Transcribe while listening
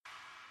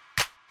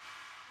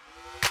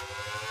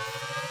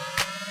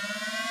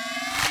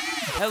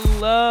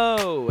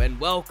Hello and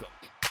welcome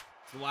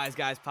to the Wise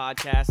Guys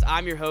Podcast.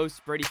 I'm your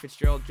host, Brady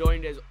Fitzgerald,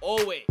 joined as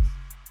always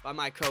by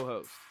my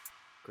co-host,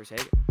 Chris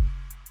Hagan.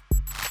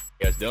 How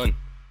you guys doing?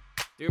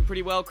 Doing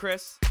pretty well,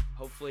 Chris.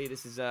 Hopefully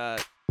this is the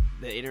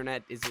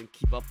internet isn't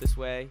keep up this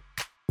way.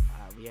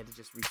 We had to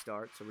just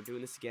restart, so we're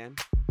doing this again.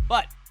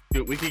 But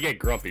Dude, we could get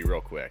grumpy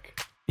real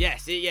quick.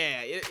 yes,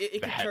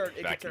 it could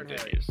turn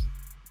hairy.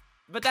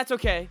 But that's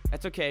okay.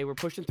 That's okay. We're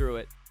pushing through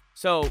it.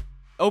 So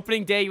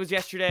opening day was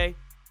yesterday.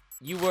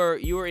 You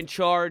were in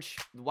charge.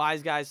 The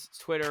Wise Guys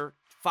Twitter,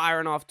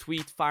 firing off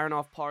tweets, firing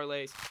off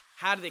parlays.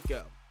 How did it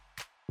go?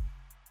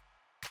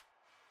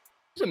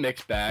 It's a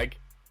mixed bag.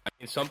 I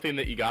mean, something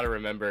that you got to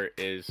remember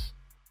is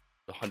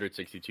the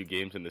 162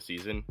 games in the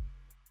season.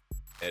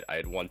 I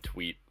had one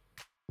tweet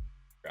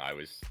where I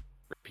was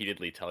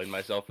repeatedly telling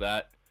myself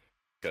that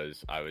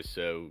because I was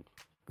so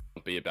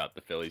grumpy about the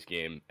Phillies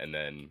game, and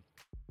then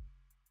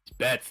these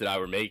bets that I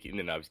were making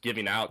and I was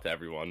giving out to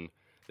everyone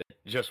that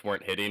just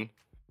weren't hitting.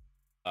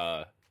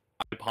 I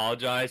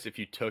apologize if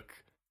you took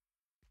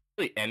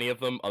really any of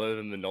them other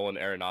than the Nolan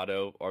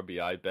Arenado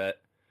RBI bet,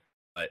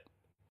 but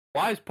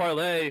Wise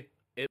Parlay,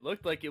 it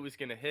looked like it was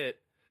going to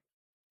hit.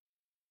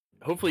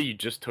 Hopefully you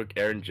just took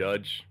Aaron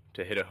Judge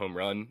to hit a home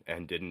run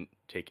and didn't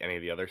take any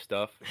of the other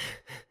stuff.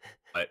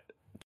 But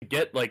to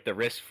get like the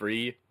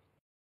risk-free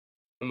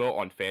promo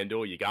on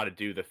FanDuel, you got to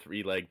do the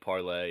 3-leg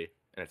parlay,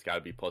 and it's got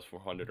to be plus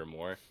 400 or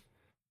more.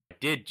 I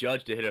did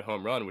Judge to hit a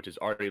home run, which is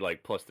already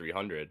like plus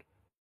 300.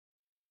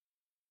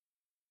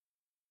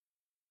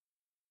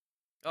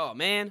 Oh,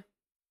 man.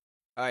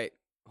 All right.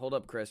 Hold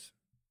up, Chris.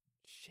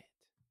 Shit.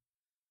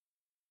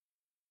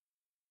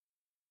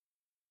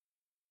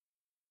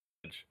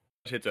 Judge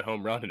hits a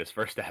home run in his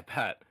first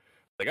at-bat.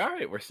 Like, all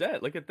right, we're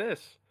set. Look at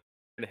this.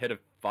 We're going to hit a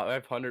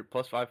 500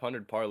 plus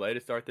 500 parlay to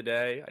start the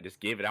day. I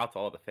just gave it out to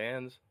all the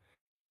fans.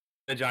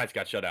 The Giants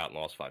got shut out and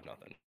lost 5-0.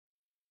 It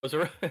was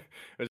a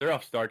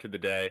rough start to the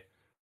day.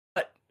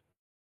 But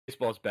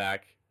baseball's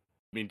back.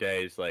 Opening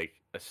day is like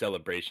a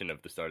celebration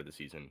of the start of the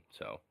season.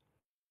 So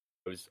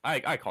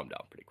I calmed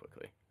down pretty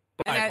quickly.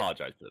 But I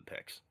apologize for the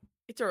picks.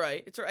 It's all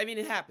right. I mean,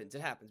 it happens.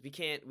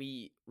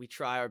 We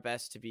try our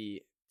best to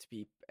be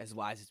as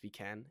wise as we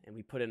can, and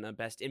we put in the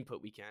best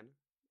input we can.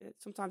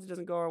 Sometimes it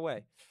doesn't go our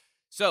way.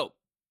 So,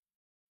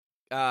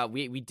 I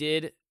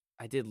did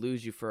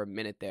lose you for a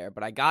minute there,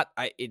 but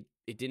it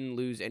didn't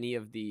lose any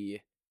of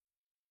the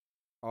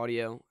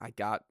audio. I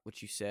got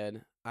what you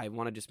said. I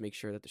want to just make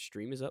sure that the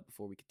stream is up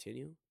before we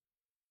continue,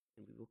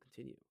 and we will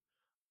continue.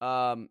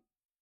 All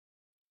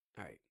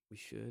right, we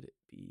should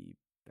be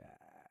back.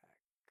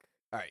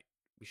 All right,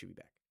 we should be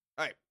back.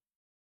 All right.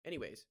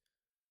 Anyways,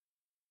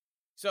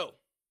 so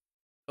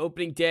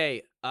opening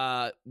day.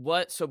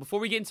 So before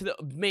we get into the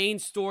main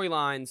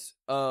storylines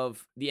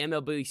of the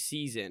MLB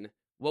season,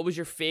 what was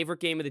your favorite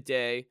game of the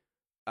day?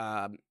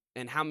 And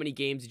how many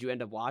games did you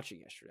end up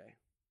watching yesterday?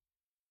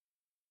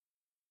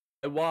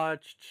 I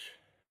watched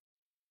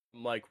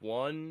like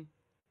 1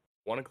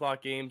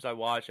 o'clock games I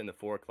watched and the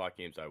 4 o'clock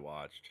games I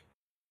watched.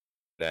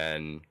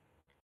 Then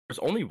there's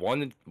only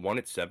one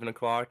at 7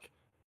 o'clock,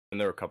 and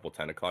there were a couple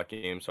 10 o'clock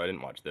games, so I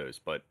didn't watch those.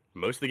 But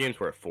most of the games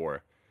were at 4.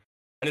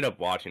 I ended up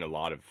watching a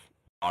lot of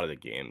the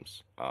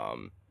games.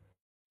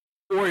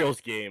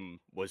 Orioles game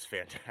was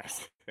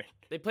fantastic.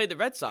 They played the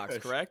Red Sox,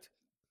 correct?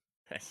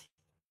 Yes.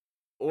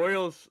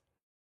 Orioles,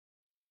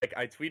 like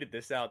I tweeted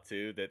this out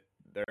too, that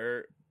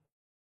they're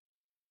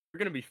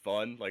gonna be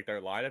fun. Like their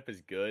lineup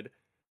is good.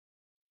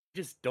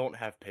 They just don't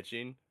have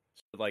pitching.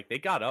 So like they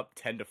got up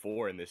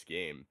 10-4 in this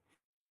game,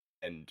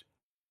 and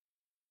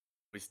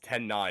it was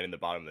 10-9 in the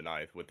bottom of the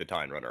ninth with the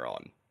tying runner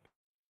on.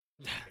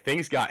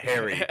 Things got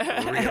hairy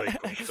really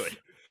quickly.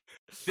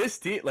 This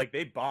team, like,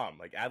 they bombed.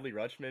 Like, Adley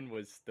Rutschman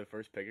was the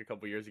first pick a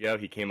couple years ago.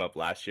 He came up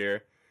last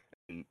year.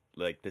 And,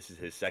 like, this is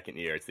his second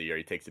year. It's the year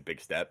he takes a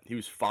big step. He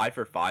was 5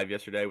 for 5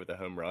 yesterday with a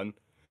home run.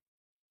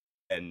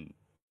 And,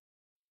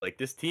 like,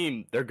 this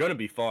team, they're going to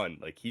be fun.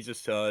 Like, he's a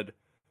stud.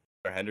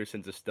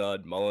 Henderson's a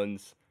stud.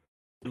 Mullins.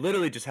 They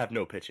literally just have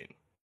no pitching.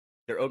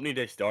 Their opening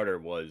day starter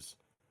was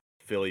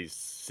Philly's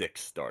 6th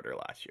starter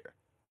last year.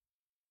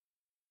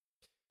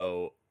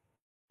 So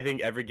I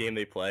think every game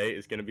they play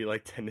is going to be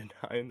like 10-9.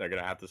 They're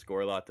going to have to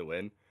score a lot to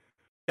win.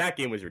 That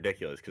game was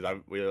ridiculous because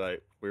we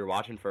were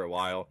watching for a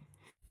while.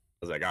 I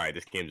was like, all right,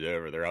 this game's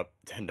over. They're up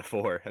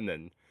 10-4, and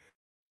then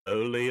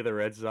slowly the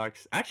Red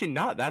Sox, actually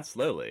not that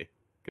slowly,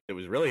 because it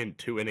was really in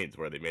 2 innings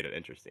where they made it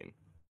interesting.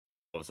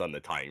 All of a sudden, the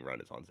tying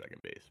run is on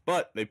second base,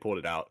 but they pulled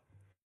it out.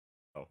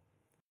 So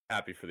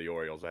happy for the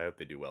Orioles. I hope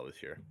they do well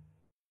this year.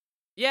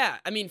 Yeah,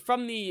 I mean,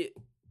 from the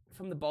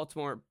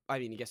Baltimore, I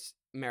mean, I guess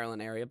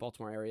Maryland area,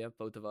 Baltimore area,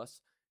 both of us.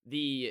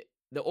 The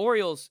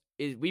Orioles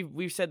is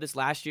we've said this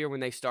last year when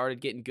they started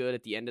getting good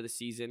at the end of the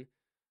season.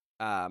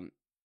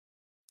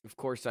 Of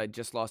course, I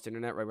just lost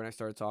internet right when I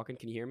started talking.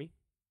 Can you hear me?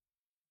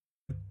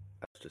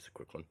 That's just a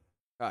quick one.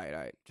 All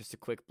right. Just a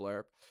quick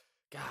blurb.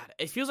 God,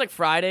 it feels like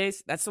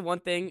Fridays. That's the one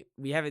thing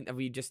we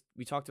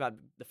talked about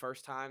the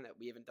first time that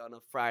we haven't done a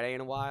Friday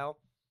in a while,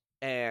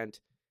 and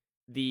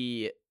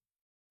the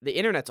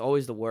internet's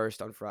always the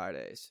worst on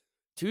Fridays.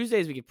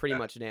 Tuesdays we could pretty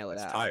much nail it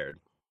It's out. tired.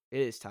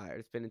 It is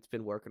tired. It's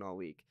been working all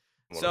week.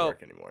 I don't want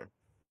to work anymore.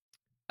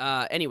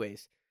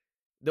 Anyways,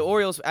 the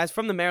Orioles, as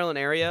from the Maryland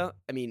area,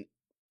 I mean,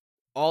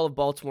 all of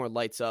Baltimore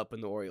lights up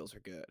when the Orioles are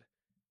good.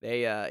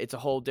 It's a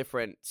whole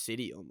different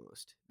city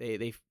almost.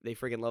 They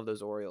freaking love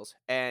those Orioles.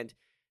 And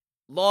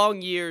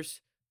long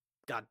years,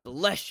 God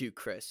bless you,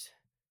 Chris.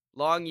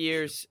 Long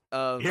years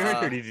of. You heard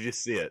it, or did you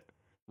just see it?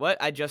 What?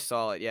 I just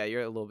saw it. Yeah,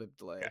 you're a little bit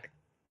delayed.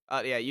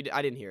 Okay. Yeah,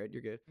 I didn't hear it.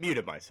 You're good.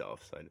 Muted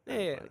myself. So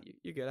Yeah,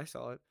 you're good. I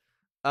saw it.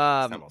 This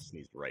time I'll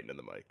sneeze right into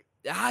the mic.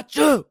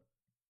 Achoo!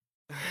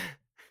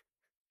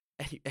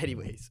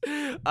 Anyways,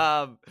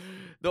 the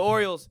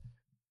Orioles,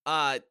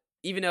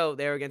 even though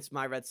they're against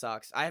my Red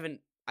Sox,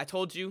 I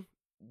told you,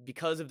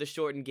 because of the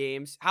shortened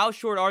games. How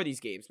short are these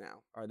games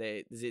now? Are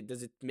they?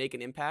 Does it make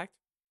an impact?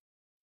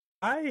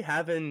 I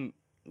haven't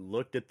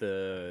looked at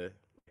the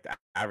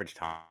average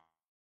time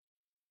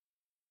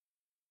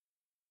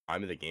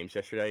of the games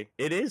yesterday.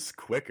 It is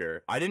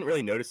quicker. I didn't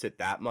really notice it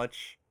that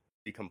much,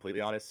 to be completely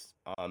honest.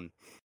 There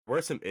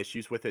were some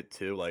issues with it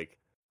too. Like,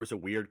 there was a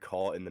weird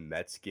call in the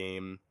Mets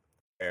game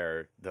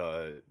where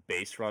the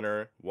base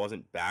runner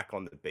wasn't back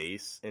on the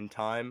base in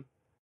time.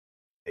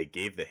 They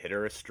gave the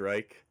hitter a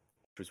strike,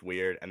 which was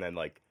weird, and then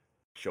like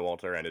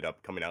Showalter ended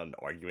up coming out and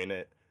arguing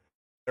it.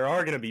 There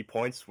are going to be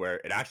points where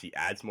it actually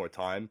adds more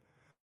time.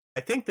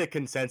 I think the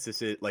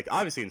consensus is, like,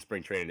 obviously in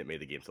spring training it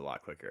made the games a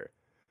lot quicker.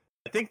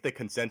 I think the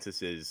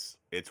consensus is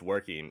it's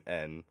working,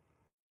 and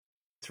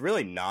it's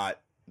really not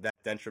that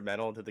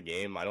detrimental to the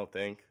game, I don't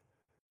think.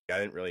 I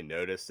didn't really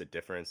notice the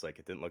difference. Like,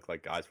 it didn't look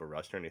like guys were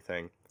rushed or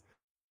anything.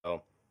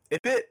 So if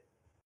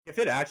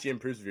it actually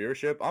improves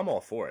viewership, I'm all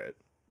for it.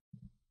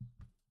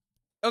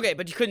 Okay,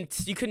 but you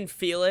couldn't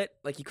feel it.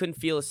 Like, you couldn't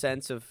feel a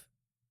sense of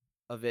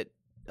it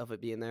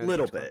being there. A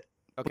little bit.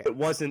 Okay. It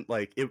wasn't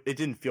like it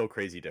didn't feel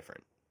crazy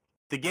different.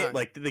 The game, Right.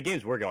 like the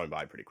games were going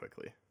by pretty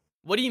quickly.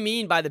 What do you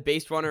mean by the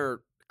base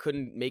runner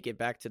couldn't make it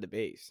back to the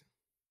base?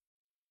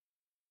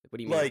 What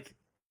do you mean? Like,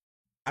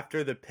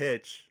 after the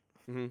pitch,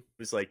 Mm-hmm.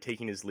 was like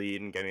taking his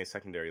lead and getting a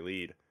secondary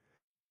lead.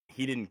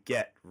 He didn't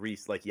get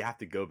like, you have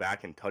to go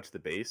back and touch the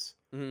base.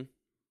 Mm-hmm.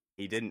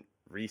 He didn't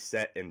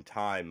reset in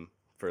time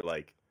for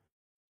like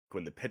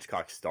when the pitch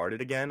clock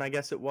started again, I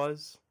guess it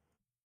wasn't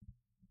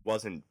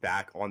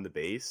back on the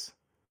base.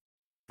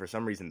 For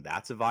some reason,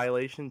 that's a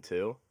violation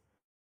too.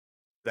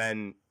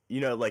 Then,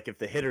 like, if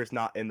the hitter's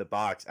not in the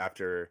box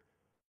after,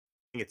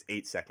 I think it's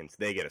 8 seconds,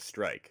 they get a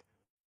strike.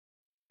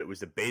 It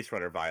was a base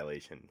runner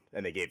violation,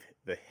 and they gave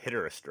the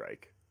hitter a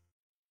strike.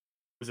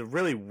 It was a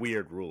really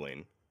weird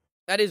ruling.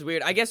 That is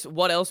weird. I guess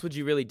what else would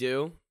you really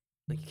do?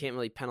 Like, you can't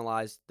really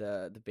penalize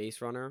the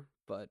base runner,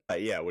 but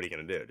Yeah, what are you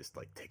gonna do? Just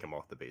like take him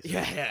off the base?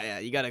 yeah.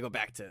 You gotta go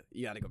back.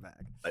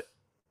 But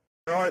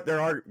there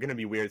are gonna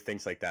be weird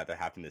things like that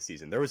happen this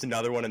season. There was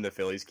another one in the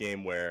Phillies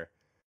game where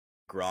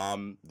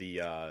Grom,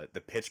 the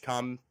pitch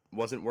comm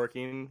wasn't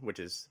working, which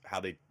is how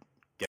they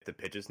get the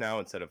pitches now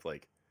instead of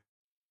like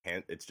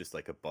it's just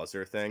like a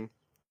buzzer thing.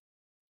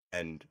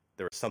 And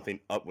there was something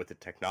up with the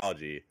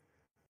technology.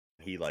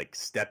 He like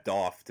stepped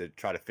off to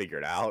try to figure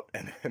it out,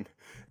 and then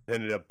it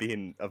ended up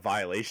being a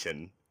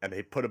violation. And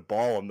they put a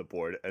ball on the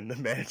board, and the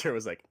manager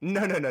was like,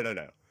 "No.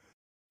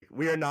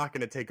 We are not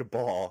going to take a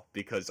ball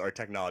because our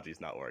technology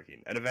is not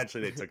working." And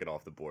eventually they took it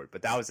off the board.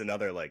 But that was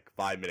another like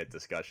 5-minute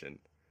discussion.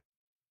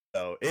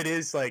 So it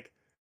is like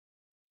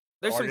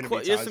There's some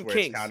kinks.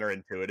 It's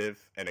counterintuitive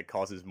and it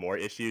causes more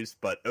issues.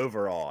 But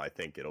overall, I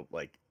think it'll,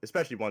 like,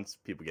 especially once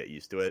people get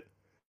used to it.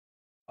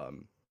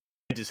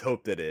 I just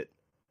hope that it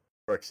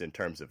works in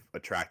terms of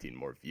attracting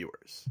more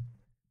viewers.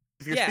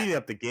 If you're speeding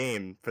up the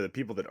game for the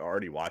people that are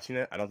already watching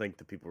it, I don't think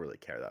the people really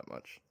care that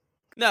much.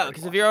 No,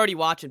 because if you're already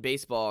watching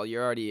baseball,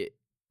 you're already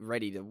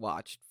ready to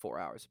watch 4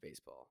 hours of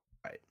baseball.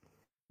 Right.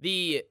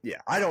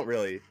 I don't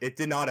really. It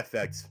did not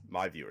affect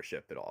my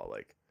viewership at all.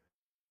 Like,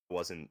 I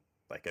wasn't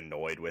like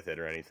annoyed with it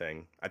or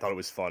anything. I thought it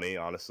was funny,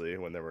 honestly,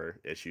 when there were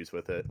issues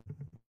with it.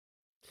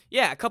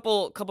 Yeah, a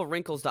couple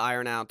wrinkles to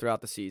iron out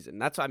throughout the season.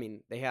 That's what I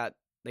mean. They got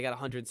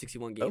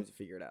 161 games to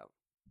figure it out.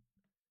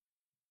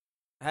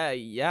 Hey,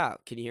 yeah,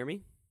 can you hear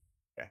me?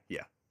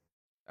 Yeah.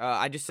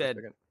 I just said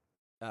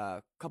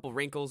a couple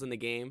wrinkles in the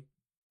game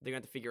they're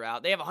going to have to figure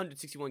out. They have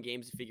 161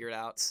 games to figure it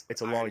out.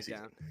 It's a long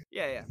season.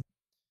 Yeah.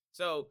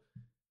 So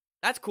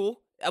that's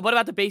cool. What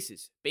about the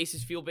bases?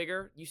 Bases feel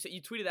bigger? You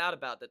tweeted out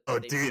about that. Oh,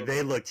 dude,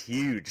 they looked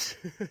huge.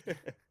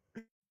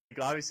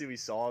 Obviously, we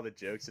saw the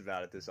jokes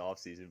about it this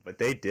offseason, but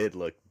they did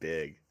look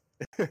big.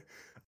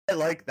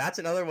 Like, that's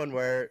another one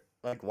where,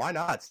 like, why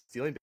not?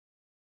 Stealing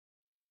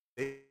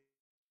bases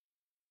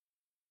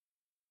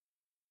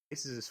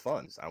is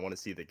fun. I want to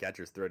see the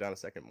catchers throw down a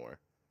second more.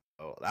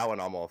 Oh, that one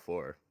I'm all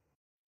for.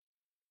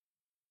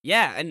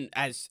 Yeah, and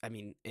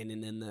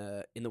in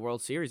the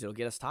World Series, it'll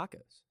get us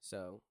tacos.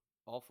 So,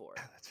 all for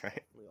it. That's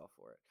right. We all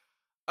for it.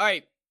 All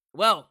right.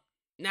 Well,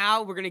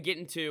 now we're gonna get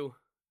into,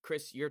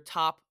 Chris, your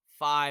top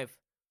 5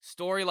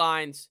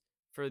 storylines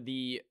for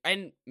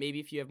and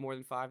maybe if you have more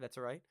than 5, that's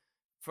all right,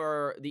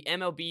 for the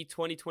MLB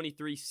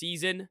 2023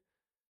 season.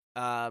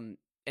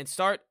 and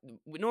start.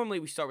 Normally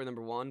we start with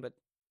number 1, but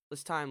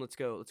this time let's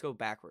go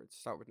backwards.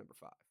 Start with number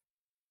 5.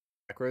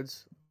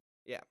 Backwards.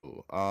 Yeah.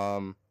 Ooh,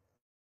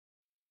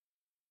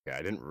 yeah,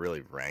 I didn't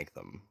really rank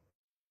them,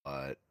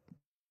 but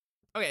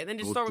Okay, and then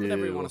just we'll start with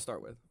whatever you do. want to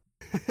start with.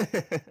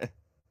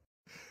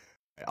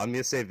 I'm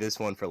gonna save this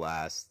one for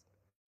last.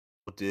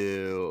 We'll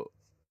do.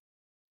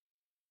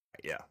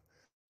 Yeah.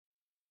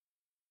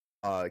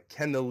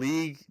 Can the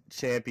league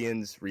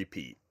champions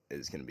repeat?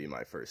 Is gonna be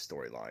my first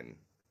storyline.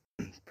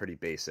 Pretty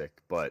basic,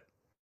 but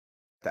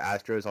the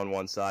Astros on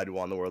one side who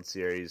won the World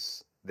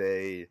Series.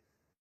 They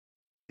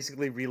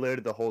basically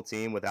reloaded the whole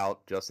team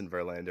without Justin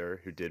Verlander,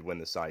 who did win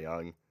the Cy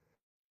Young.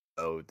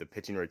 So the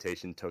pitching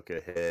rotation took a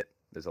hit.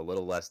 There's a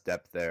little less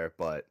depth there,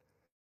 but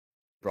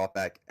brought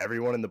back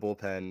everyone in the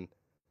bullpen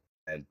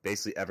and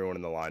basically everyone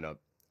in the lineup.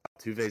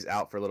 Altuve's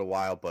out for a little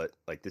while, but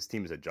like this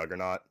team is a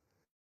juggernaut.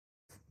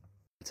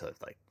 To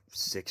like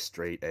 6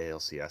 straight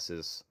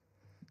ALCSs.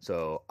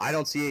 So I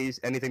don't see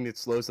anything that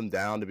slows them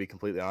down, to be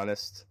completely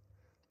honest.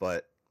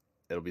 But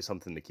it'll be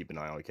something to keep an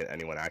eye on. Can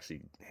anyone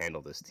actually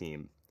handle this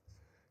team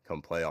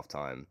come playoff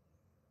time?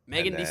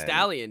 Megan Thee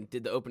Stallion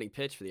did the opening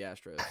pitch for the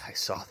Astros. I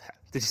saw that.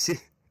 Did you see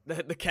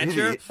the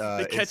catcher?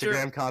 The catcher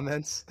Instagram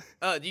comments.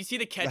 Oh, do you see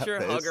the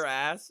catcher hug her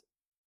ass?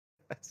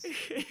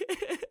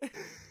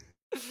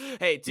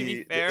 Hey, to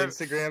be fair, the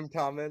Instagram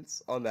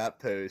comments on that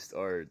post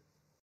are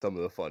some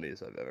of the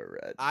funniest I've ever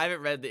read. I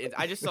haven't read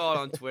I just saw it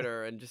on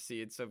Twitter and just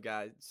seeing some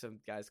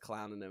guys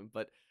clowning him.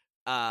 But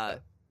I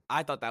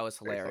thought that was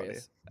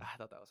hilarious.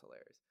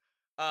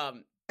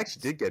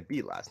 Actually did get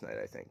beat last night,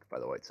 I think, by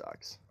the White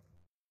Sox.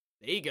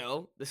 There you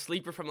go. The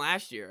sleeper from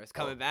last year is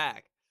coming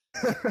back.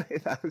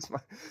 Right, that was my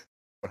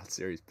World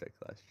Series pick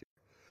last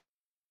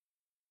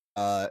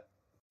year.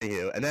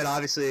 And then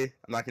obviously,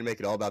 I'm not going to make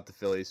it all about the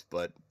Phillies,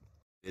 but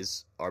it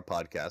is our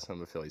podcast.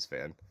 I'm a Phillies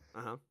fan.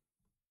 Uh-huh.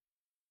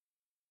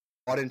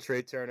 Bought in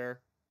Trey Turner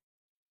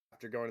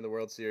after going to the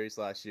World Series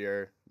last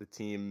year. The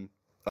team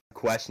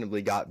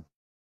unquestionably got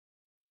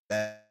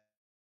better.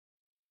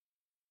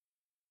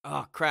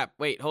 Oh, crap.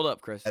 Wait, hold up,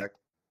 Chris.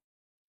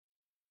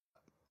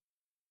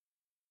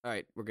 All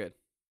right, we're good.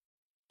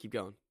 Keep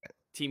going.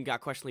 Team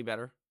got questionably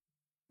better.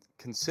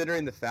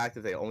 Considering the fact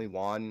that they only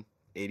won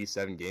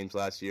 87 games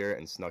last year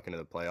and snuck into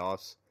the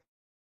playoffs,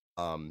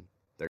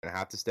 they're going to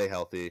have to stay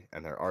healthy,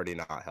 and they're already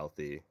not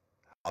healthy.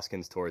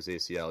 Hoskins tore his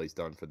ACL. He's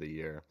done for the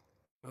year.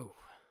 Oh.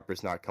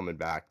 Harper's not coming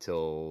back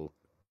till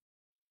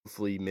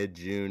hopefully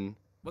mid-June.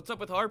 What's up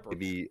with Harper?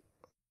 Maybe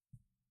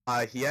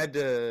he had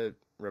to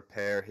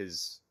repair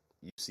his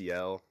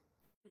UCL.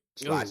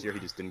 Last year he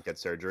just didn't get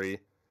surgery.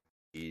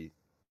 He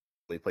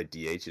only played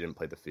DH. He didn't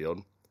play the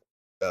field.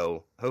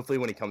 So hopefully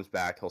when he comes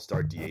back, he'll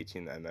start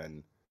DHing, and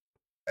then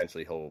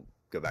eventually he'll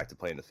go back to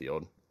playing the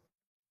field,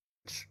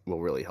 which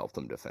will really help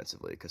them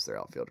defensively because their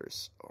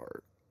outfielders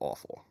are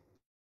awful.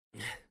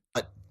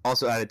 But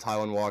also added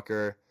Taijuan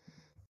Walker,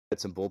 had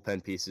some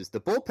bullpen pieces. The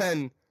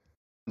bullpen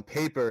on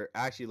paper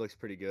actually looks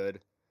pretty good.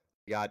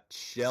 They got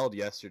shelled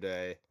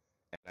yesterday,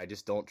 and I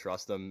just don't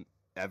trust them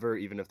ever,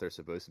 even if they're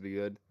supposed to be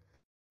good.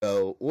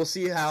 So we'll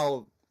see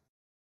how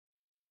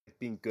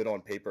being good on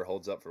paper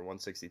holds up for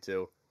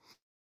 162.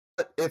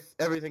 But if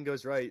everything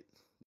goes right,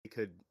 they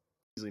could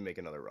easily make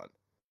another run.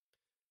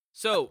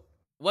 So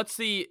what's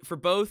for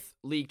both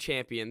league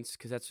champions,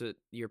 because that's what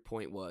your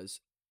point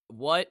was,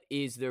 what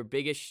is their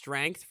biggest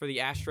strength for the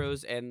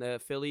Astros and the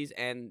Phillies,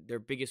 and their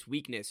biggest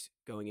weakness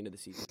going into the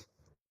season?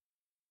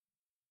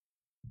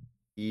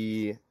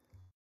 The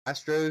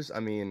Astros, I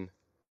mean,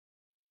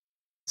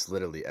 it's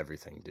literally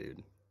everything,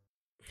 dude.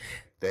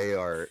 They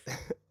are...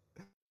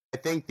 I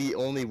think the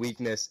only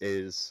weakness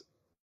is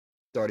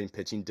starting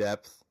pitching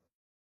depth.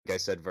 Like I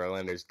said,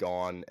 Verlander's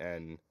gone,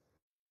 and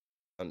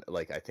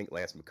I think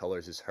Lance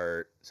McCullers is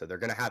hurt, so they're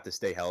going to have to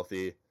stay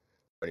healthy,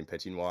 starting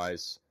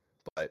pitching-wise,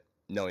 but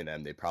knowing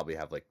them, they probably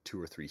have like 2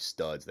 or 3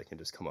 studs that can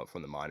just come up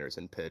from the minors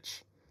and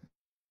pitch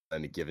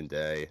on a given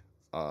day.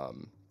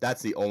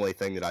 That's the only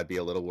thing that I'd be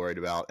a little worried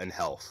about, and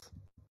health.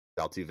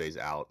 Altuve's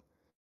out,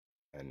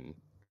 and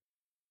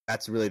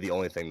that's really the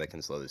only thing that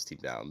can slow this team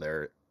down.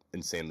 They're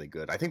insanely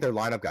good. I think their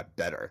lineup got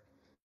better.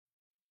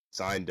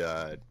 Signed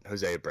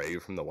Jose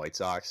Abreu from the White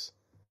Sox.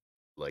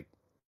 Like,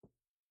 I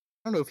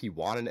don't know if he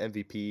won an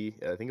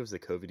MVP. I think it was the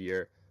COVID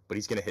year, but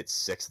he's going to hit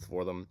 6th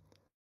for them.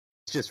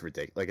 It's just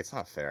ridiculous. Like, it's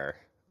not fair.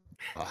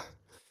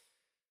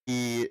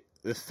 The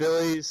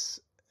Phillies,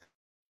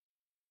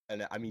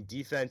 and I mean,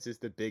 defense is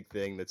the big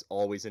thing that's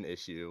always an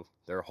issue.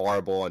 They're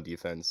horrible on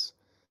defense,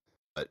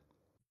 but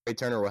Trey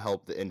Turner will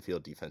help the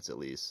infield defense at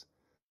least.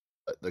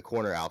 But the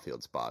corner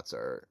outfield spots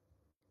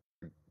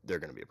they're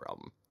going to be a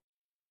problem.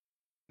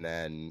 And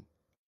then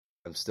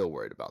I'm still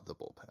worried about the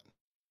bullpen.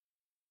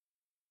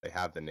 They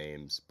have the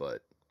names,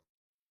 but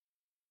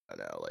I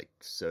don't know, like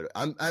Soto.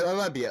 I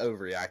might be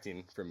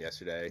overreacting from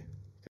yesterday.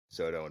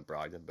 Soto and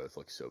Brogdon both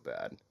look so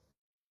bad,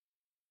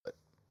 but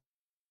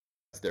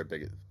that's their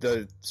biggest.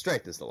 The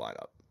strength is the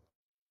lineup,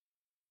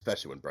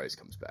 especially when Bryce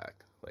comes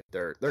back. Like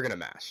they're gonna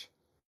mash.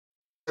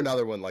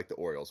 Another one like the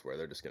Orioles, where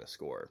they're just gonna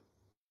score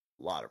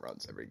a lot of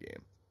runs every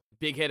game.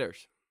 Big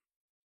hitters.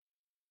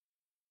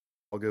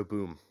 I'll go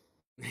boom.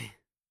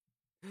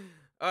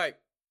 All right.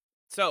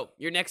 So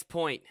your next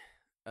point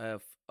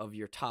of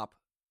your top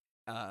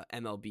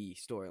MLB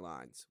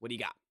storylines. What do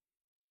you got?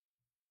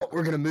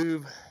 We're gonna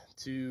move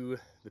to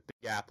the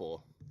Big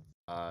Apple,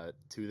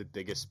 to the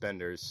biggest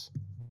spenders of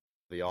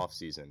the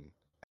offseason.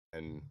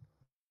 And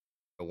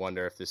I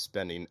wonder if this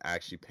spending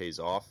actually pays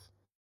off.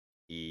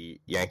 The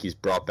Yankees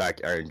brought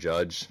back Aaron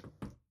Judge,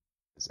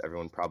 as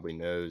everyone probably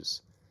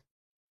knows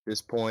at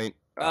this point,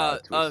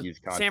 to a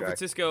huge contract. San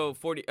Francisco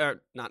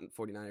not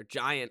 49er,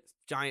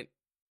 giant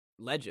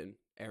legend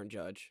Aaron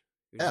Judge.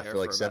 Yeah, for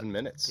like 7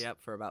 minutes. Yep,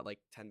 for about like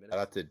 10 minutes.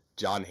 Shout out to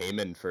John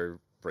Heyman for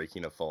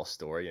breaking a false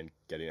story and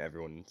getting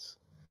everyone's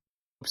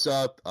hopes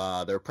up.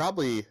 There are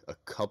probably a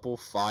couple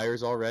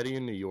fires already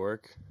in New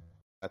York.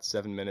 That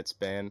 7 minute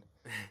span.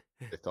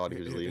 They thought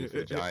he was leaving for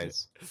the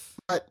Giants.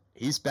 But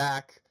he's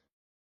back.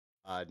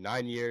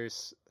 9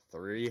 years,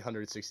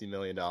 $360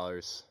 million.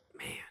 Man.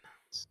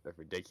 It's a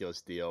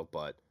ridiculous deal,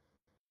 but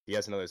he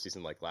has another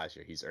season like last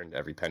year. He's earned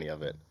every penny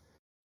of it.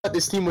 But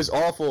this team was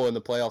awful in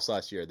the playoffs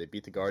last year. They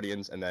beat the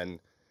Guardians, and then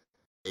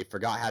they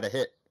forgot how to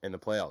hit in the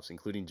playoffs,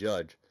 including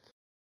Judge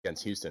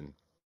against Houston.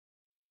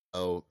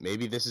 So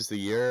maybe this is the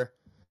year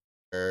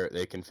where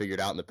they can figure it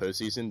out in the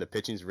postseason. The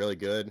pitching's really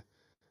good.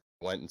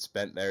 Went and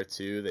spent there,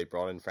 too. They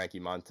brought in Frankie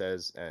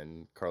Montes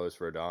and Carlos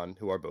Rodon,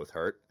 who are both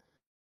hurt.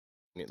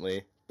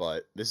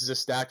 But this is a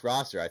stacked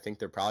roster. I think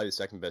they're probably the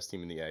second best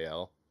team in the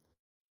AL.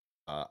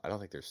 I don't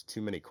think there's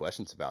too many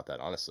questions about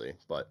that, honestly.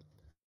 But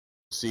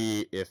we'll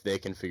see if they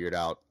can figure it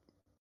out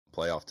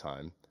playoff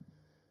time.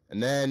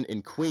 And then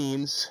in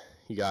Queens,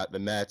 you got the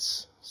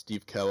Mets,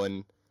 Steve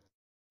Cohen,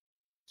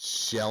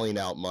 shelling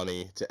out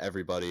money to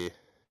everybody.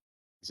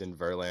 He's in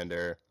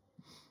Verlander,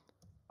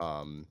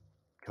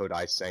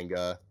 Kodai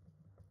Senga,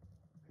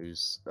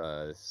 who's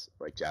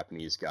like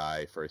Japanese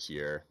guy, first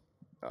year.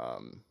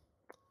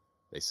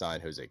 They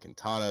signed Jose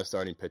Quintana,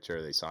 starting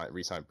pitcher. They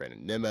re-signed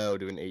Brandon Nimmo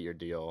to an 8-year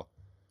deal.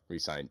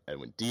 Re-signed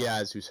Edwin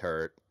Diaz, who's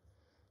hurt.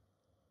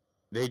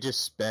 They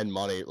just spend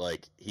money.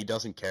 Like, he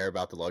doesn't care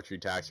about the luxury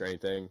tax or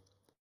anything.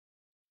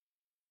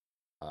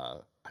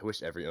 I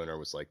wish every owner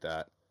was like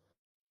that.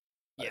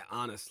 Yeah,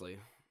 honestly.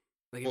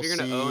 Like, if you're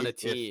going to own a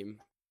team,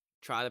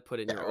 try to put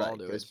in your all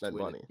to it. Spend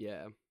money.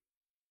 Yeah.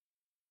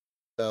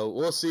 So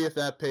we'll see if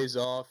that pays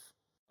off.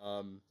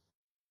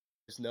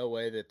 There's no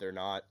way that they're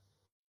not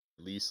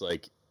at least,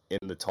 like,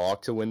 in the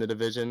talk to win the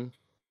division.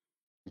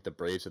 The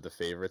Braves are the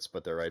favorites,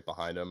 but they're right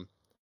behind them.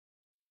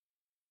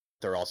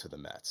 They're also the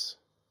Mets.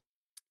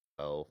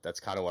 So that's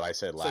kind of what I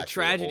said last year. So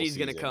tragedy's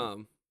going to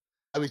come.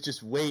 I was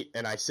just wait,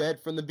 and I said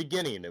from the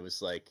beginning, it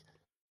was like,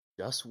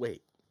 just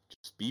wait.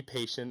 Just be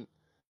patient.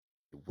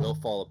 It will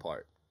fall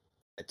apart.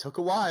 It took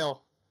a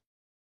while.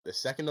 The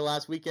second to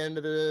last weekend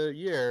of the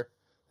year,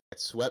 get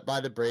swept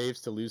by the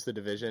Braves to lose the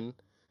division,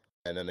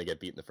 and then they get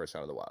beat in the first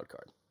round of the wild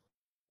card.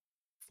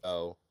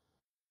 So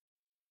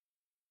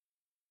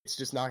it's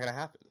just not going to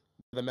happen.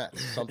 The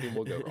Mets, something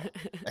will go wrong.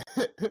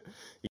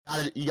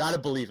 you gotta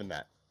believe in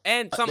that.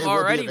 And some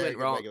already went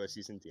wrong. Regular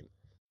season team.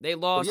 They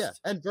lost. Yeah,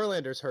 and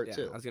Verlander's hurt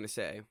too. I was gonna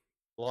say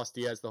lost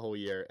Diaz the whole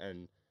year,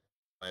 and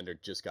Verlander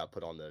just got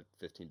put on the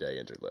 15-day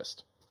injured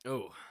list.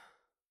 Oh,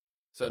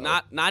 so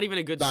not even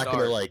a good start.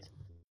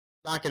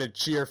 Not gonna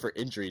cheer for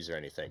injuries or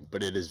anything,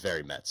 but it is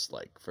very Mets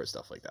like for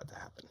stuff like that to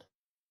happen.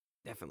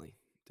 Definitely.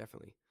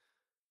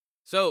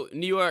 So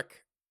New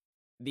York,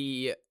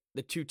 the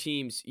two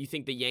teams. You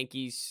think the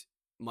Yankees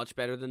much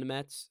better than the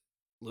Mets?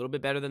 A little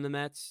bit better than the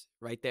Mets,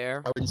 right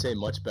there? I wouldn't say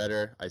much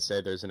better. I'd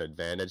say there's an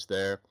advantage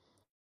there.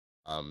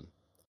 I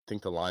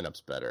think the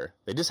lineup's better.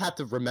 They just have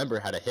to remember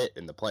how to hit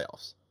in the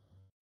playoffs.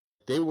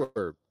 They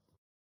were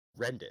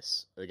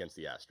horrendous against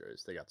the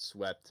Astros. They got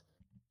swept,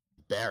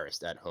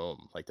 embarrassed at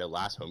home. Like, their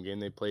last home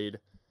game they played,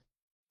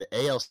 the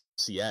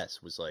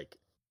ALCS was like,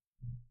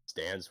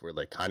 stands were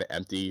like kind of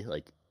empty.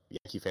 Like,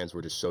 Yankee fans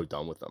were just so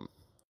done with them.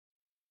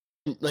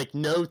 Like,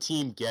 no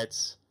team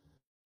gets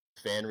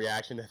fan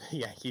reaction that the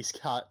Yankees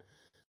got.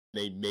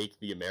 They make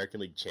the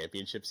American League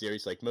Championship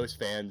Series. Like, most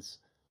fans,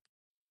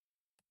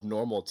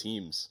 normal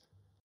teams,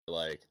 are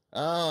like,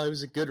 oh, it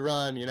was a good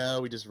run,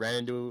 we just ran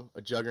into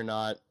a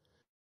juggernaut.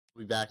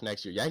 We'll be back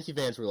next year. Yankee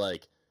fans were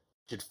like,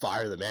 should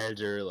fire the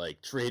manager,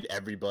 like, trade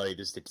everybody,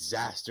 this is a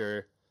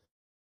disaster.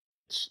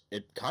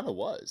 It kind of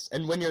was.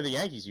 And when you're the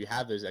Yankees, you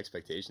have those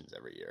expectations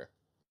every year.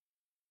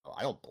 Oh,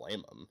 I don't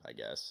blame them, I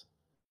guess.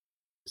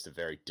 It's a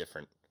very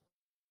different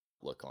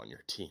look on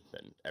your team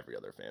than every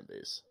other fan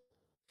base.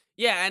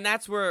 Yeah, and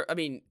that's where,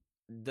 even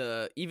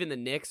the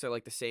Knicks are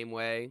like the same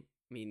way.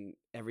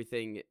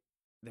 Everything,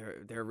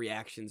 their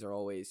reactions are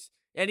always,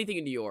 anything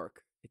in New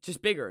York, it's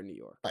just bigger in New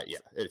York. Yeah,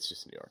 it's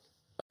just New York.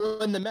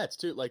 And the Mets,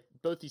 too, like,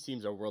 both these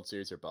teams are World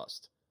Series or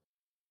bust.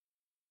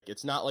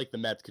 It's not like the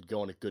Mets could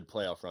go on a good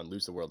playoff run,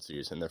 lose the World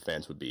Series, and their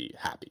fans would be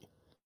happy.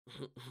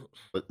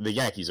 But the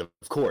Yankees, of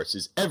course,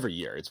 is every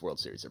year it's World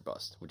Series or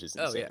bust, which is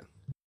insane. Oh,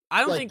 yeah.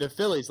 I don't think the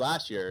Phillies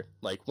last year,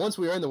 like, once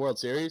we were in the World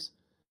Series,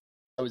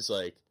 I was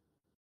like,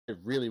 I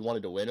really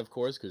wanted to win, of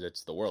course, because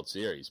it's the World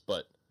Series,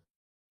 but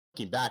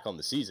looking back on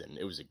the season,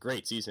 it was a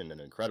great season and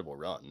an incredible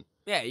run.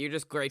 Yeah, you're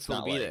just It's grateful to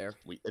not be like there.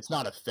 it's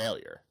not a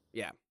failure.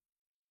 Yeah.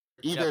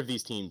 Either Yep. of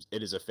these teams,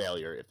 it is a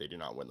failure if they do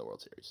not win the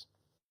World Series.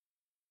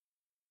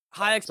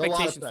 High It's a lot of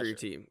expectations for your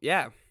pressure. team.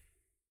 Yeah.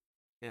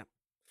 Yeah.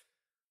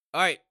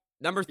 All right.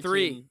 Number Every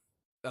 3. team,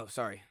 Oh,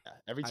 sorry.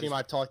 every I team just-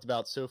 I've talked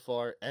about so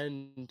far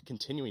and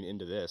continuing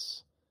into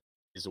this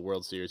is a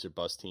World Series or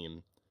bust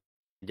team.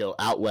 Go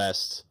out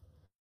west,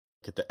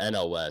 get the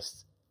NL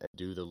West, and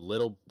does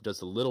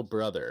the little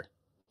brother,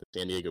 the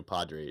San Diego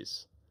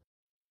Padres,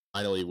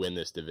 finally win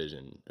this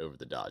division over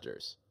the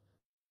Dodgers.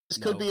 This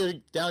could be a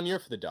down year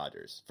for the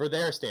Dodgers, for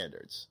their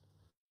standards.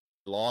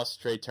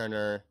 Lost Trey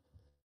Turner,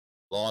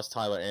 lost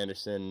Tyler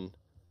Anderson,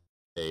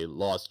 they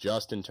lost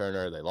Justin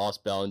Turner, they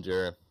lost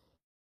Bellinger.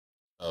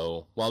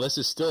 So while this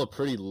is still a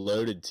pretty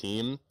loaded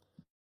team,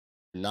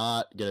 they're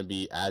not going to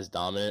be as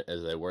dominant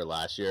as they were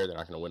last year. They're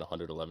not going to win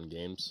 111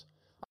 games.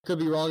 I could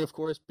be wrong, of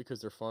course,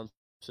 because their farm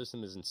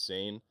system is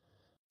insane.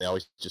 They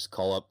always just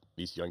call up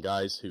these young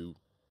guys who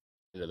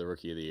enter the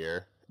Rookie of the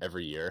Year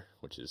every year,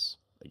 which is,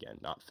 again,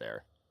 not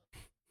fair.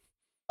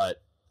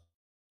 But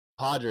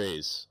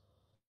Padres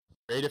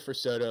traded for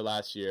Soto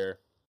last year.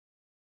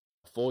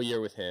 A full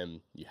year with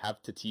him. You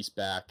have Tatis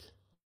back.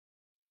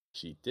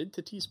 Did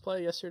Tatis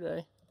play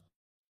yesterday?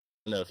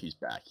 I don't know if he's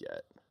back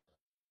yet.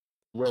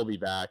 He will be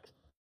back.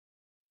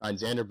 Find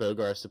Xander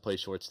Bogaerts to play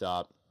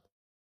shortstop.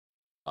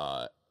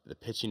 The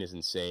pitching is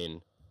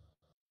insane.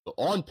 But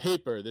on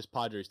paper, this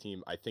Padres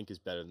team, I think, is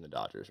better than the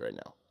Dodgers right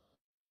now.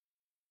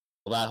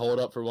 Will that hold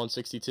up for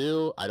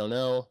 162? I don't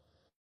know.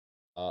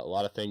 A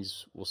lot of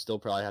things will still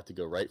probably have to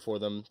go right for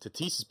them.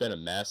 Tatis has been a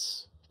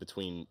mess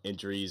between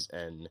injuries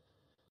and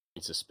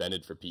being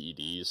suspended for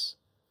PEDs.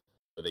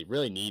 So they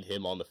really need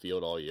him on the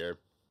field all year.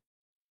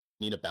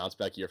 Need a bounce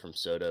back year from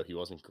Soto. He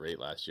wasn't great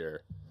last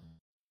year.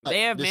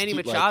 They have Manny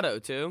Machado,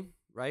 too,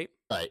 right?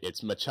 Right.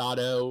 It's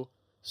Machado,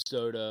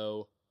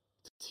 Soto,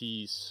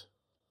 Tatis,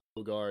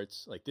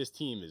 Bogarts. Like, this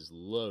team is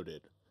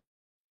loaded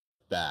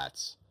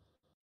bats.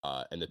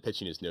 And the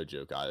pitching is no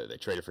joke either. They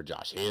traded for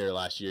Josh Hader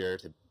last year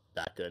to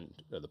back end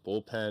the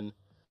bullpen.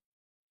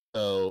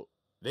 So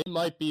they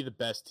might be the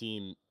best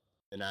team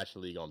in the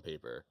National League on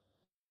paper.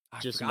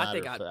 I forgot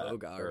they got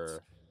Bogarts.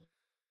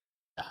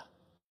 Yeah.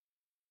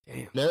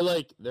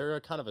 Damn. They're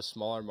a kind of a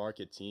smaller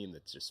market team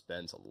that just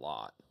spends a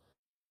lot.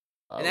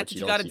 And that's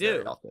what you got to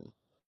do.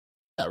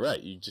 Yeah,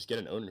 right. You just get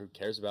an owner who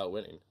cares about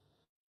winning.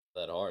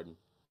 That hard.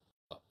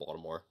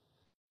 Baltimore.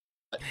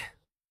 But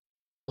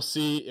we'll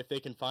see if they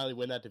can finally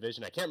win that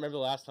division. I can't remember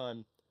the last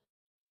time.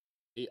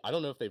 I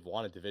don't know if they've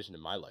won a division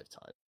in my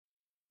lifetime.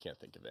 Can't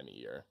think of any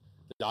year.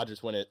 The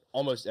Dodgers win it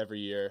almost every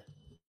year,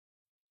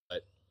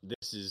 but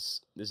this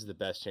is the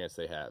best chance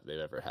they've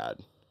ever had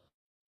to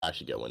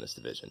actually go win this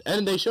division.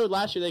 And they showed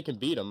last year they can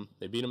beat them.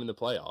 They beat them in the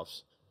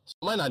playoffs, so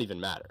it might not even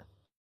matter.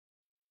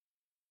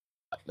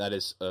 That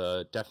is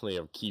definitely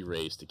a key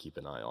race to keep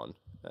an eye on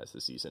as the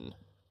season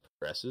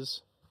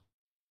progresses.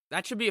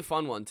 That should be a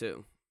fun one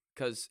too,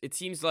 because it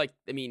seems like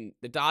the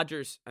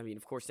Dodgers.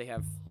 Of course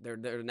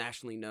they're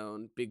nationally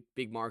known,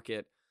 big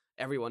market.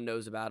 Everyone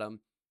knows about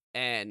them,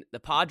 and the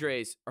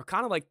Padres are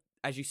kind of like,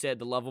 as you said,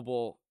 the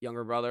lovable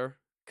younger brother,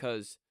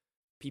 because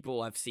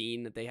people have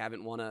seen that they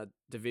haven't won a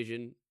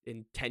division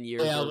in 10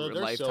 years or a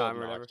lifetime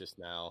or whatever. Just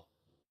now.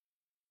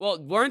 Well,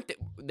 weren't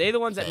they the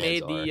ones that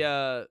made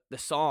the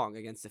song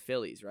against the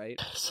Phillies, right?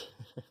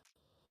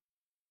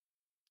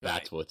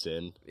 That's what's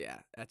in. Yeah,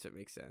 that's what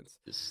makes sense.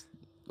 Just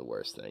the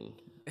worst thing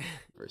I've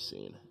ever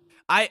seen.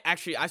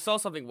 I saw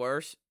something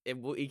worse.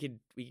 We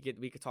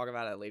could talk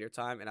about it at a later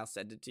time, and I'll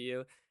send it to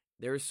you.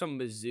 There were some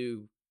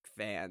Mizzou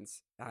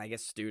fans, and I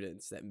guess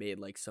students, that made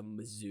like some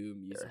Mizzou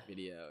music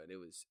video, and it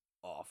was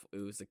awful. It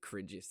was the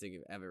cringiest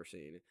thing I've ever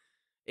seen.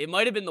 It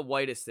might have been the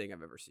whitest thing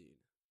I've ever seen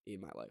in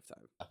my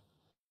lifetime.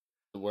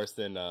 Worse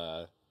than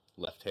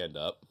Left Hand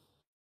Up.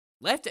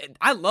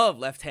 I love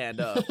Left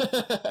Hand Up.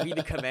 We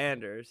the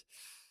Commanders.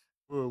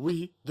 Were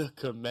we the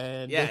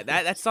Commanders? Yeah,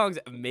 that song's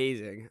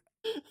amazing.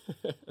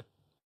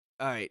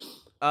 All right.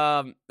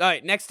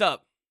 Next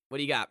up, what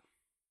do you got?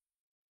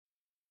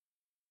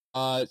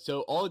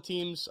 So all the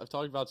teams I've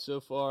talked about so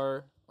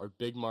far are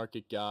big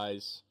market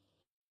guys.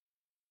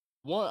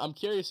 I'm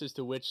curious as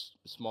to which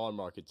smaller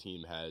market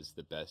team has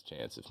the best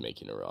chance of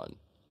making a run.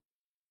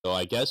 So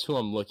I guess who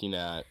I'm looking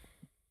at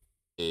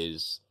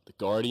is the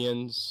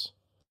Guardians,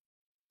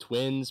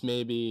 Twins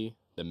maybe,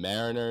 the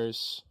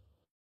Mariners,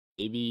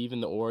 maybe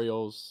even the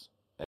Orioles,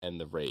 and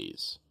the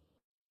Rays.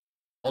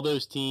 All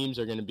those teams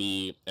are going to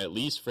be at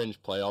least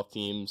fringe playoff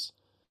teams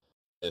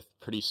with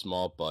pretty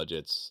small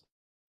budgets,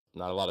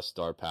 not a lot of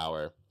star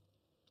power.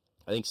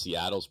 I think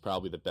Seattle's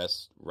probably the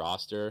best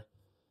roster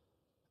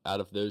out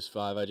of those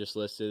 5 I just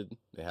listed.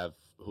 They have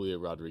Julio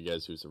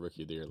Rodriguez, who's the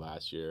Rookie of the Year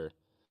last year.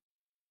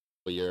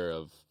 A year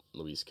of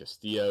Luis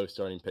Castillo,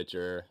 starting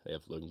pitcher. They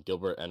have Logan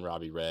Gilbert and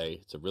Robbie Ray.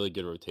 It's a really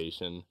good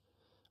rotation.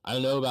 I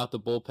don't know about the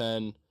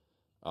bullpen,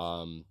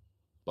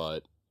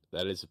 but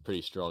that is a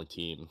pretty strong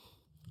team.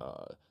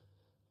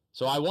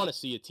 So I want to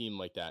see a team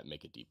like that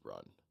make a deep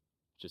run,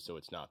 just so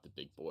it's not the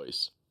big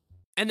boys.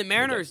 And the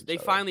Mariners, they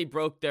finally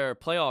broke their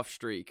playoff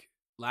streak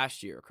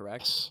last year,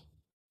 correct? Yes.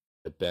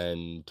 It's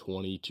been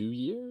 22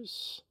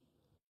 years,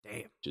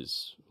 Damn. which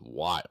is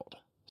wild.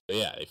 So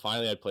yeah, they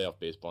finally had playoff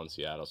baseball in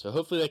Seattle. So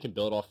hopefully they can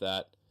build off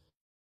that.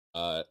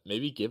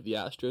 Maybe give the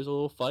Astros a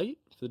little fight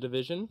for the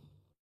division.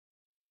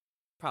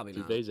 Probably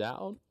not. Tuve's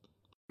out.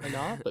 Why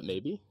not? But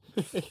maybe.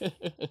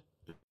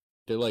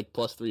 They're like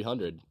plus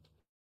 300.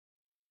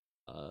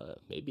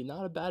 Maybe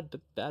not a bad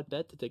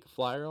bet to take a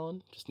flyer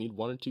on. Just need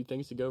one or two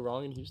things to go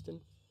wrong in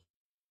Houston.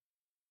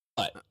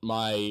 But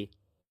my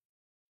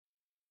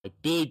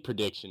big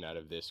prediction out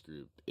of this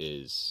group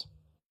is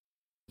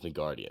the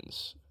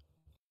Guardians,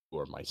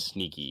 or my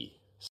sneaky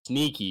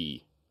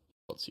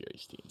World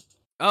Series team.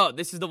 Oh,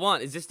 this is the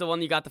one. Is this the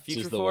one you got the future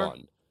This is the for?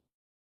 one.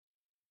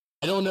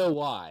 I don't know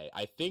why.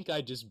 I think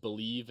I just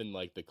believe in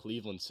like the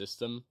Cleveland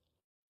system.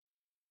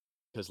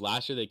 Because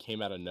last year they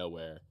came out of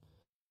nowhere.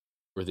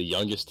 Were the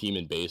youngest team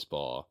in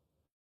baseball.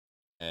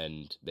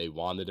 And they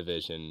won the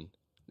division.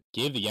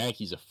 Gave the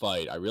Yankees a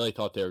fight. I really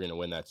thought they were going to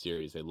win that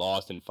series. They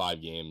lost in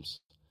 5 games.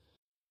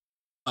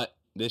 But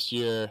this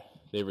year,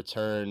 they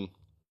return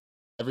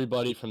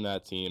everybody from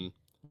that team.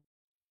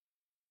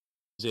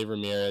 Jose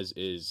Ramirez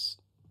is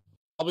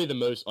probably the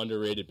most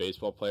underrated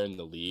baseball player in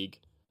the league.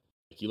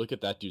 If you look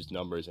at that dude's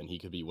numbers, and he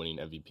could be winning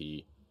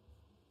MVP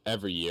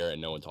every year,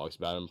 and no one talks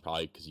about him,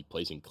 probably because he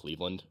plays in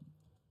Cleveland.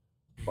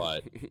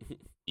 But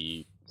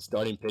the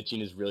starting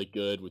pitching is really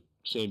good with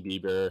Shane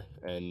Bieber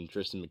and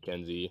Tristan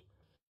McKenzie.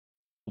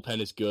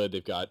 Bullpen is good.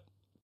 They've got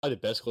probably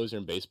the best closer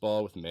in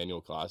baseball with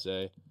Emmanuel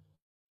Clase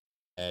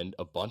and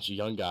a bunch of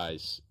young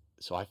guys.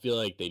 So I feel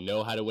like they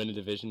know how to win a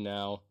division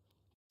now.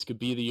 This could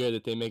be the year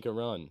that they make a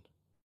run.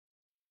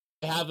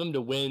 I have them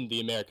to win the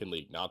American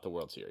League, not the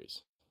World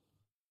Series.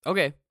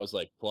 Okay. I was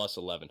like plus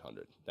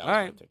 1,100. That was All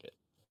my right. ticket.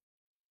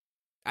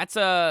 That's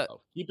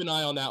So keep an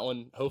eye on that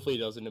one. Hopefully it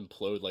doesn't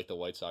implode like the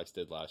White Sox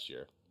did last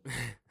year.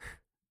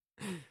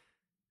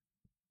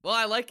 Well,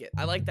 I like it.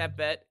 I like that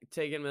bet.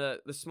 Taking the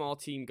small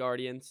team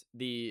Guardians.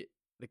 They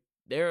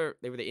were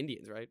the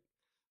Indians, right?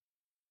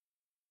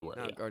 Where,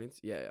 Not yeah. Guardians.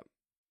 Yeah.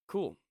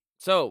 Cool.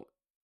 So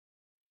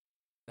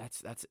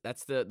that's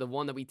the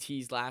one that we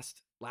teased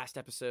last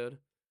episode.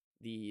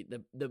 The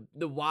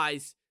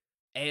wise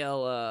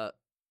AL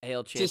It's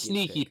a champions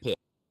sneaky pick. pick.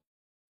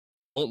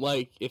 Don't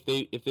like if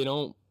they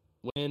don't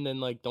win, then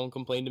like don't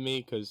complain to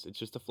me because it's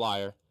just a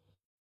flyer.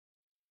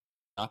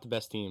 Not the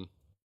best team.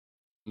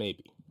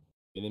 Maybe.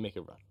 Maybe they make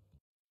a run.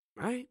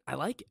 All right. I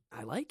like it.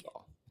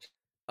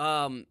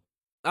 Oh.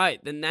 All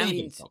right, then that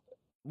Maybe means something.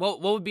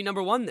 what would be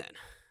number 1 then?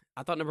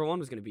 I thought number 1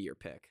 was going to be your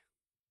pick.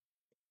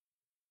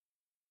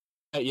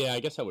 Yeah, I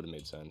guess that would have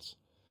made sense.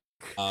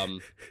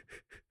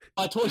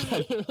 I told you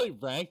I didn't really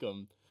rank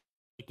them.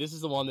 Like, this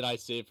is the one that I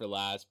saved for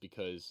last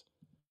because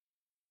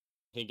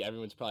I think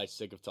everyone's probably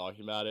sick of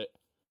talking about it.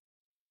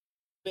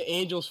 The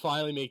Angels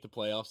finally make the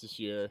playoffs this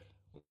year.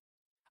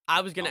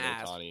 I was going to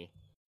ask. Ohtani.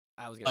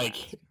 I was going to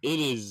ask. It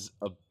is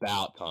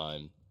about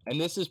time. And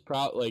this is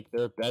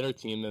they're a better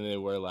team than they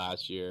were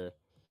last year.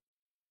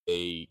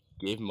 They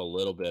gave him a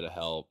little bit of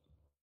help.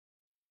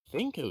 I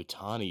think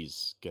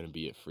Ohtani's going to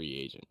be a free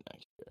agent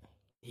next year.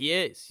 He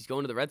is. He's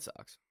going to the Red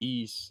Sox.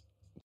 He's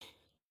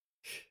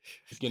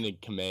going to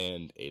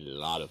command a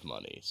lot of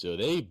money. So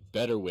they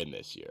better win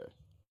this year.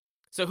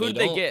 So who did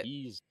they get?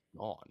 He's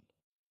gone.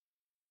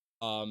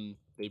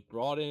 They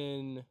brought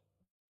in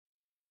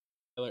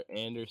Tyler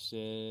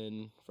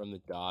Anderson from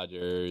the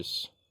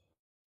Dodgers.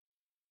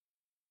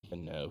 I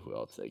don't even know who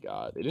else they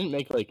got. They didn't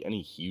make like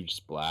any huge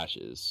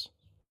splashes.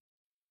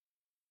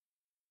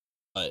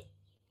 But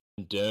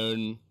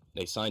Rendon,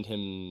 they signed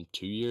him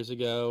 2 years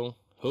ago.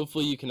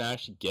 Hopefully you can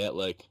actually get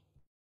like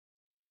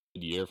a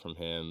good year from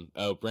him.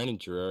 Oh, Brandon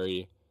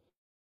Drury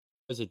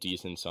was a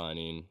decent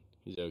signing.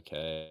 He's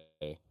okay.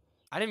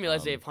 I didn't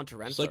realize they have Hunter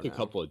Renfroe. It's like a now.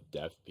 couple of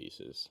depth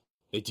pieces.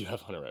 They do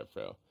have Hunter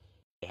Renfroe.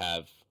 They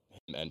have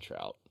him and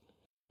Trout.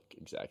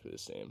 Exactly the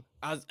same.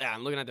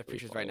 I'm looking at the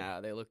pictures right funny.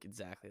 now. They look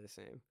exactly the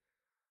same.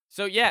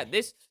 So yeah,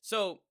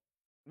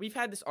 we've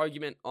had this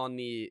argument on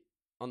the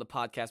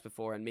podcast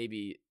before, and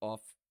maybe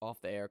off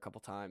the air a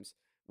couple times,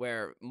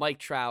 where Mike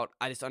Trout,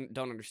 I just don't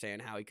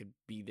understand how he could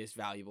be this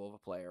valuable of a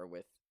player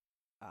with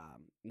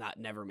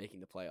never making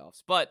the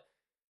playoffs. But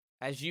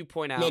as you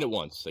point out, Made it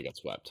once. They got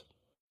swept.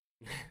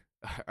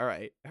 all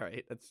right,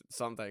 that's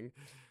something.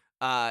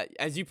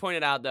 As you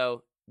pointed out,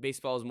 though,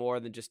 baseball is more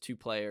than just 2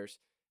 players.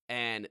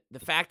 And the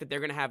fact that they're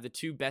going to have the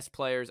 2 best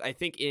players, I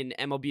think in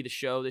MLB The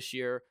Show this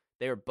year,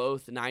 they were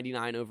both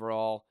 99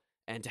 overall.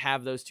 And to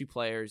have those 2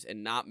 players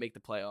and not make the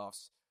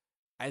playoffs,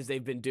 as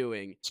they've been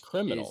doing, It's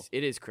criminal.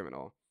 It is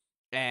criminal.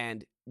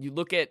 And you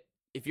look at,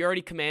 if you're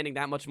already commanding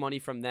that much money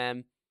from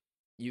them,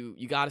 you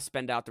got to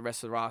spend out the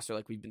rest of the roster,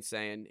 like we've been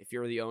saying. If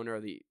you're the owner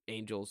of the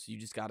Angels, you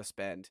just got to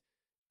spend.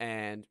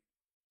 And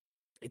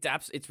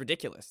it's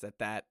ridiculous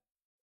that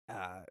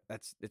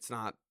it's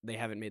not, they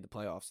haven't made the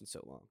playoffs in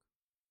so long.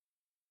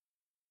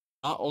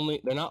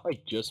 They're not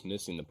like just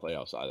missing the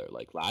playoffs either.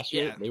 Like last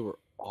year, they were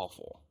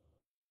awful.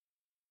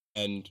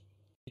 And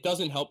it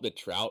doesn't help that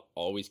Trout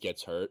always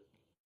gets hurt.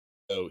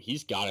 So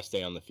he's got to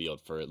stay on the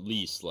field for at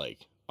least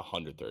like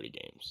 130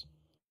 games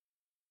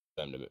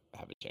for them to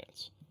have a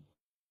chance.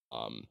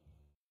 I'm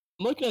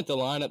looking at the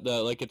lineup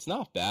though, like it's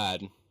not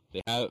bad.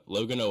 They have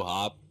Logan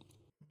O'Hoppe.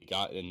 He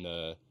got in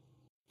the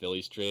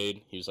Phillies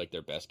trade. He was like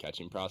their best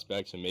catching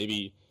prospect, so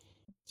maybe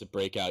it's a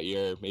breakout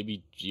year.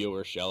 Maybe Gio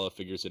Urshela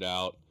figures it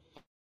out.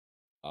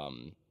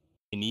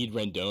 They need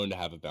Rendon to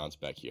have a bounce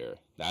back year.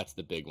 That's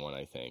the big one,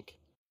 I think.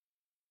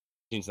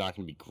 He's not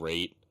going to be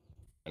great.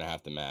 Going to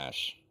have to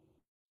mash.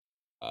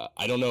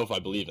 I don't know if I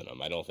believe in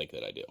him. I don't think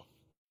that I do.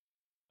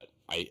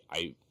 But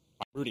I'm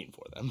rooting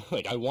for them.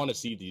 Like, I want to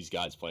see these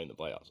guys play in the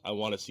playoffs. I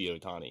want to see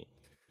Ohtani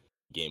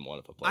game one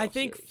of a playoff I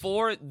think series.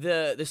 for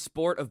the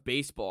sport of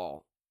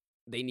baseball,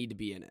 they need to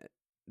be in it.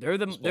 They're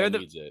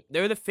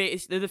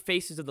the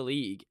faces of the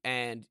league,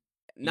 and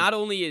not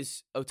only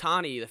is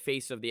Ohtani the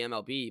face of the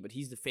MLB, but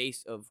he's the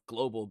face of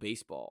global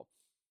baseball,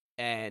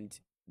 and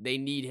they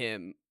need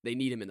him. They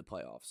need him in the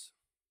playoffs.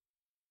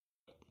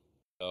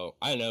 So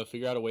I don't know.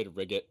 Figure out a way to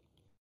rig it.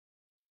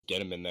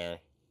 Get him in there.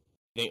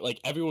 Like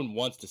everyone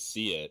wants to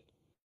see it.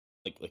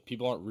 Like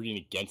people aren't rooting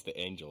against the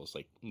Angels.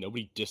 Like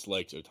nobody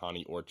dislikes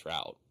Ohtani or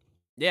Trout.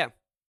 Yeah.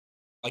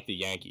 Like the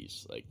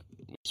Yankees. Like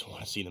we just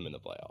want to see them in the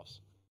playoffs.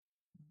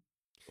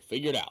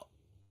 Figure it out.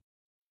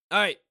 All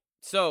right.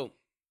 So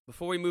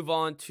before we move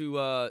on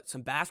to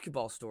some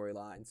basketball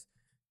storylines,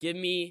 give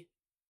me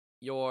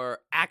your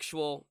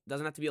actual,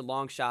 doesn't have to be a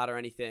long shot or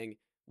anything,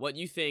 what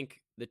you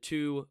think the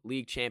two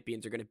league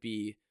champions are going to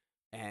be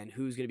and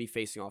who's going to be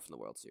facing off in the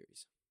World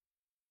Series.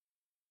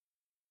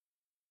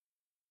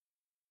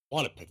 I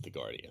want to pick the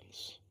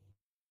Guardians.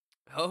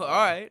 Oh,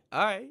 all right.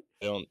 I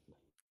don't.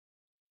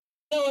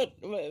 You know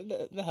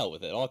what? The hell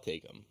with it. I'll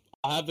take them.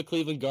 I'll have the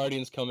Cleveland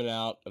Guardians coming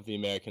out of the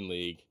American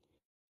League.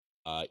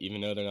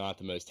 Even though they're not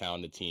the most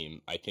talented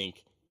team, I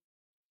think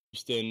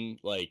Houston,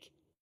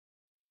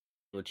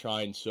 we're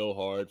trying so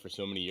hard for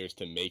so many years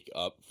to make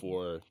up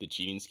for the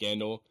cheating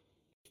scandal.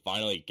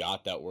 Finally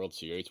got that World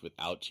Series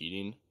without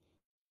cheating.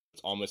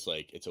 It's almost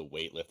like it's a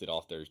weight lifted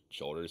off their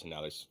shoulders, and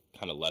now there's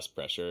kind of less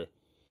pressure.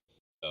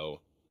 So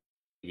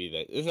maybe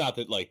that it's not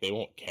that they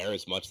won't care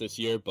as much this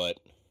year, but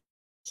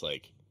it's less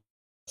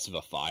of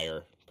a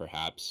fire,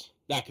 perhaps.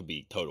 That could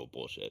be total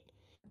bullshit.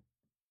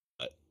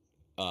 But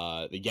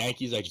the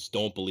Yankees, I just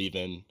don't believe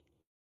in.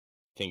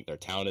 I think they're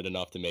talented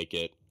enough to make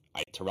it.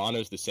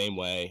 Toronto's the same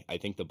way. I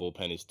think the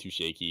bullpen is too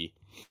shaky.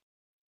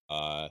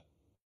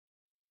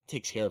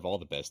 Takes care of all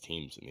the best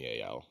teams in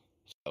the AL.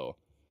 So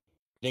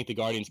I think the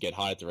Guardians get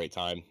hot at the right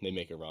time. They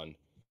make a run.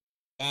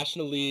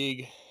 National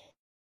League,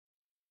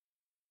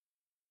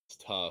 it's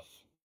tough.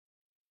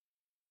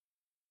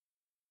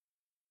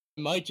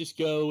 I might just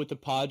go with the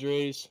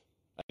Padres.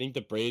 I think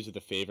the Braves are the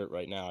favorite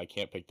right now. I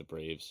can't pick the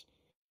Braves.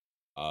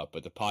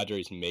 But the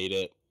Padres made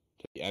it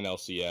to the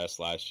NLCS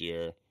last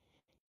year.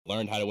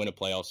 Learned how to win a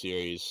playoff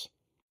series.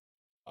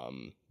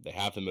 They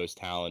have the most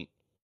talent.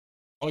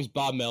 As long as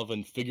Bob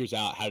Melvin figures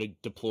out how to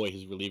deploy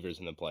his relievers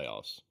in the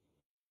playoffs,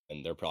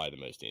 and they're probably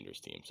the most dangerous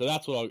team. So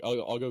that's what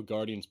I'll go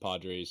Guardians,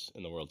 Padres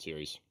in the World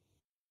Series.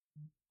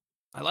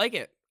 I like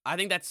it. I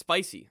think that's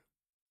spicy.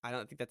 I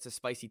don't think that's a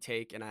spicy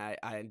take, and I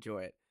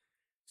enjoy it.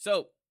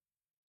 So,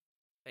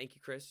 thank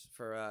you, Chris,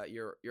 for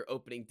your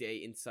opening day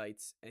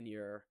insights and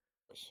your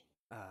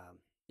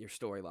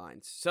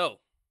storylines. So,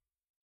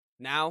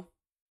 now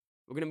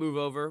we're gonna move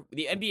over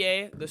the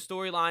NBA. The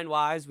storyline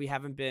wise,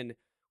 we've been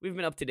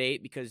up to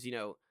date because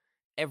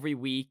every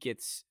week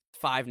it's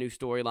 5 new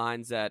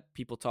storylines that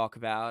people talk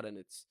about, and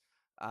it's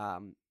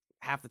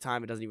half the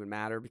time it doesn't even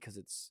matter because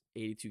it's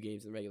 82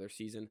 games in the regular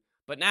season.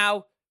 But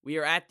now we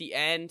are at the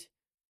end.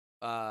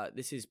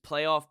 This is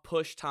playoff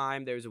push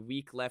time. There's a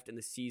week left in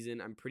the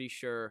season. I'm pretty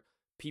sure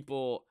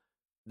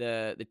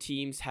the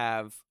teams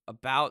have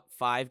about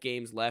 5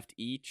 games left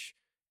each,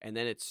 and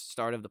then it's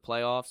start of the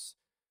playoffs.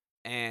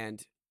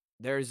 And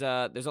there's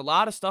a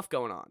lot of stuff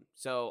going on.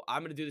 So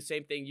I'm gonna do the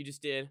same thing you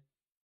just did,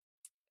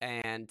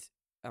 and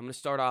I'm gonna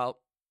start out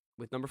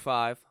with number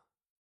 5,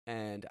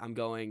 and I'm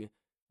going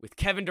with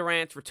Kevin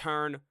Durant's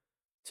return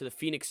to the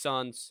Phoenix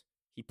Suns.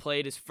 He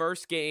played his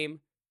first game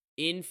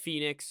in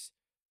Phoenix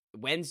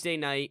Wednesday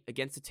night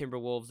against the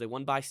Timberwolves. They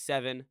won by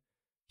 7.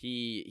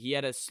 He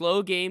had a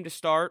slow game to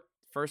start.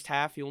 First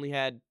half, he only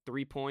had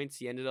 3 points.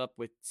 He ended up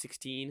with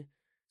 16.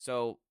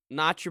 So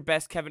not your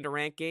best Kevin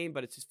Durant game,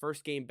 but it's his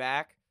first game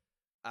back.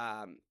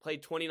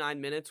 Played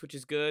 29 minutes, which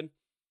is good.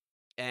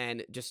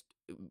 And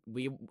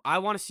I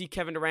want to see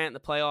Kevin Durant in the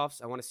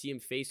playoffs. I want to see him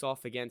face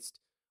off against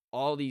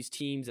all these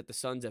teams that the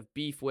Suns have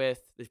beef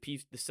with.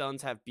 The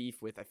Suns have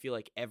beef with, I feel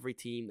like, every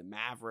team. The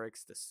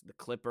Mavericks, the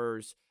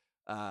Clippers.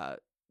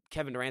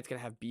 Kevin Durant's going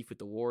to have beef with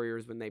the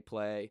Warriors when they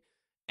play.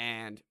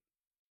 And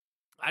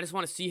I just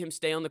want to see him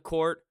stay on the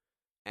court.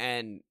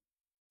 And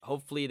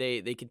hopefully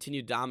they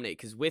continue to dominate.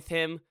 Because with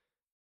him,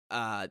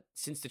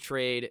 since the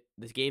trade,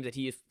 the games that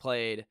he has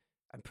played,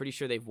 I'm pretty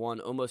sure they've won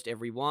almost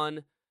every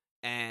one.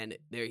 And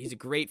he's a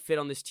great fit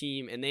on this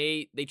team. And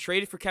they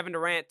traded for Kevin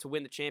Durant to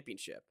win the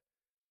championship.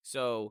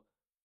 So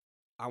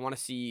I want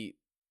to see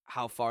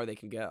how far they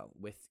can go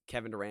with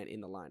Kevin Durant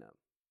in the lineup.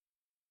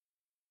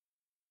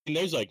 And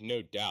there's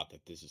no doubt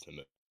that this is the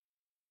most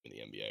in the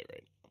NBA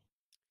right now.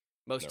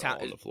 Most They're all on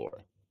talent. the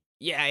floor.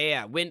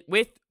 Yeah. When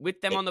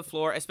with them on the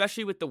floor,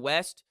 especially with the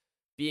West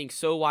being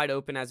so wide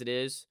open as it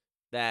is,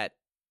 that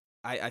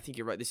I think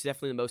you're right. This is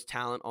definitely the most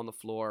talent on the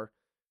floor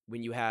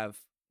when you have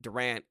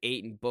Durant,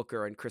 Ayton,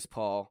 Booker, and Chris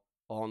Paul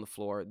all on the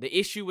floor. The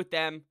issue with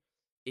them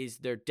is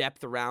their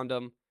depth around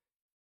them.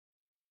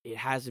 It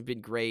hasn't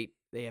been great.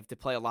 They have to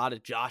play a lot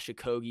of Josh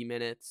Okogie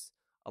minutes,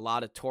 a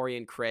lot of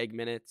Torian Craig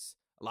minutes,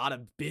 a lot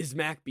of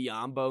Bismack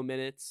Biyombo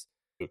minutes.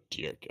 Oh,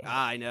 dear God.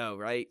 I know,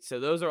 right? So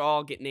those are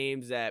all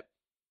names that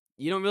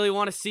you don't really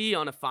want to see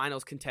on a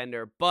finals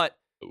contender, but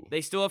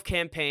they still have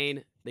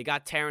campaign. They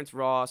got Terrence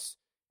Ross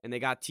and they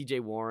got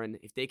TJ Warren.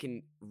 If they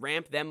can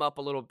ramp them up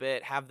a little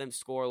bit, have them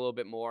score a little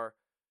bit more,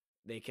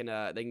 they can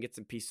get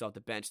some pieces off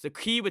the bench. The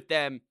key with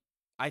them,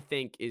 I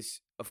think,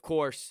 is of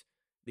course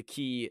the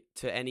key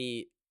to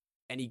any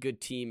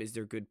good team is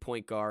their good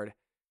point guard,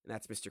 and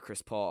that's Mr.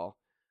 Chris Paul.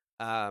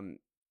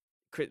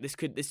 This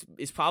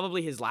is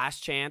probably his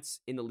last chance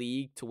in the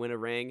league to win a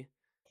ring,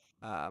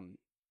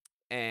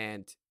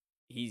 and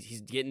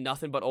he's getting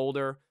nothing but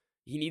older.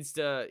 He needs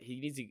to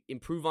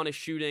improve on his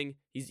shooting.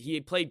 He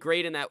had played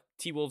great in that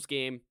T-Wolves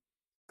game,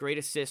 great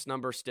assist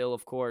number still,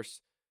 of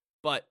course,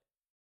 but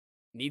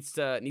needs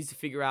to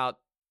figure out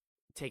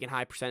taking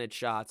high percentage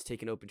shots,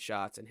 taking open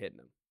shots, and hitting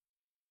them.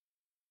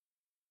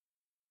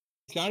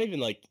 It's not even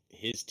like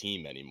his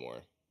team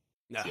anymore.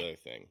 That's No. the other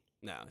thing.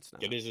 No, it's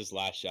not. It is his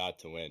last shot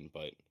to win,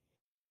 but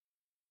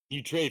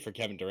you trade for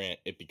Kevin Durant,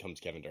 it becomes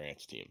Kevin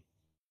Durant's team.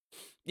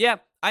 Yeah,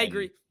 I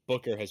agree.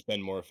 Booker has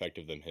been more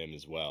effective than him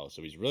as well,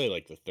 so he's really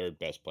like the third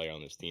best player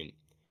on this team.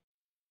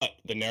 But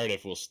the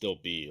narrative will still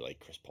be like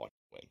Chris Paul can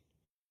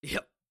win.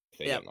 Yep. If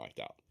they get knocked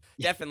out.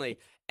 Definitely.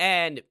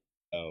 And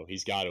oh,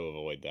 he's got to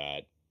avoid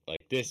that.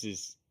 Like this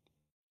is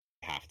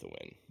have to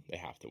win. They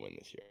have to win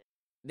this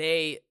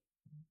year.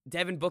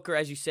 Devin Booker,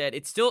 as you said,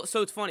 it's still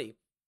so it's funny.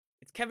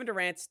 It's Kevin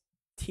Durant's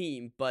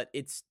team, but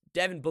it's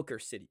Devin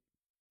Booker's city.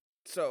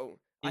 So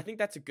I think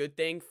that's a good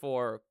thing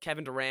for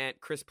Kevin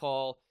Durant, Chris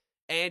Paul,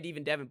 and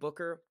even Devin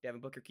Booker.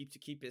 Devin Booker keeps to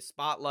keep his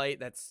spotlight.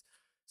 That's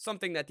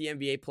something that the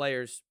NBA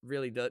players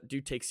really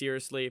do take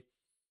seriously.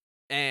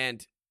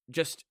 And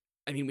just,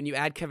 I mean, when you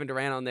add Kevin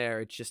Durant on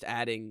there, it's just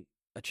adding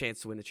a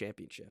chance to win the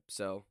championship.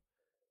 So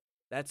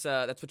that's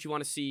what you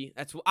want to see.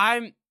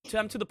 I'm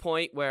to the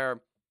point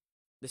where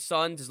the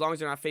Suns, as long as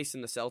they're not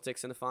facing the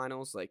Celtics in the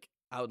finals, like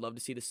I would love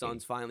to see the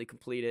Suns finally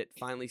complete it,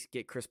 finally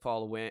get Chris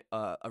Paul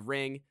a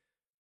ring.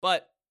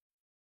 But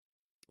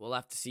we'll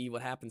have to see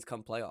what happens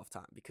come playoff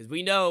time, because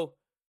we know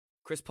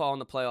Chris Paul in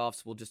the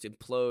playoffs will just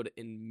implode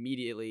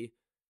immediately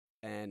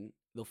and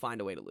they'll find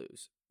a way to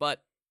lose.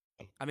 But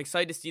I'm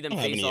excited to see them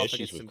face off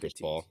against some good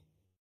teams.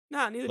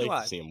 Nah, neither do I. I'd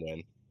like to see him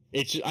win.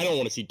 I don't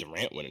want to see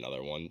Durant win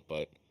another one,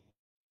 but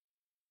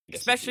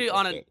especially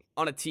on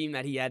a team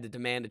that he had to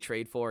demand a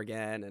trade for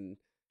again, and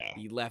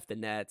he left the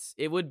Nets.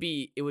 It would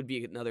be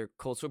another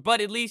cold sore, but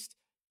at least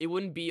it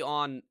wouldn't be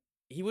on.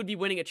 He would be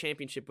winning a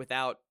championship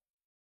without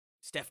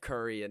Steph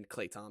Curry and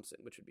Klay Thompson,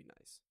 which would be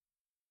nice.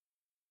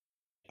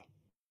 Yeah.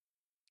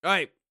 All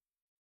right,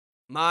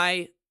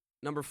 my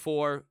number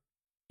 4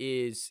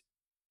 is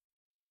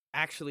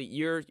actually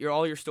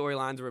all your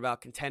storylines are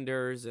about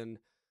contenders and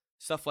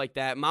stuff like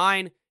that.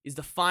 Mine is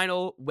the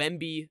final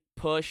Wemby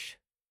push.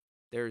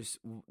 There's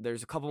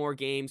a couple more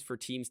games for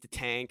teams to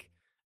tank,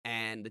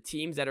 and the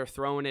teams that are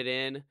throwing it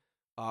in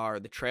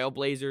are the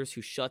Trailblazers,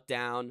 who shut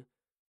down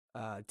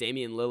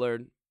Damian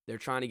Lillard. They're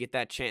trying to get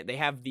that chance. They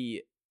have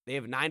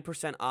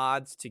 9%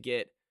 odds to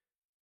get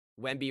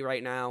Wemby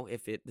right now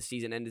if the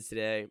season ended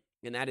today,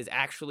 and that is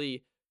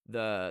actually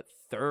the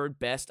third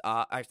best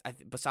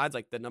besides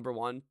like the number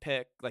 1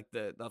 pick, like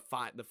the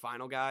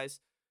final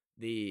guys.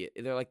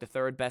 They're like the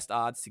third best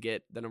odds to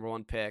get the number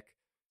 1 pick.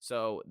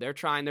 So they're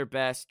trying their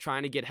best,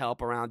 trying to get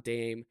help around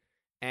Dame.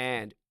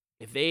 And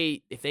if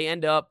they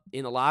end up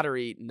in the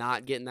lottery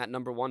not getting that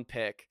number 1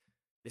 pick,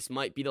 this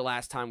might be the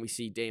last time we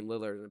see Dame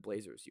Lillard in a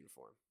Blazers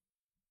uniform.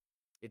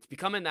 It's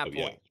becoming that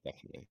point. Yeah,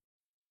 definitely.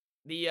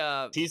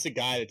 He's a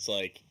guy that's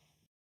like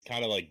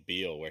kind of like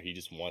Beal, where he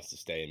just wants to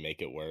stay and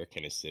make it work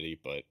in his city,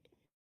 but I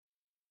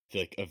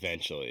feel like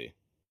eventually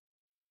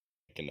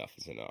enough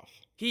is enough.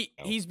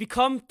 He's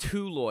become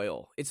too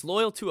loyal. It's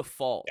loyal to a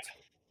fault. Yeah.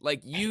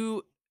 Like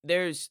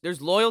there's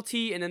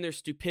loyalty and then there's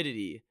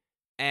stupidity,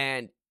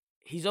 and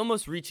he's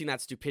almost reaching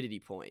that stupidity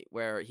point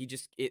where he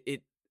just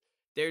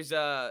there's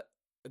a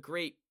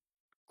great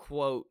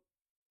quote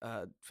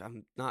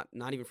I'm not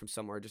even from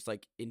somewhere, just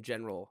like in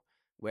general,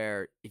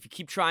 where if you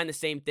keep trying the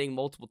same thing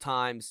multiple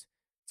times,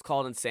 it's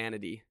called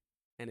insanity,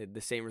 and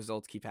the same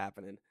results keep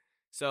happening.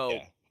 So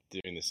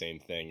doing the same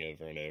thing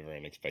over and over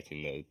and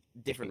expecting the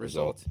different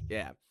results.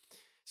 Yeah.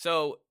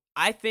 So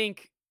I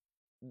think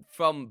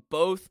from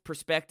both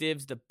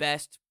perspectives, the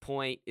best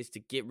point is to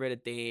get rid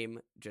of Dame.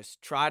 Just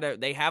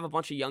they have a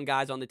bunch of young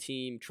guys on the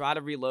team, try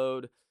to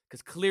reload,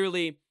 because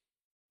clearly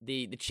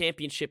the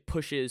championship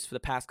pushes for the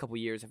past couple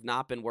years have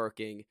not been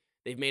working.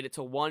 They've made it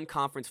to one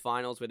conference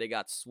finals where they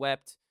got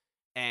swept,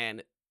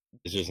 and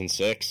Blazers in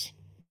 6.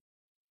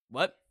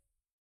 What?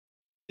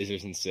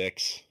 Blazers in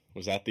 6.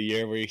 Was that the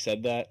year where he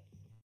said that?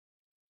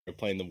 We're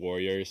playing the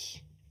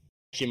Warriors.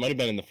 She might have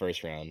been in the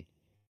first round.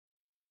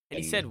 And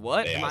he said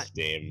what? They asked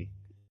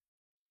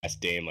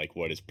Dame like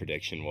what his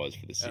prediction was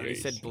for the series.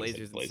 He said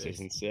Blazers,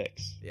 in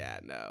 6. Yeah,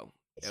 no.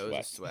 It was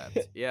a swept.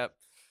 Yep.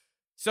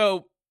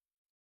 So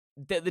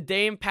the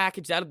Dame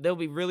package, that'll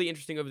be really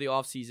interesting over the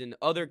offseason.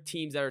 Other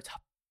teams that are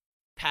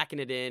packing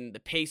it in. The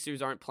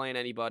Pacers aren't playing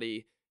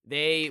anybody.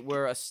 They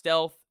were a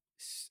stealth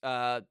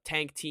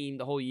tank team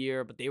the whole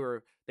year, but they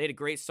had a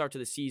great start to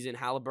the season.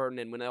 Halliburton,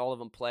 and when all of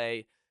them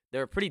play,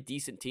 they're a pretty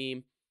decent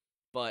team.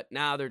 But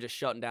now they're just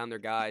shutting down their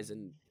guys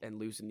and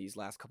losing these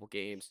last couple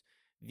games.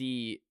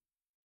 The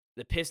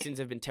Pistons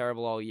have been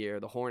terrible all year.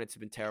 The Hornets have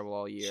been terrible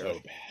all year. So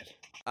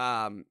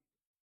bad.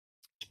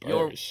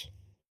 Spurs.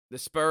 The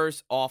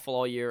Spurs, awful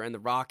all year. And the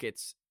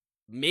Rockets,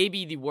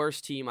 maybe the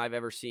worst team I've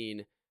ever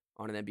seen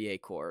on an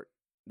NBA court.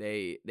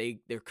 Their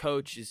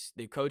coach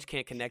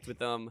can't connect with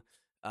them.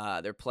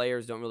 Their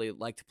players don't really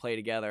like to play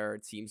together,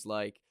 it seems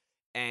like.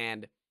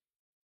 And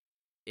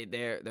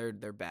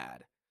they're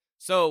bad.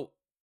 So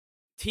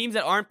teams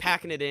that aren't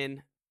packing it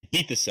in.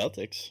 Beat the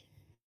Celtics.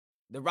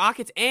 The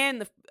Rockets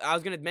and I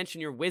was going to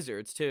mention your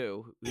Wizards,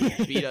 too,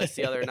 who beat us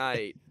the other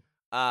night.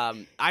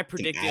 I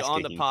predicted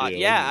on the pod.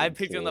 Yeah, I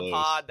predicted on the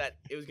pod that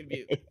it was going to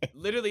be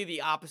literally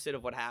the opposite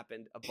of what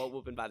happened. A butt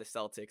whooping by the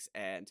Celtics,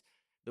 and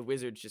the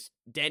Wizards just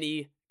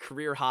Denny,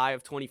 career high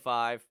of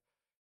 25.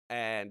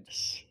 And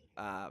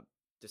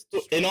just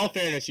in all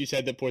fairness, you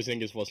said that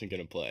Porzingis wasn't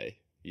going to play.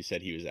 You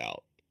said he was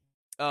out.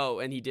 Oh,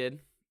 and he did?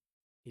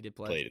 He did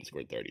play? Played and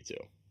scored 32.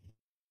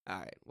 All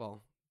right,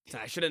 well,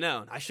 I should have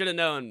known. I should have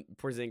known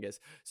Porzingis.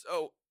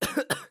 So,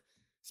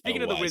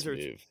 speaking of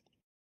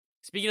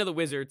the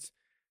Wizards,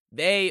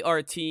 they are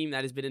a team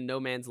that has been in no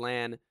man's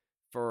land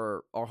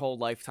for our whole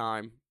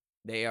lifetime.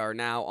 They are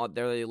now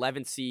they're the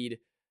 11th seed,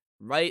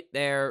 right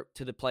there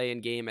to the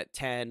play-in game at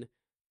 10.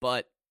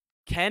 But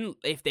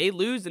if they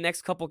lose the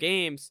next couple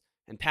games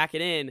and pack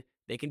it in,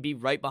 they can be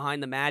right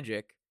behind the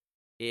Magic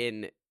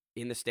in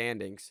the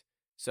standings.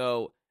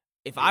 So,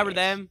 if I were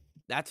them,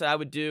 that's what I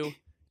would do.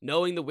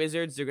 Knowing the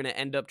Wizards, they're going to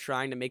end up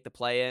trying to make the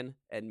play-in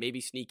and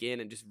maybe sneak in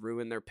and just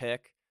ruin their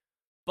pick.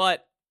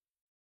 But,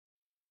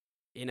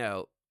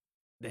 they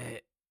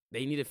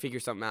need to figure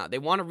something out. They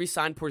want to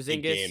re-sign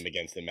Porzingis. Big game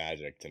against the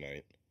Magic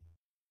tonight.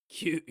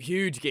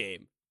 Huge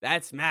game.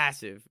 That's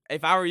massive.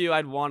 If I were you,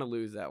 I'd want to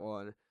lose that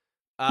one.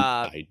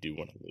 I do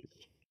want to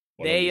lose.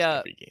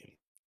 Every game.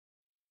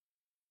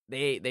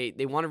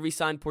 They want to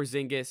re-sign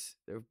Porzingis.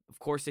 Of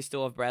course, they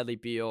still have Bradley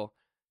Beal.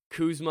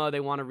 Kuzma, they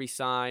want to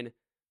re-sign.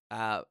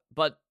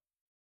 But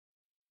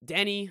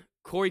Denny,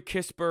 Corey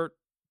Kispert,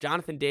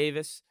 Jonathan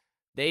Davis,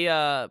 they've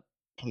actually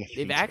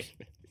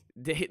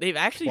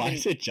Why been,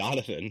 is it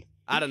Jonathan?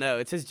 I don't know.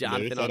 It says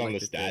Jonathan on the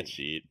stat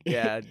sheet.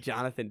 Yeah,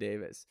 Jonathan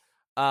Davis.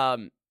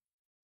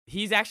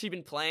 He's actually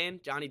been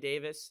playing, Johnny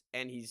Davis,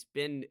 and he's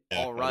been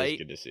all right.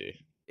 Good to see.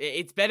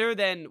 It's better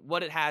than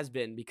what it has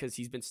been because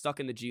he's been stuck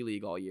in the G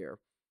League all year.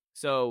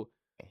 So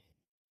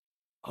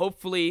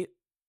hopefully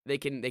they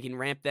can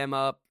ramp them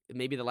up.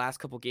 Maybe the last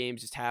couple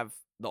games just have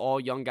the all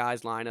young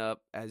guys line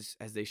up as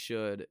they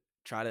should.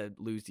 Try to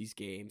lose these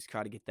games.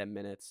 Try to get them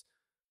minutes.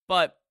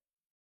 But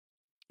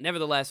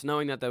nevertheless,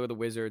 knowing that they were the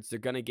Wizards, they're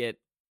gonna get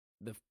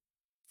the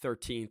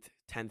 13th,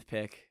 10th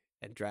pick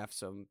and draft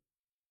some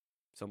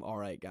all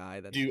right guy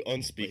that do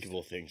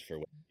unspeakable things for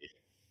Wemby.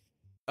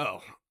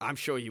 Oh, I'm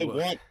sure you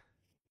would.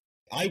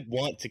 I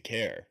want to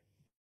care.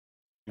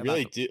 I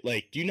really do.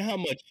 Like, do you know how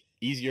much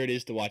easier it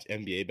is to watch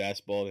NBA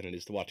basketball than it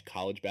is to watch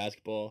college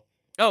basketball?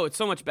 Oh, it's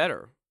so much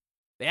better.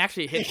 They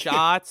actually hit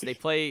shots. They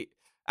play.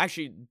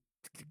 Actually,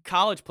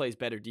 college plays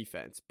better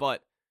defense,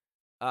 but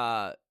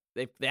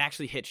they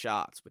actually hit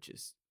shots, which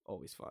is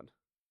always fun.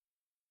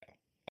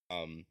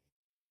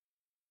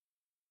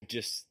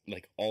 Just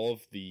like all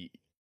of the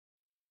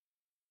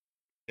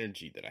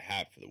energy that I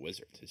have for the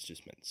Wizards has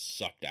just been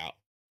sucked out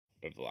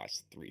over the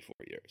last 3-4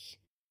 years.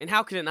 And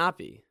how could it not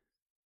be?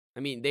 I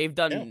mean, they've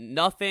done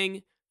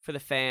nothing for the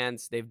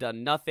fans. They've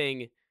done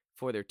nothing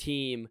for their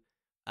team.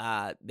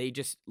 They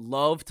just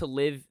love to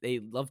live. They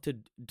love to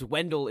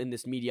dwindle in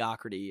this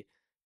mediocrity,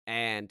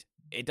 and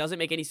it doesn't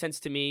make any sense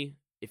to me.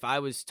 If I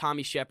was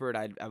Tommy Shepard,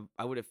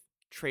 I would have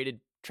tried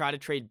to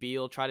trade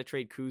Beal, try to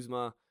trade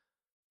Kuzma,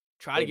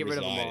 try to get rid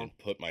of them all. And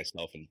put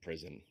myself in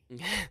prison.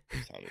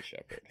 Tommy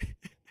Shepard.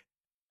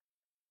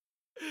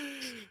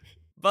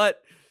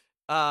 But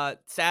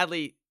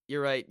sadly,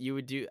 you're right. You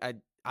would do.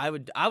 I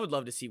would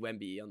love to see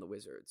Wemby on the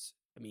Wizards.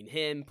 I mean,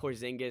 him,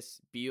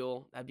 Porzingis,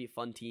 Beal. That'd be a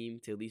fun team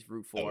to at least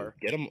root for.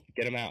 Get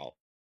him out.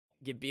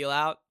 Get Beal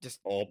out. Just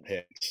all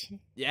picks.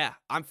 Yeah,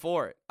 I'm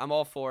for it. I'm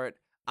all for it.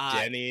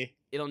 Jenny.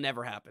 It'll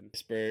never happen.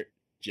 Kispert,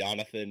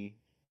 Jonathan.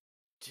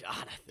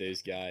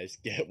 Those guys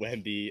get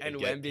Wemby and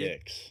get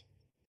picks.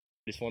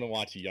 I just want to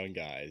watch young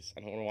guys. I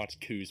don't want to watch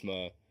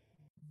Kuzma.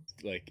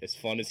 Like, as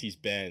fun as he's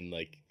been,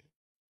 like,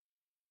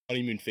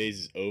 honeymoon phase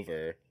is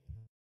over.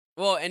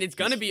 Well, and it's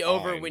gonna be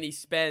over when you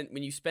spend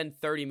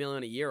 $30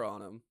 million a year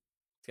on him.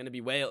 It's gonna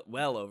be well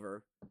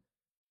over. I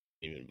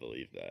can't even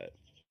believe that.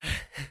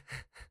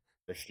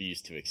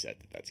 refuse to accept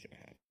that that's going to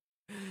happen.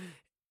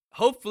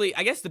 Hopefully,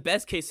 I guess the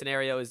best case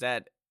scenario is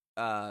that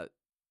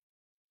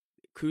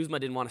Kuzma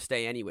didn't want to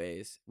stay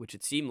anyways, which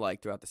it seemed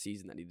like throughout the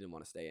season that he didn't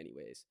want to stay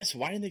anyways. So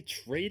why didn't they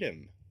trade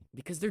him?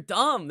 Because they're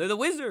dumb. They're the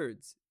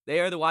Wizards. They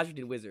are the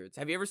Washington Wizards.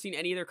 Have you ever seen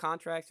any of their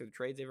contracts or the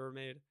trades they've ever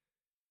made?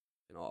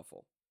 Been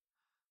awful.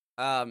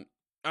 All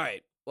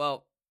right.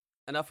 Well,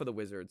 enough of the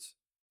Wizards.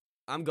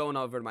 I'm going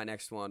over to my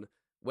next one,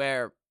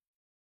 where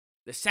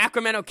the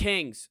Sacramento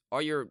Kings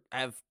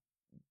have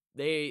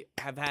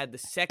had the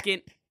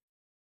second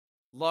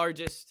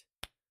largest,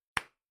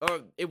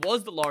 or it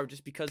was the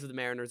largest because of the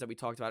Mariners that we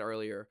talked about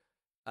earlier,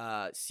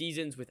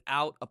 seasons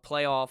without a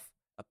playoff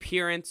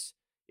appearance.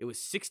 It was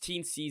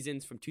 16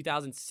 seasons from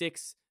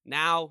 2006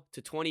 now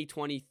to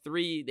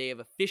 2023. They have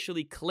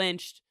officially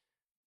clinched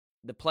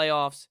the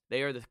playoffs.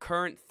 They are the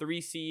current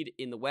 3 seed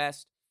in the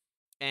West.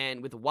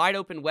 And with a wide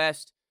open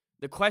West,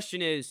 the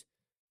question is,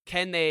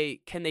 can they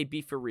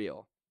be for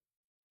real?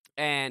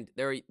 And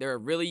they're a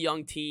really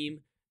young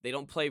team. They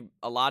don't play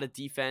a lot of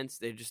defense.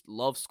 They just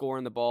love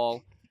scoring the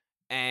ball.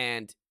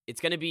 And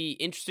it's going to be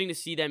interesting to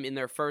see them in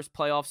their first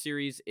playoff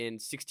series in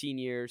 16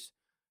 years.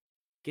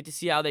 Get to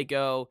see how they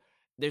go.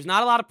 There's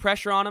not a lot of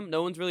pressure on them.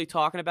 No one's really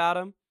talking about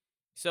them.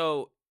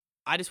 So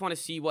I just want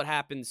to see what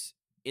happens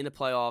in the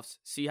playoffs,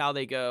 see how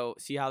they go,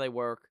 see how they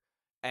work.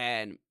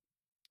 And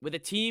with a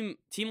team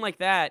like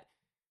that,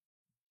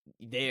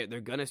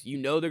 they're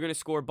gonna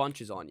score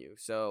bunches on you.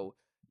 So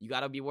you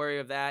got to be wary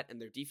of that.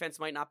 And their defense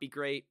might not be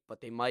great,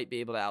 but they might be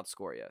able to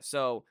outscore you.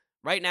 So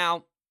right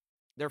now,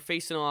 they're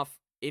facing off.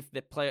 If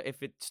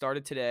it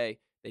started today,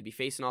 they'd be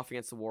facing off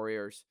against the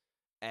Warriors,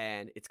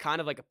 and it's kind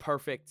of like a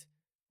perfect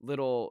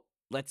little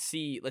let's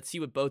see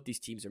what both these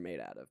teams are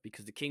made out of,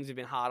 because the Kings have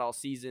been hot all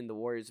season, the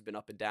Warriors have been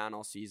up and down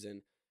all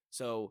season.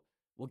 So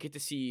we'll get to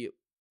see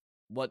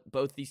what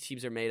both these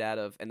teams are made out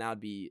of, and that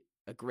would be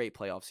a great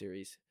playoff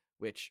series,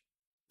 which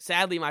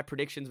sadly my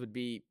predictions would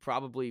be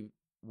probably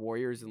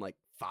Warriors in like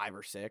 5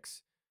 or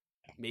 6,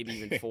 maybe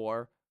even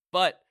 4.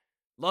 But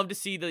love to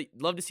see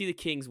the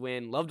Kings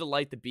win, love to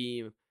light the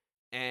beam,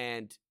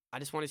 and I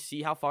just want to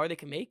see how far they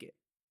can make it.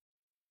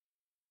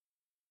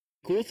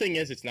 Cool thing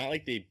is, it's not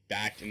like they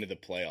backed into the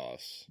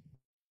playoffs.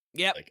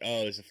 Yep. Like, oh,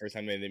 this is the first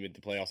time they made the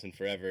playoffs in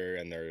forever,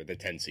 and they're the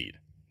 10 seed.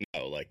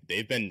 No, like,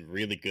 they've been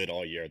really good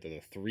all year. They're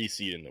the 3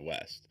 seed in the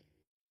West.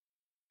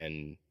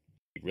 And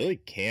you really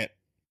can't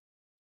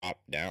drop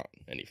down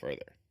any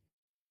further.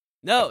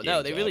 No,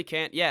 they really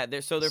can't. Yeah,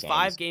 they're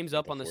 5 games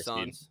up on the 4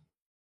 Suns. Seed.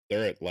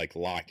 They're, like,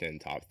 locked in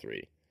top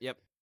 3. Yep.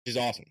 Which is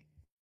awesome.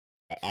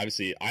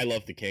 Obviously, I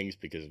love the Kings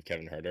because of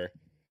Kevin Huerter.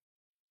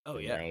 Oh,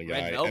 yeah.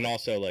 And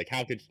also, like,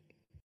 how could...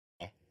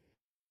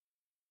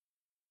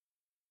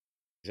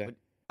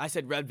 I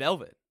said Red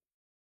Velvet.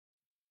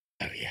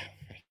 Oh, yeah.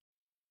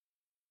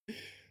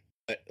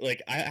 But,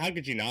 like, how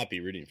could you not be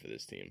rooting for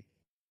this team?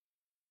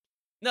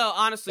 No,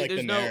 honestly, like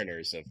there's the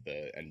Mariners of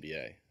the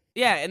NBA.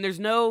 Yeah, and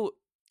there's no...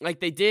 Like,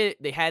 they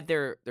had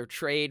their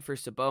trade for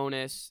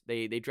Sabonis.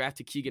 They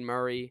drafted Keegan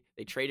Murray.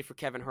 They traded for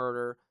Kevin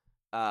Huerter.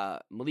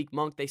 Malik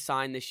Monk they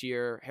signed this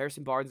year.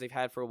 Harrison Barnes they've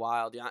had for a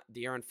while.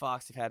 De'Aaron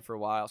Fox they've had for a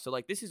while. So,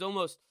 like, this is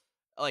almost...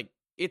 Like,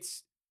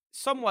 it's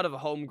somewhat of a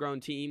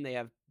homegrown team. They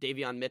have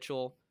Davion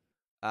Mitchell.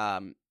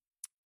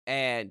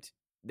 And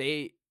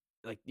they,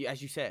 like,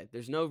 as you said,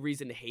 there's no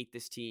reason to hate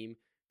this team.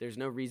 There's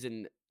no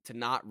reason to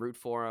not root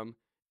for them.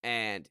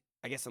 And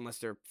I guess unless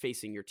they're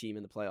facing your team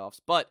in the playoffs,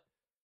 but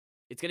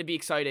it's going to be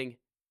exciting,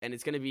 and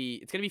it's going to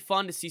be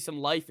fun to see some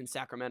life in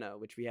Sacramento,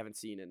 which we haven't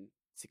seen in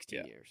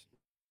 16 years.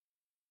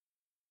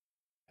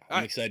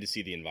 I'm excited to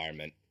see the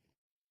environment.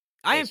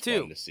 I am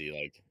too. Fun to see,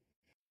 like,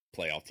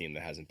 playoff team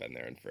that hasn't been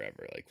there in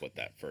forever, like what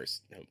that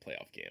first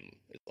playoff game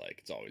is like.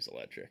 It's always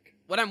electric.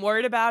 What I'm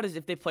worried about is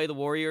if they play the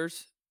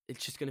Warriors,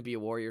 it's just going to be a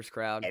Warriors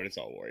crowd. Oh, it's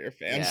all Warrior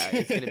fans. Yeah,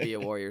 it's going to be a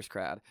Warriors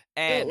crowd.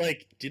 And but,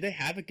 like, do they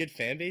have a good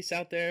fan base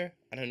out there?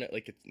 I don't know.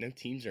 Like, no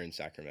teams are in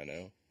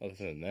Sacramento other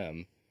than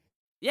them.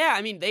 Yeah,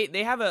 I mean,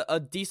 they have a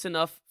decent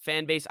enough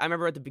fan base. I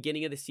remember at the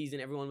beginning of the season,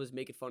 everyone was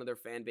making fun of their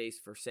fan base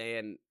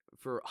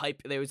for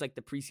hype. There was like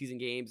the preseason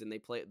games, and they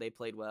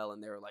played well,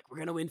 and they were like, we're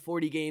going to win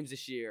 40 games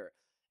this year.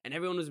 And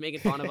everyone was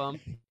making fun of them.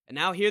 And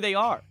now here they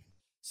are.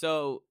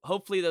 So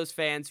hopefully those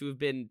fans who have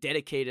been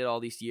dedicated all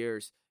these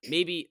years,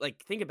 maybe,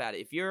 like, think about it.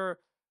 If you're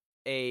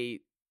if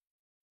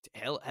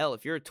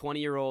you're a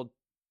 20-year-old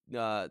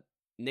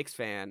Knicks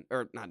fan,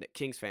 or not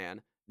Kings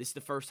fan, this is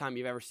the first time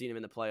you've ever seen them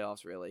in the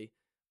playoffs, really.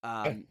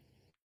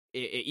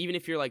 Even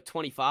if you're like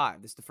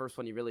 25, this is the first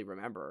one you really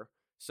remember.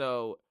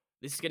 So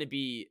this is going to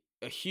be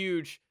a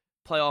huge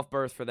playoff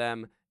berth for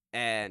them.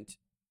 And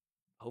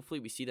hopefully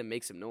we see them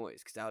make some noise,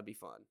 because that would be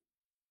fun.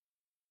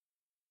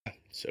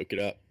 Soak it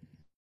up.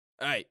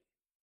 All right.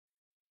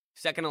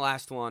 Second to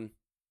last one.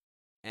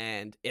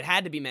 And it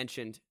had to be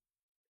mentioned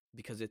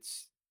because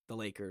it's the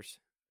Lakers.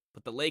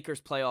 But the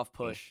Lakers playoff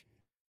push,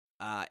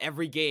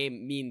 every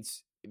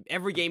game's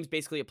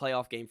basically a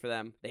playoff game for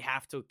them. They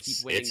have to keep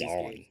winning these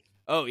games.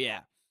 Oh, yeah.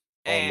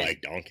 And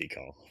like Donkey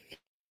Kong.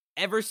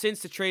 Ever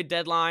since the trade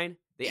deadline,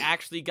 they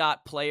actually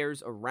got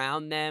players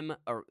around them,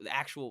 or the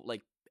actual,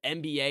 like,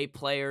 NBA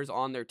players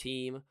on their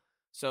team.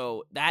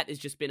 So that has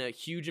just been a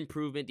huge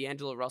improvement.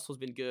 D'Angelo Russell's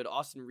been good.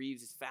 Austin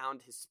Reeves has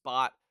found his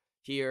spot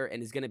here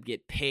and is going to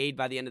get paid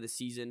by the end of the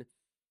season.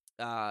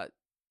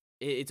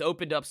 It's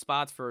opened up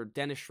spots for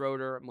Dennis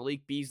Schroeder.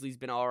 Malik Beasley's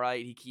been all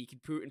right. He can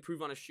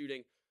improve on his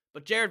shooting.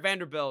 But Jared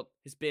Vanderbilt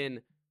has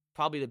been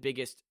probably the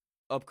biggest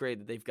upgrade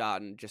that they've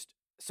gotten. Just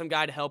some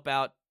guy to help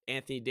out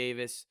Anthony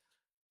Davis,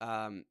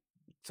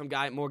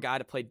 more guy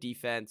to play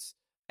defense,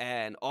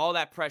 and all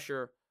that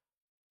pressure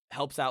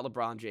helps out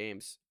LeBron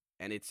James.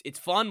 And it's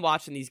fun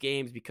watching these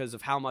games because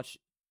of how much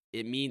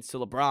it means to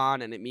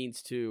LeBron and it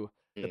means to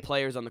the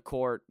players on the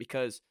court.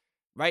 Because,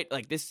 right,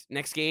 like this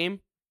next game,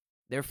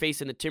 they're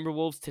facing the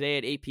Timberwolves today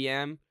at 8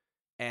 p.m.,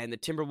 and the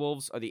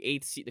Timberwolves are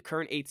the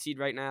current 8th seed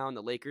right now, and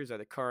the Lakers are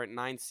the current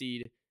 9th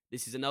seed.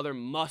 This is another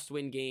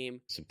must-win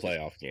game. It's a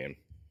playoff game.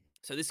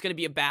 So this is going to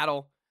be a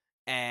battle,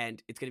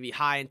 and it's going to be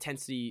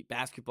high-intensity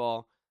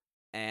basketball,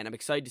 and I'm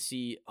excited to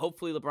see.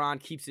 Hopefully LeBron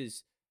keeps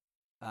his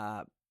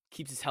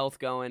health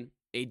going,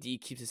 AD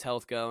keeps his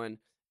health going,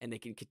 and they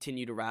can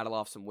continue to rattle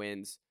off some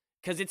wins.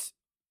 Because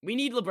we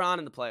need LeBron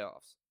in the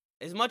playoffs.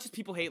 As much as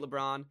people hate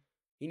LeBron,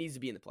 he needs to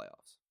be in the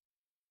playoffs.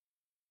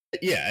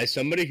 Yeah, as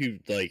somebody who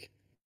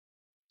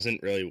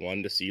doesn't really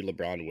want to see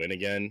LeBron win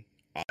again,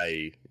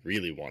 I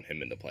really want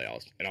him in the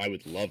playoffs, and I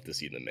would love to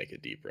see them make a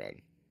deep run.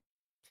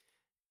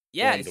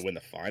 Yeah, to win the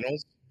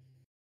finals,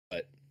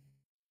 but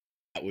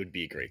that would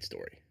be a great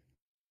story.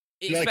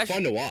 It's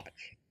fun to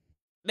watch.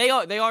 They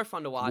are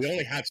fun to watch. We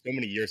only have so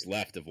many years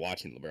left of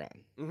watching LeBron.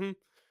 Mm-hmm.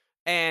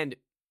 And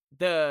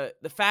the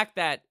fact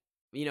that,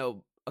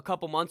 a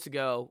couple months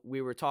ago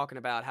we were talking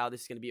about how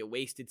this is going to be a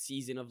wasted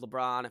season of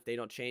LeBron if they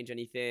don't change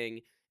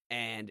anything.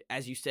 And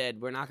as you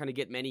said, we're not going to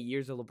get many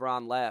years of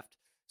LeBron left.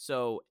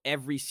 So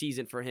every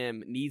season for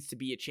him needs to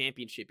be a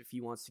championship if he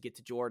wants to get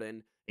to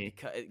Jordan,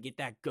 get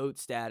that GOAT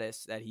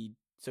status that he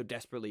so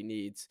desperately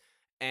needs.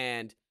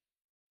 And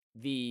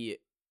what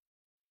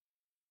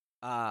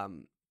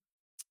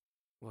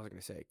was I going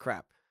to say?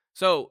 Crap.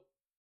 So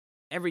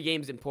every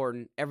game's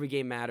important. Every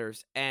game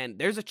matters. And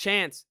there's a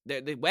chance,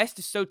 the West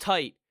is so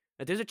tight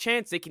that there's a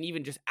chance they can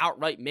even just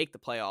outright make the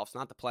playoffs,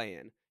 not the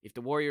play-in. If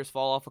the Warriors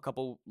fall off a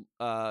couple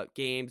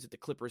games, if the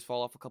Clippers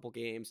fall off a couple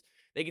games,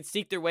 they can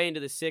sneak their way into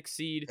the 6th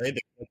seed. Play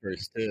the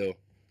Clippers too.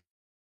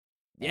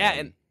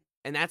 Yeah,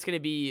 and that's going to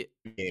be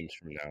 3 games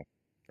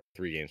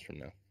from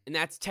now. And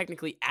that's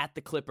technically at the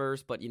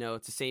Clippers, but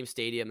it's the same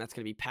stadium. That's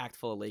going to be packed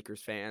full of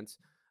Lakers fans.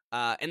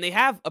 And they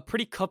have a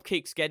pretty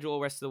cupcake schedule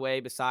the rest of the way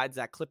besides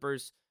that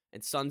Clippers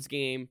and Suns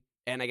game,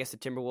 and I guess the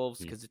Timberwolves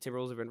because the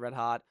Timberwolves have been red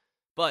hot.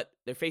 But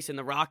they're facing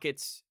the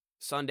Rockets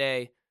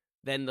Sunday,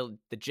 then the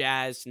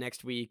Jazz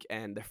next week,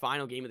 and their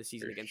final game of the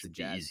season against the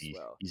Jazz as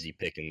well. Easy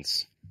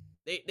pickings.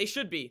 They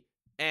should be,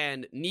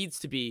 and needs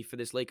to be for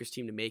this Lakers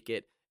team to make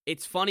it.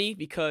 It's funny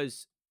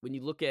because when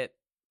you look at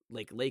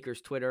like Lakers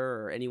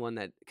Twitter or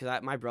anyone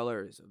because my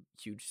brother is a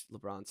huge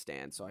LeBron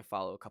stan, so I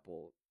follow a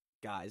couple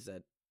guys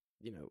that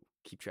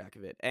keep track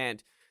of it,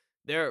 and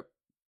they're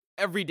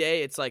every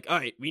day it's like, all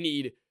right, we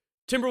need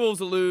Timberwolves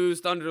to lose,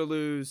 Thunder to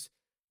lose,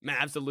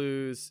 Mavs to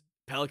lose,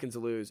 Pelicans to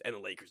lose, and the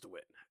Lakers to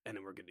win, and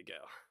then we're good to go.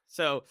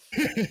 So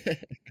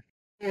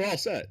we're all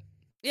set.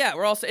 Yeah,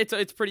 we're all set.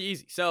 It's pretty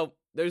easy. So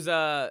there's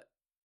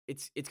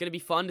it's gonna be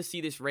fun to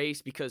see this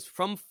race because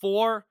from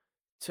 4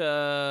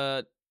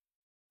 to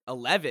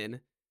 11,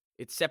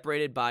 it's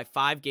separated by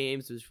 5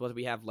 games, which is what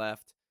we have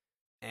left,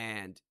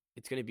 and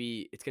it's gonna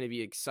be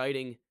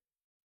exciting.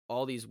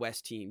 All these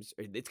West teams,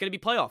 it's gonna be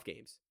playoff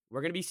games.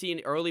 We're gonna be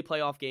seeing early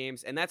playoff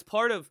games, and that's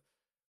part of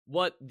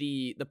what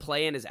the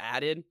play-in has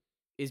added.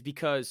 Is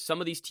because some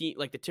of these teams,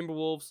 like the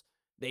Timberwolves,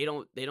 they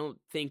don't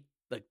think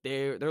like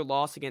their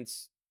loss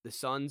against the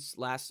Suns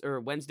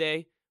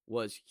Wednesday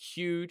was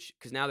huge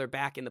because now they're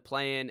back in the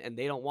play-in and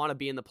they don't want to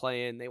be in the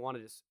play-in. They want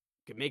to just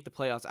make the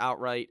playoffs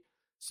outright.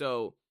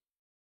 So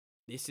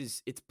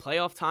it's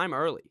playoff time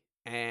early,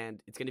 and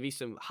it's going to be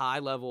some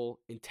high-level,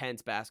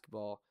 intense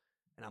basketball,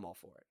 and I'm all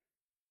for it.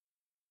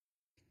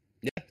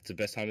 Yeah, it's the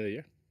best time of the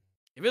year.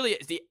 It really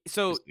is. The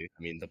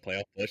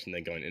playoff push and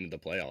then going into the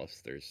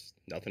playoffs, there's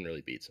nothing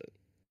really beats it.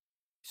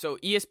 So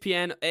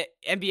ESPN,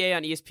 NBA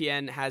on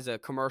ESPN has a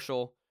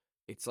commercial.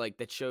 It's like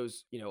that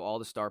shows, all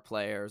the star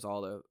players,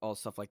 all the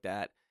stuff like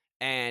that.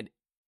 And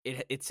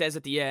it says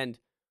at the end,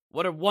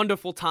 what a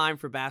wonderful time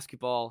for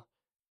basketball.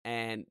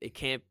 And it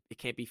can't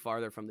be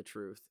farther from the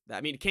truth.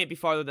 It can't be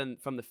farther than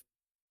from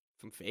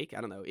fake.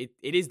 I don't know. It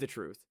is the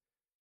truth.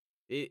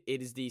 It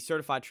is the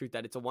certified truth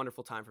that it's a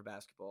wonderful time for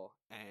basketball,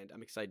 and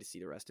I'm excited to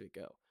see the rest of it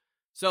go.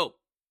 So,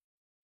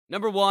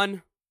 number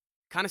 1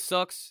 kind of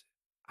sucks.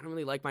 I don't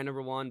really like my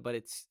number 1, but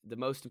it's the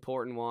most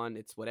important one.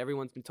 It's what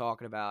everyone's been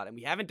talking about, and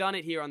we haven't done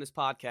it here on this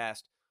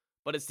podcast,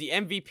 but it's the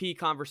MVP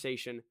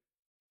conversation.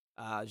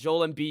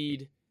 Joel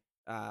Embiid,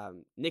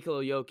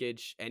 Nikola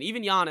Jokic, and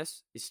even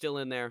Giannis is still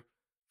in there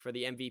for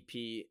the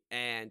MVP,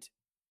 and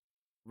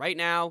right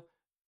now,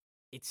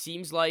 it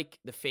seems like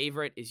the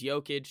favorite is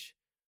Jokic.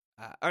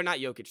 Or not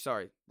Jokic,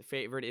 sorry. The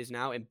favorite is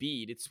now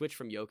Embiid. It switched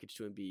from Jokic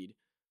to Embiid.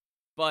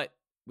 But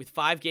with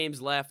 5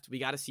 games left, we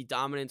got to see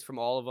dominance from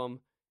all of them,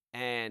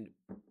 and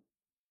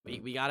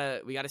we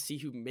gotta see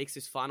who makes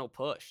this final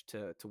push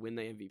to win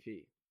the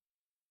MVP.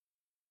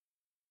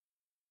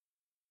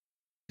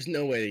 There's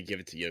no way they give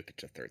it to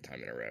Jokic a third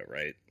time in a row,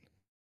 right?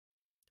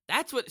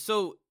 That's what's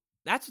so.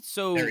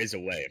 There is a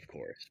way, of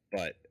course,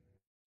 but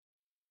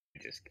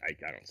I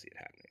don't see it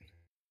happening.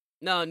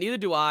 No, neither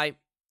do I.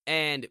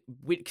 And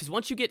because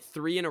once you get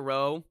 3 in a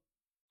row,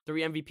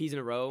 3 MVPs in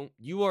a row,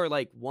 you are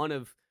like one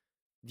of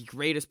the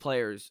greatest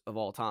players of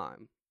all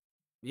time.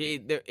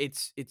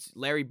 It's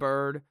Larry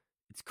Bird,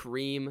 it's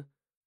Kareem,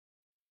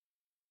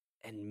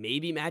 and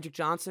maybe Magic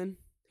Johnson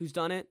who's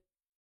done it.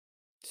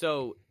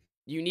 So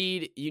you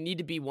need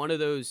to be one of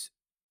those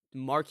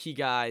marquee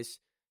guys,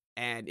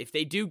 and if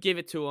they do give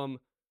it to him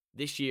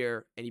this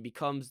year and he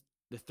becomes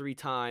the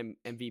 3-time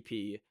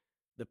MVP,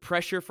 the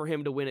pressure for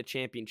him to win a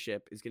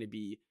championship is going to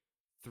be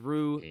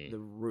through the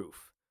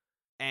roof.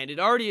 And it's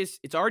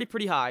already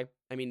pretty high.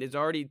 I mean, there's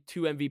already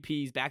 2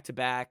 MVPs back to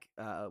back.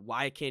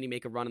 Why can't he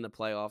make a run in the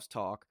playoffs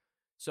talk?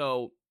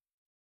 So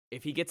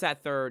if he gets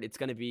that third, it's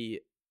going to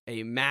be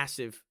a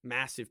massive,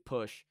 massive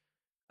push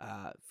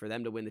for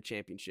them to win the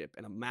championship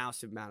and a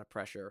massive amount of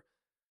pressure.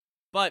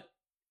 But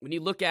when you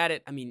look at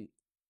it, I mean,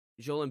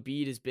 Joel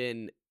Embiid has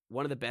been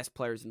one of the best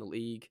players in the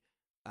league.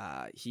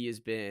 He has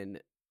been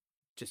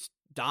just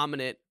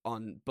dominant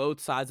on both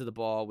sides of the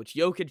ball, which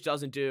Jokic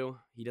doesn't do.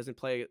 He doesn't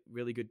play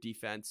really good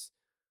defense.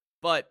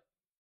 But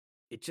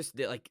it just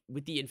like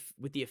with the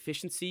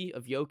efficiency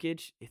of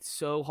Jokic, it's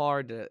so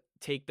hard to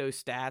take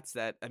those stats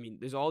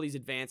there's all these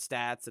advanced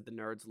stats that the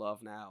nerds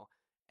love now,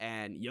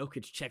 and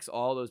Jokic checks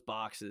all those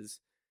boxes.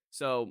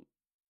 So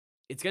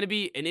it's going to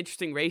be an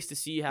interesting race to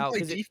see how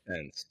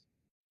defense.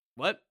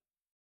 What?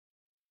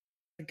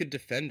 A good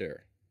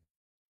defender.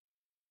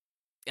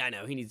 I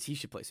know he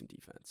should play some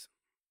defense.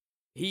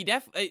 He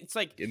it's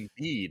like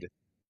Embiid.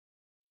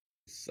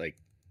 It's like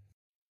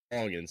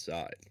long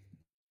inside.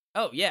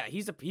 Oh yeah,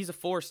 he's a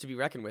force to be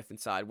reckoned with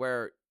inside.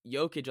 Where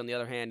Jokic, on the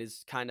other hand,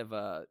 is kind of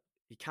a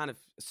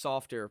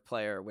softer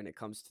player when it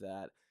comes to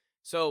that.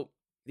 So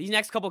these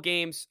next couple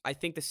games, I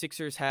think the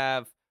Sixers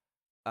have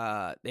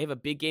they have a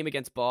big game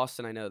against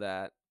Boston. I know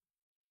that.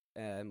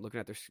 I'm looking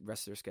at the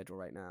rest of their schedule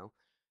right now.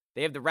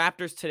 They have the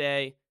Raptors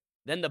today,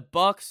 then the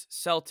Bucks,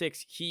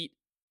 Celtics, Heat,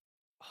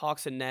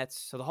 Hawks, and Nets.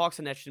 So the Hawks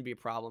and Nets shouldn't be a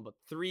problem, but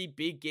 3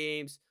 big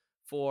games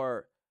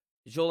for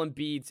Joel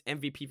Embiid's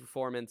MVP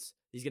performance.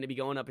 He's going to be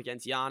going up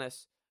against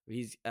Giannis,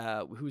 who's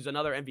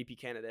another MVP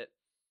candidate.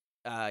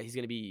 He's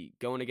going to be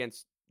going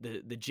against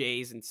the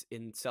Jays in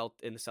the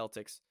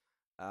Celtics,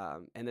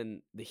 and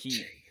then the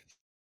Heat.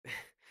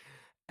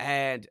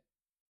 And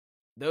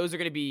those are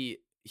going to be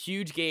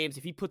huge games.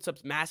 If he puts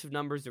up massive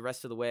numbers the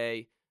rest of the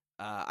way,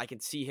 I can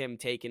see him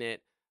taking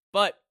it.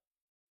 But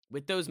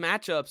with those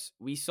matchups,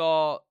 we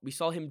saw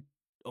him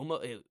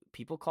almost.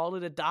 People called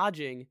it a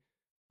dodging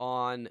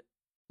on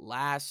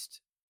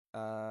last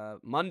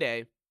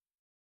Monday.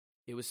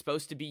 It was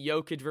supposed to be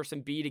Jokic versus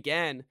Embiid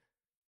again,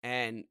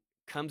 and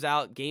comes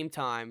out game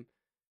time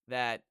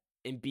that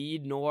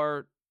Embiid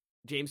nor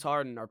James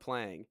Harden are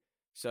playing.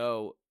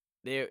 So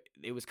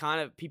it was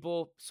kind of,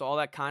 people saw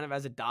that kind of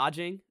as a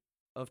dodging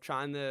of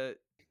trying to,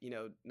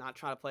 not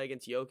trying to play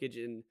against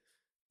Jokic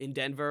in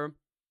Denver.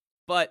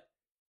 But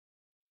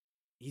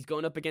he's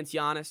going up against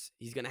Giannis.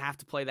 He's going to have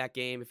to play that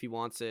game if he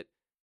wants it.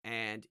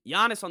 And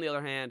Giannis, on the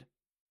other hand,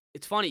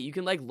 it's funny. You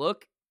can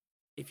look,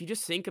 if you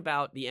just think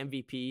about the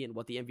MVP and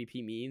what the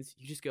MVP means,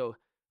 you just go,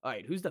 all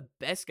right, who's the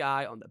best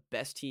guy on the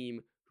best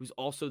team who's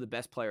also the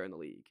best player in the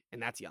league?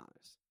 And that's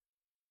Giannis.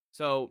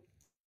 So,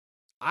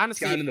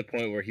 honestly, it's gotten to the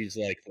point where he's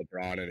like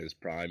LeBron in his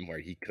prime, where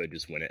he could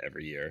just win it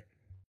every year.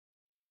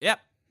 Yep.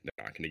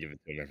 They're not going to give it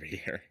to him every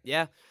year.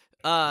 Yeah.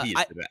 He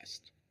is the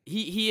best.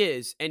 He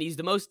is, and he's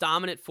the most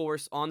dominant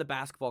force on the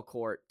basketball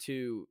court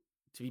to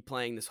be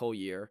playing this whole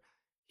year.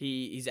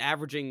 He's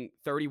averaging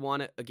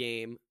 31 a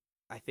game.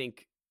 I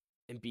think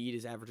Embiid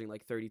is averaging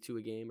 32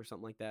 a game or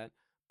something like that.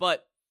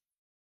 But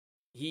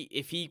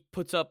if he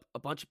puts up a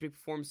bunch of big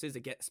performances,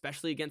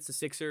 especially against the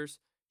Sixers,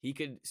 he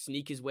could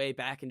sneak his way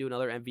back into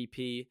another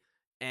MVP.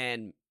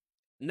 And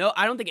no,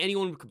 I don't think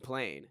anyone would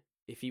complain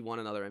if he won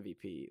another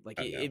MVP.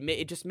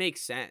 It just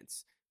makes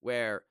sense.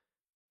 Where,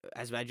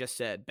 as I just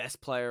said,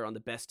 best player on the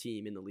best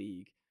team in the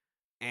league,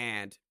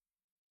 and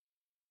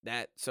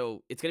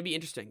so it's gonna be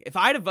interesting. If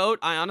I had a vote,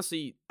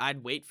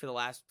 I'd wait for the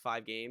last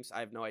 5 games. I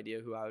have no idea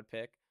who I would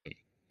pick.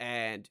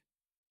 And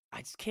I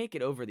just can't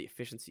get over the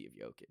efficiency of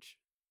Jokic.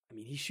 I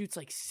mean, he shoots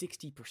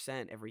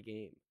 60% every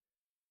game.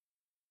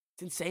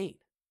 It's insane.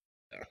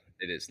 Yeah,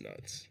 it is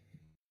nuts.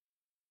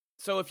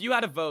 So if you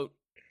had a vote,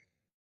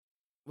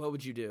 what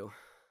would you do?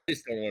 I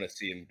just don't want to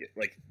see him get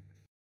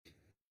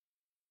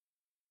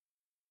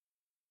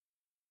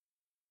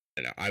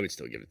I would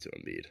still give it to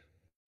Embiid.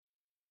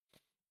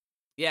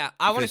 Yeah,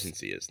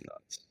 efficiency is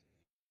nuts.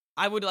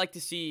 I would like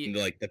to see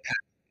the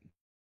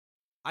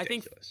I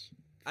think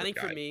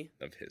for me,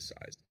 of his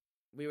size,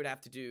 we would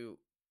have to do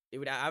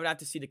it. I would have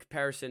to see the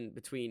comparison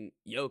between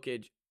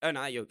Embiid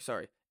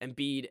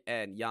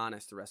and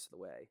Giannis the rest of the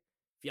way.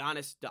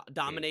 Giannis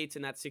dominates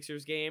in that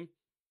Sixers game,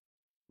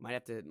 might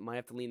have to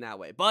lean that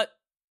way. But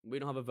we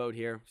don't have a vote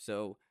here,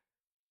 so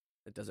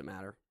it doesn't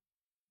matter.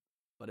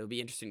 But it'll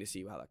be interesting to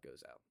see how that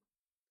goes out.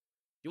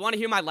 You want to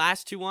hear my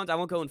last two ones? I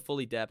won't go in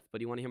fully depth, but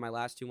do you want to hear my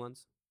last two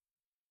ones?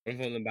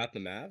 One about the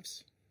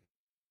Mavs?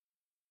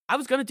 I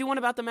was going to do one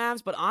about the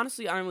Mavs, but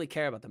honestly, I don't really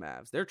care about the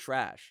Mavs. They're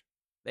trash.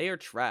 They are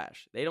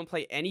trash. They don't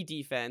play any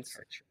defense.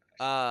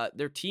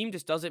 Their team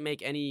just doesn't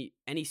make any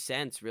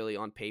sense, really,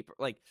 on paper.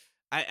 Like,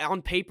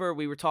 on paper,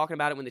 we were talking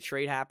about it when the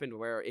trade happened,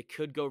 where it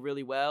could go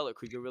really well or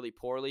could go really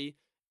poorly,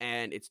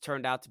 and it's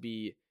turned out to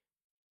be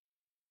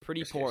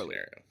pretty poorly.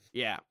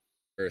 Yeah.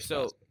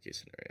 So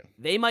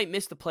they might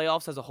miss the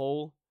playoffs as a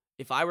whole.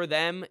 If I were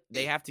them,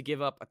 they have to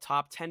give up a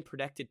top 10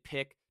 protected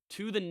pick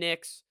to the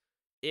Knicks.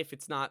 If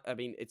it's not, I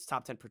mean, it's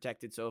top 10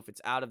 protected. So if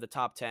it's out of the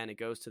top 10, it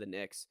goes to the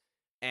Knicks.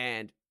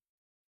 And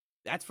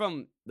that's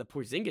from the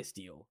Porzingis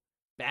deal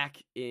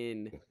back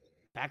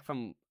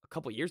from a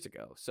couple years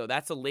ago. So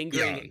that's a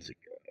lingering,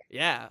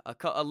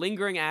 a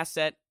lingering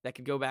asset that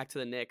could go back to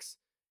the Knicks.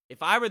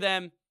 If I were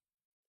them,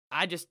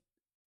 I just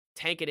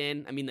tank it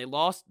in. I mean, they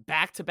lost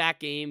back-to-back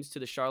games to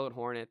the Charlotte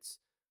Hornets.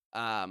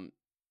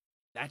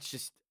 That's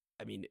just,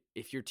 I mean,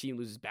 if your team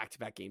loses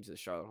back-to-back games to the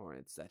Charlotte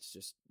Hornets, that's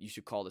just, you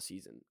should call the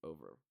season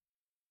over.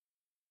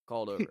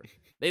 Called over.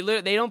 They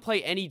don't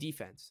play any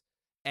defense,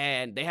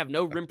 and they have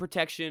no rim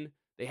protection.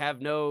 They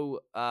have no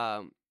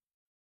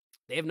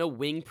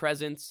wing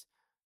presence,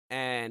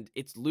 and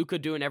it's Luka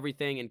doing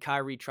everything and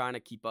Kyrie trying to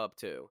keep up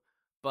too.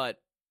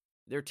 But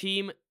their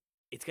team,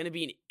 it's going to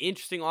be an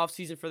interesting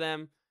offseason for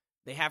them.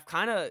 They have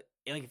kind of,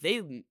 like, if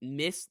they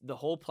miss the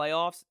whole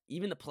playoffs,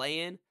 even the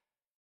play-in,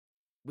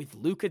 with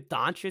Luka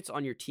Doncic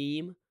on your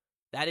team,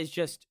 that is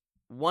just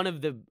one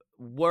of the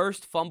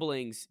worst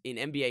fumblings in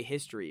NBA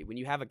history. When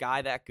you have a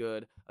guy that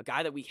good, a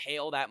guy that we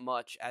hail that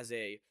much as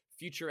a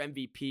future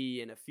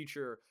MVP and a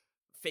future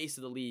face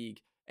of the league,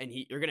 and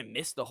you're going to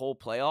miss the whole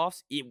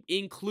playoffs,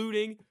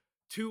 including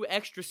 2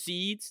 extra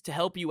seeds to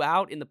help you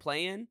out in the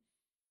play-in.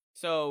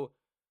 So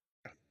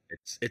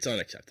it's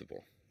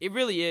unacceptable. It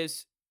really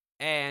is.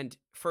 And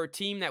for a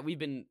team that we've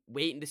been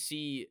waiting to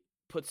see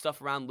put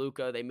stuff around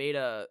Luka, they made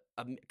a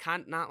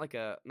not like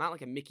a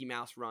Mickey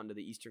Mouse run to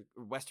the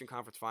Western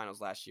Conference Finals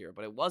last year,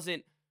 but it was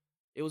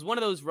one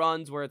of those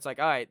runs where it's like,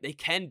 all right, they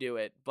can do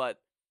it,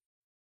 but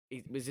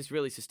was this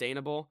really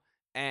sustainable?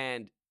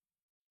 And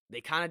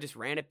they kind of just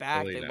ran it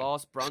back. They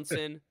lost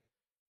Brunson,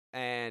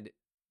 and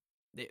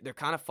they're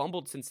kind of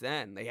fumbled since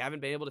then. They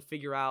haven't been able to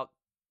figure out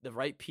the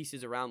right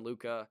pieces around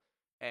Luka,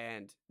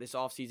 and this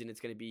offseason it's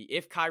going to be,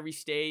 if Kyrie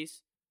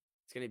stays,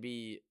 it's going to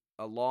be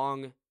a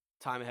long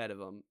time ahead of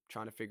them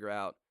trying to figure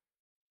out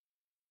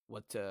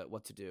what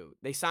to do.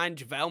 They signed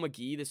JaVale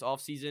McGee this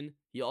offseason.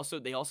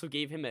 They also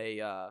gave him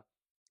a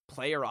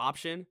player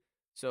option.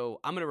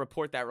 So I'm going to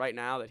report that right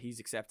now that he's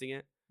accepting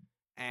it.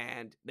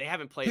 And they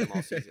haven't played him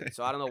all season.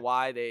 So I don't know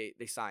why they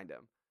signed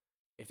him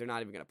if they're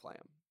not even going to play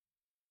him.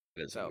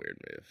 It's a weird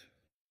move.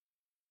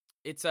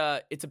 It's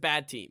a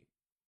bad team.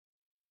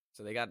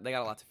 So they got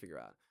a lot to figure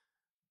out.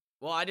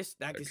 Well,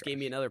 that just gave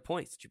me another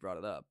point since you brought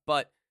it up.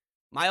 But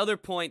my other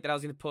point that I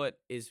was going to put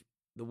is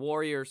the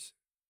Warriors.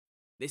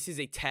 This is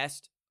a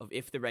test of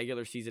if the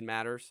regular season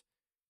matters.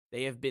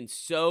 They have been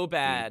so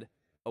bad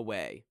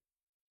away.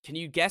 Can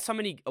you guess how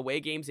many away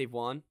games they've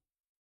won?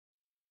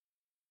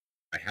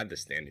 I had the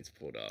standings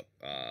pulled up.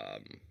 All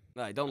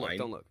right, don't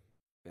look.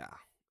 Yeah.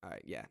 All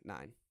right, yeah,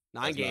 9.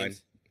 9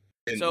 games.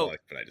 9. Didn't look,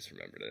 but I just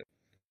remembered it.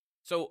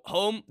 So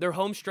their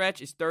home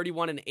stretch is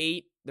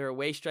 31-8. Their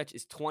away stretch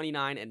is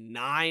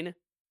 29-9.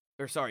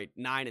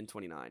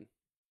 9-29.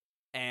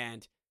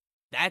 And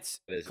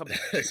that's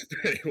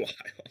pretty wild.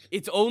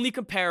 It's only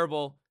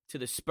comparable to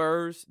the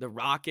Spurs, the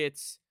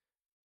Rockets,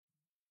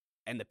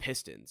 and the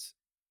Pistons.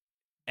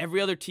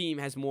 Every other team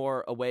has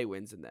more away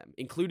wins than them,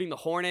 including the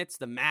Hornets,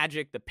 the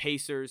Magic, the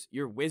Pacers,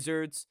 your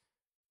Wizards,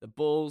 the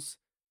Bulls,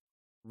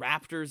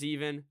 Raptors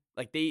even.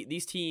 Like,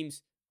 these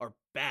teams are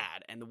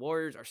bad, and the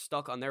Warriors are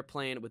stuck on their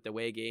plan with the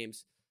away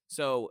games.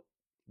 So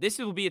this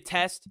will be a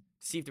test to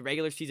see if the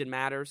regular season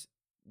matters.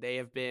 They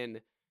have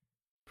been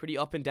pretty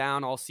up and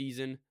down all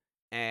season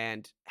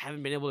and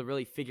haven't been able to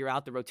really figure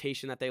out the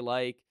rotation that they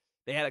like.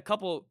 They had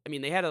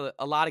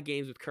a lot of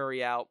games with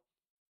Curry out,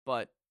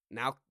 but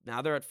now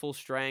they're at full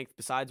strength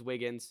besides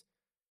Wiggins,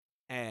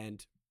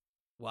 and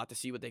we'll have to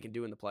see what they can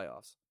do in the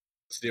playoffs.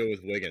 Let's deal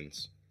with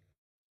Wiggins.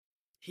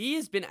 He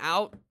has been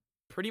out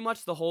pretty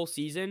much the whole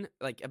season,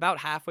 like about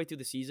halfway through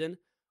the season,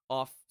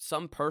 off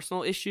some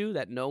personal issue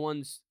that no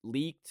one's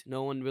leaked.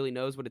 No one really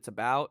knows what it's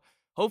about.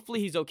 Hopefully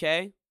he's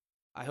okay.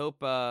 I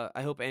hope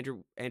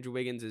Andrew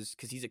Wiggins is,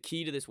 because he's a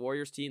key to this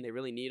Warriors team. They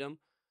really need him.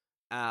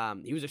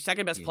 He was their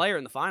second best player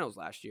in the finals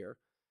last year,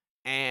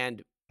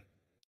 and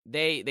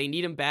they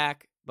need him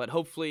back. But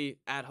hopefully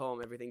at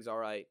home everything's all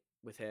right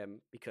with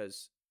him,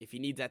 because if he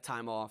needs that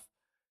time off,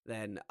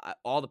 then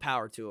all the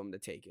power to him to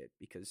take it,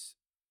 because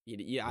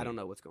I don't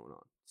know what's going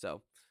on.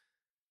 So,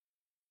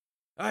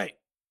 all right,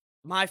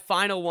 my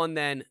final one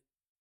then.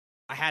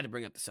 I had to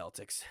bring up the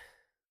Celtics.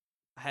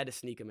 I had to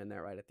sneak them in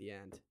there right at the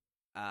end.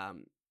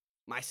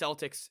 My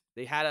Celtics,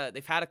 they've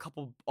had a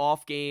couple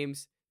off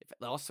games.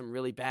 They've lost some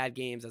really bad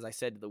games, as I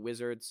said, to the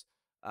Wizards.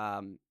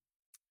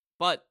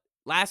 But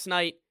last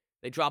night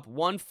they dropped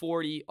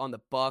 140 on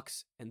the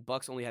Bucks, and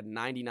Bucks only had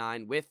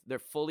 99 with their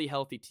fully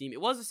healthy team.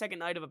 It was the second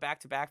night of a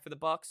back-to-back for the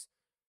Bucks,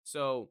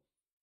 so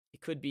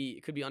it could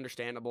be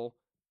understandable.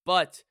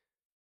 But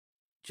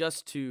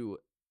just to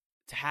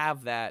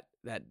have that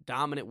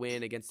dominant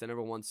win against the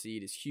number 1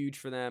 seed is huge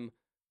for them.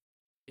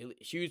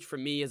 Huge for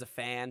me as a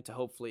fan to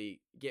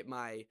hopefully get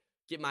my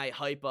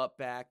hype up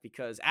back,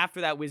 because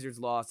after that Wizards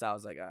loss, I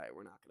was like, all right,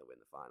 we're not going to win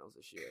the finals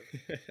this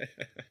year.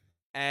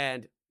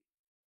 And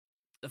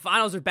the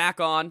finals are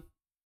back on.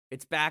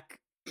 It's back.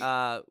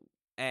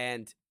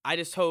 And I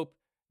just hope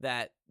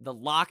that the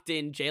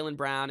locked-in Jaylen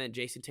Brown and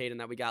Jason Tatum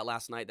that we got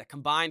last night, that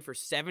combined for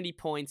 70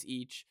 points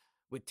each,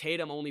 with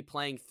Tatum only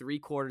playing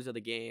 3/4 of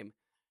the game,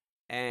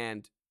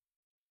 and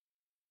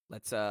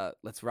let's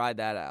ride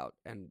that out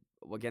and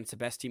against the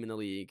best team in the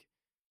league.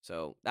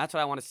 So that's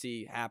what I want to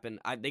see happen.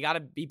 They got to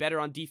be better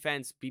on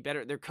defense, be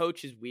better. Their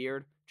coach is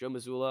weird, Joe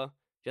Mazzulla.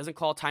 He doesn't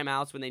call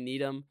timeouts when they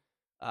need them.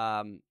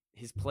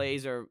 His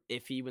plays are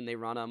iffy when they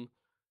run them.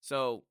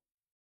 So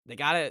they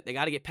gotta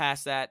get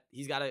past that.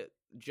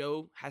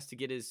 Joe has to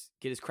get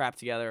his crap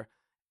together,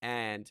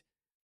 and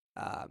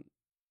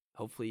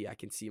hopefully I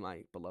can see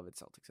my beloved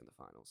Celtics in the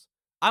finals.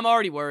 I'm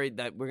already worried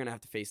that we're gonna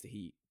have to face the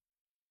Heat.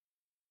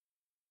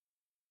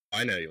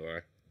 I know you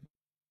are.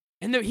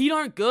 And the Heat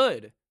aren't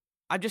good.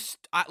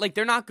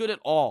 They're not good at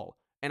all,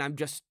 and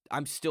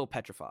I'm still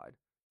petrified.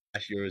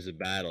 Last year was a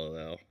battle,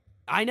 though.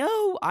 I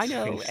know,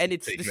 and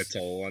it's taking a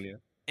toll on you.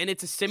 And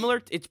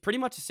it's pretty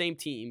much the same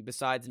team.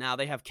 Besides, now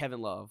they have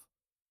Kevin Love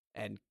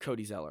and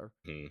Cody Zeller.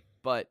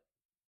 But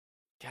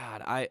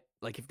God,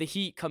 if the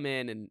Heat come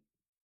in and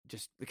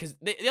just, because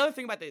the other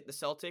thing about the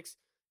Celtics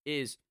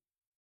is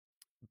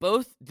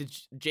both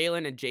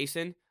Jalen and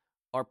Jason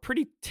are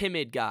pretty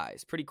timid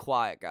guys, pretty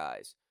quiet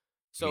guys.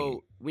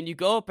 So when you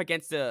go up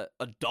against a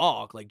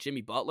dog like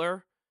Jimmy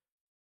Butler,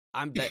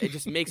 it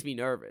just makes me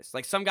nervous.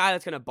 Like some guy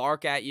that's gonna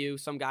bark at you,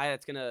 some guy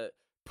that's gonna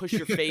push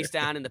your face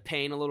down in the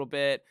paint a little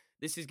bit.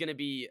 This is gonna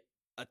be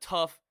a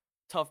tough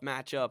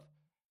matchup.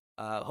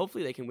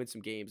 Hopefully they can win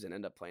some games and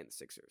end up playing the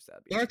Sixers.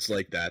 Smart's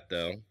like that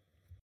though.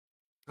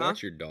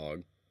 Smart's your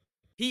dog.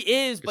 He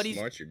is, but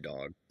Smart's your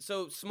dog.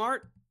 So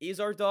Smart is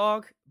our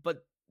dog,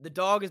 but the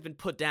dog has been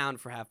put down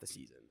for half the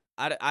season.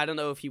 I don't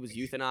know if he was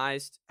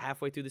euthanized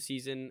halfway through the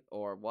season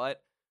or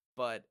what,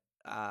 but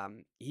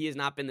he has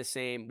not been the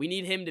same. We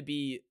need him to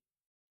be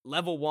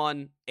level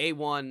 1,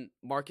 A1,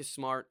 Marcus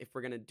Smart if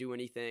we're going to do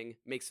anything,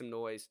 make some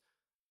noise.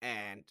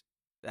 And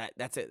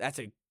that's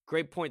a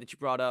great point that you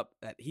brought up,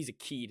 that he's a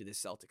key to this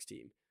Celtics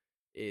team.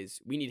 Is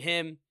we need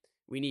him.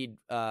 We need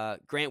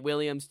Grant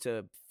Williams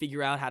to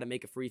figure out how to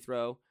make a free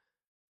throw.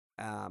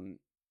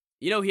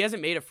 He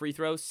hasn't made a free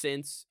throw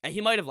since,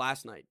 he might have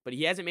last night, but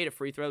he hasn't made a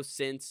free throw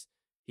since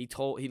he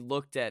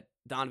looked at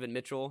Donovan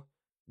Mitchell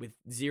with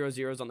 0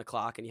 zeros on the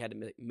clock, and he had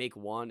to make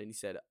one, and he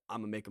said, I'm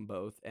going to make them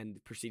both,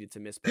 and proceeded to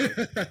miss both.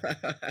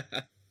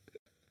 That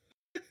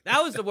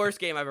was the worst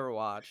game I've ever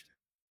watched.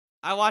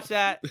 I watched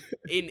that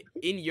in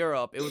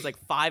Europe. It was like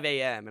 5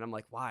 a.m., and I'm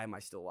like, why am I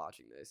still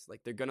watching this?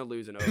 Like, they're going to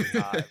lose in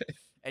overtime.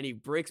 And he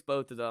bricks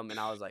both of them, and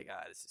I was like,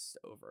 this is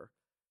over.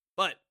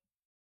 But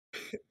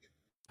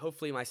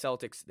hopefully my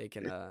Celtics, they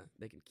can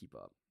keep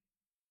up.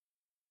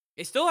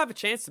 They still have a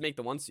chance to make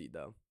the 1 seed,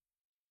 though.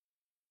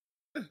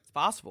 It's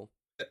possible.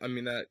 I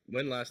mean, that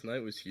win last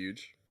night was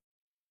huge.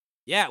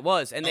 Yeah, it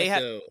was. And it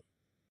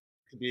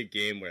could be a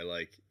game where,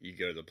 like, you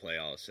go to the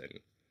playoffs and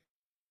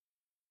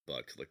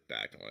Bucks look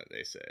back on it,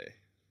 they say,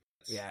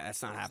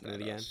 that's not happening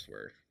not again. Us.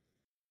 We're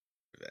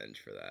revenge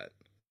for that.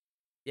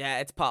 Yeah,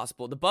 it's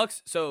possible. The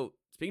Bucks, so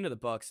speaking of the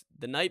Bucks,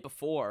 the night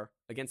before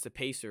against the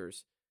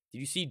Pacers, did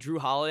you see Drew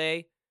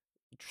Holiday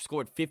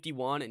scored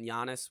 51 and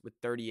Giannis with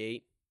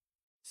 38,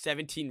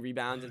 17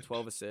 rebounds and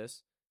 12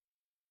 assists?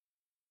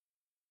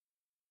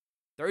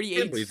 38. I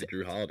can't believe that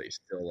Drew Holiday's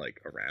still like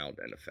around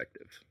and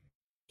effective.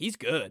 He's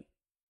good.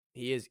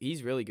 He is.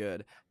 He's really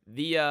good.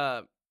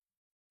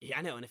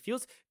 I know, and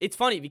it's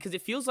funny because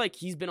it feels like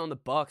he's been on the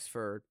Bucks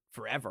for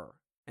forever,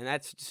 and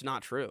that's just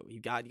not true. He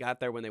got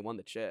there when they won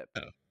the chip.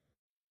 Oh.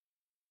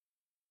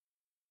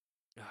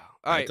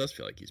 All right. It does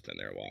feel like he's been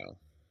there a while.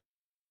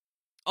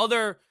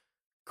 Other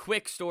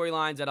quick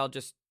storylines that I'll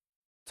just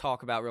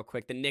talk about real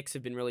quick. The Knicks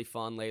have been really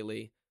fun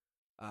lately.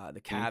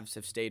 The Cavs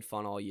have stayed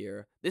fun all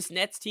year. This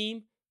Nets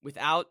team,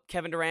 without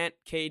Kevin Durant,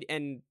 Cade,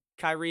 and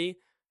Kyrie,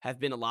 have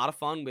been a lot of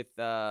fun with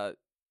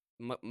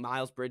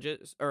Mikal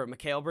Bridges,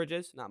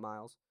 not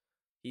Miles.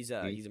 He's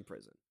in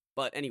prison.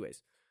 But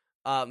anyways,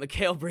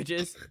 Mikal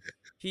Bridges,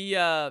 he's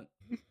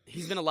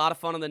been a lot of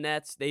fun on the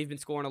Nets. They've been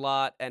scoring a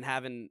lot and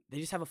they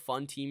just have a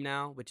fun team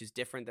now, which is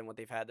different than what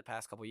they've had the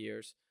past couple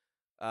years.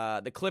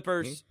 The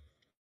Clippers,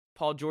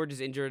 Paul George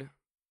is injured.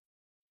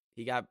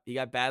 He got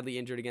badly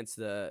injured against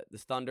the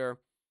Thunder.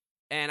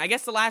 And I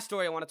guess the last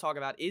story I want to talk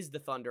about is the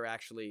Thunder,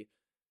 actually.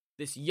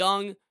 This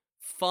young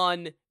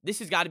fun. This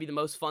has got to be the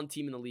most fun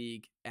team in the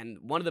league and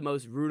one of the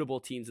most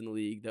rootable teams in the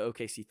league, the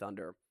OKC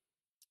Thunder.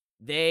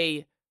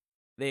 They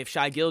have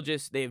Shai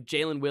Gilgeous. They have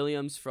Jalen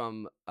Williams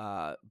from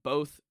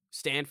both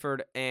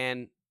Stanford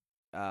and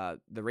the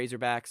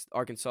Razorbacks,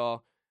 Arkansas.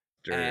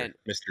 And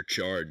Mr.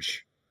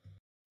 Charge.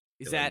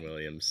 Jalen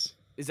Williams?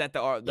 Is that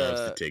the loves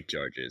to take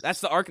charges?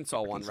 That's the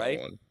Arkansas one, right?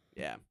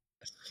 Yeah.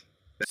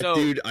 That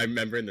dude, I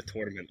remember in the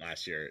tournament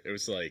last year,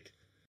 it's like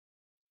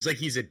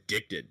he's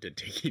addicted to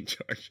taking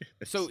charges.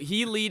 So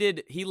he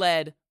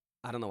led.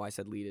 I don't know why I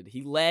said leaded.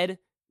 He led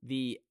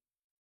the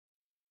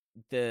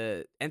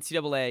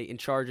NCAA in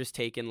charges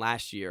taken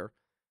last year,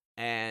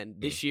 and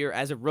this year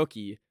as a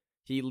rookie,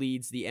 he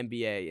leads the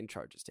NBA in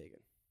charges taken.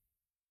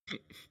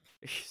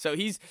 So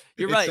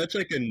you're right. It's such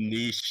like a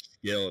niche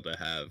skill to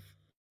have.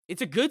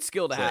 It's a good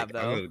skill to have, though.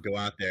 I'm going to go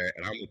out there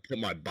and I'm going to put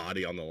my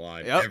body on the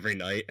line every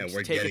night, and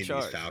we're getting these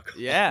foul calls.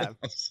 Yeah.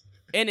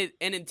 And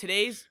in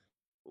today's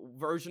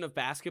version of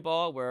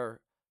basketball, where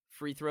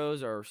free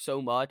throws are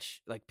so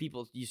much, like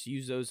people used to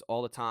use those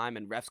all the time,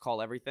 and refs call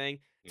everything.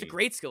 It's a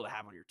great skill to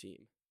have on your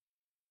team.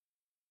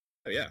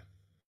 Oh yeah.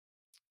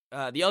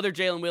 The other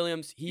Jalen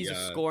Williams, he's a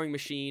scoring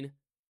machine.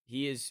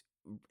 He's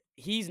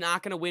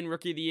not going to win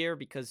Rookie of the Year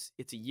because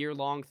it's a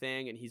year-long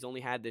thing, and he's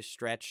only had this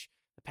stretch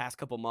the past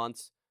couple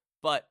months.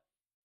 But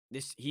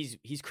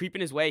he's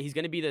creeping his way. He's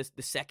going to be the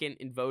second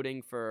in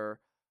voting for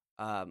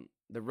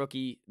the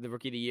Rookie of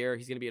the Year.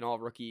 He's going to be an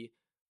all-rookie.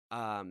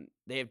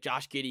 They have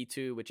Josh Giddey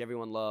too, which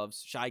everyone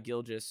loves. Shai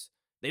Gilgeous.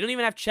 They don't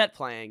even have Chet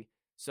playing.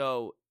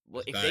 So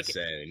if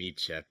they need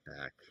Chet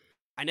back.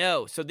 I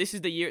know. So this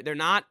is the year. They're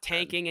not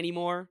tanking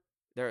anymore.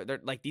 They're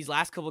like, these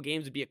last couple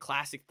games would be a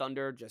classic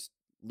Thunder, just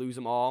lose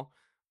them all.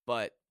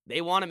 But they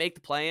want to make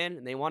the play-in,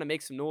 and they want to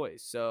make some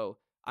noise. So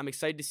I'm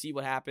excited to see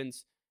what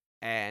happens,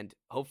 and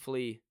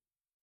hopefully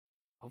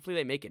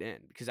they make it in,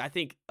 because I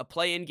think a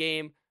play-in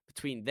game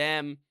between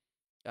them,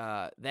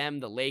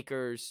 the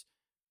Lakers,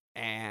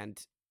 and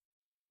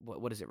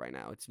what is it right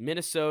now? It's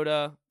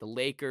Minnesota, the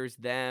Lakers,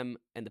 them,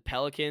 and the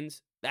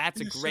Pelicans. That's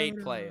a great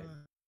play-in.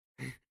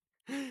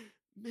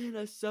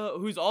 Minnesota,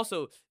 who's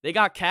also, they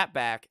got Cat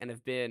back and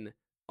have been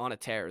on a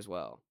tear as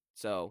well.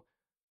 So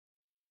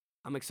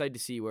I'm excited to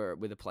see where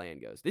the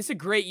play-in goes. This is a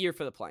great year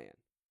for the play-in.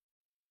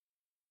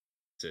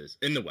 It is.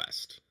 In the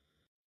West,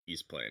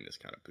 East play-in is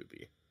kind of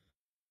poopy.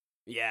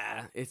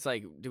 Yeah, it's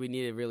like, do we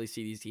need to really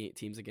see these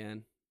teams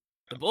again?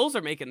 The Bulls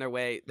are making their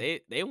way.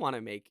 They want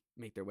to make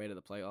their way to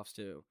the playoffs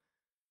too.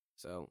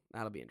 So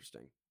that'll be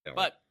interesting.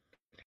 But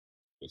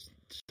just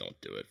don't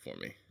do it for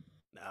me.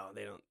 No,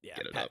 they don't. Yeah,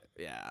 get it up.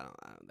 Yeah,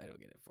 they don't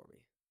get it for me.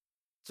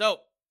 So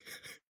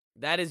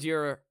that is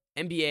your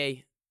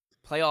NBA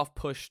playoff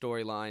push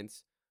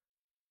storylines.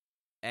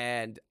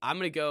 And I'm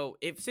gonna go,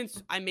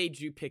 since I made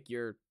you pick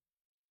your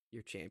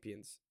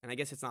champions, and I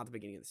guess it's not the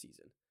beginning of the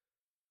season,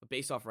 but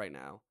based off right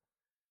now,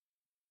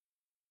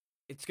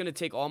 it's gonna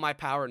take all my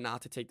power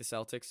not to take the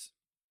Celtics.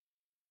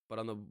 But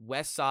on the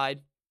West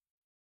side,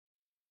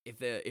 if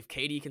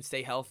KD can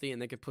stay healthy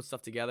and they can put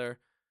stuff together,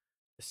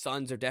 the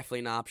Suns are definitely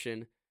an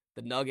option.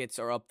 The Nuggets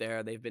are up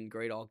there. They've been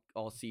great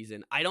all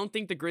season. I don't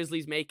think the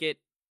Grizzlies make it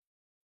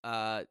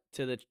to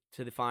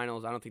the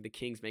finals. I don't think the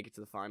Kings make it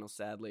to the finals,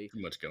 sadly.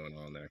 Too much going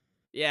on there.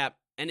 Yeah,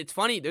 and it's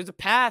funny. There's a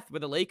path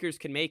where the Lakers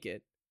can make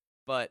it,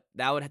 but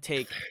that would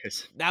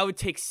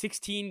take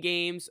 16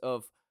 games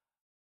of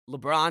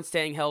LeBron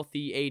staying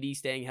healthy, AD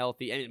staying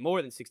healthy. I mean,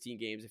 more than 16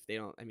 games if they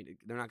don't. I mean,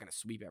 they're not going to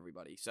sweep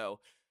everybody.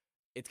 So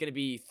it's going to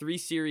be 3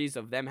 series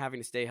of them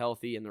having to stay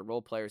healthy and their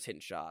role players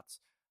hitting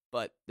shots.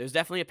 But there's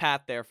definitely a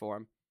path there for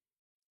them.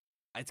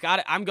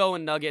 I'm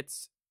going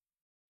Nuggets,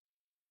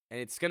 and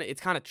it's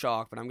kind of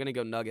chalk, but I'm gonna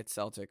go Nuggets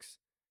Celtics.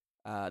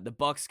 The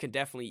Bucks can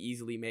definitely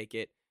easily make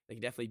it. They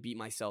can definitely beat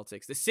my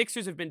Celtics. The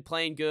Sixers have been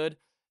playing good.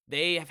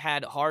 They have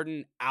had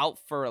Harden out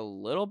for a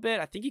little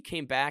bit. I think he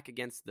came back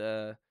against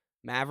the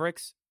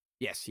Mavericks.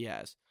 Yes, he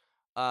has.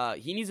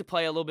 He needs to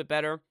play a little bit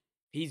better.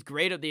 He's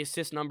great at the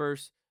assist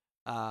numbers,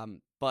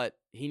 but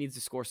he needs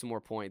to score some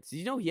more points. Did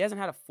you know he hasn't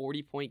had a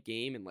 40-point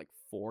game in like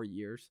 4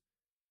 years?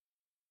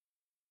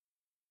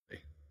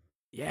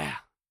 Yeah.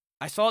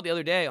 I saw it the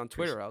other day on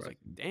Twitter. I was like,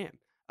 damn.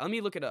 Let me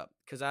look it up,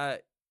 because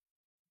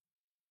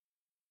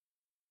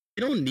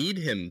You don't need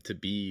him to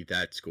be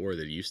that scorer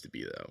that he used to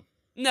be, though.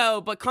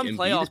 No, but come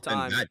playoff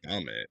time. That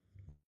dominant.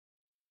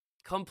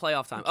 Come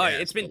playoff time. All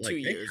right, it's been 2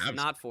 years,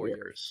 not 4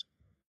 years.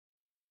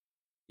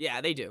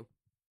 Yeah, they do.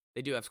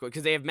 They do have scored,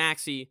 because they have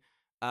Maxey,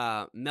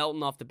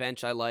 Melton off the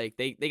bench. I like.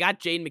 They got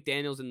Jaden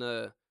McDaniels in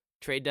the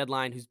trade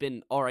deadline, who's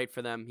been all right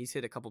for them. He's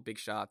hit a couple big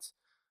shots,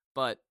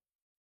 but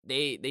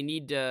they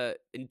need to.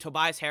 And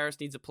Tobias Harris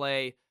needs to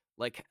play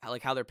like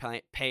how they're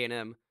paying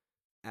him.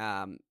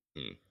 And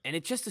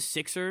it's just the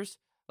Sixers.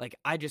 Like,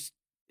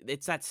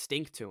 it's that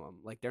stink to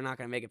them. Like, they're not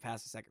gonna make it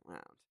past the second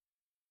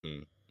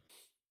round.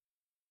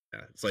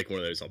 Yeah, it's like one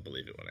of those. I'll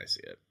believe it when I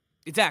see it.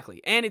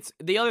 Exactly, and it's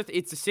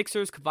the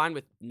Sixers combined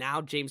with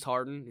now James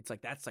Harden. It's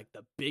like that's like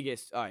the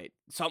biggest. All right,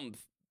 something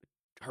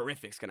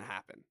horrific's gonna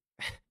happen.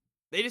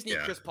 They just need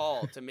Chris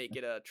Paul to make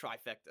it a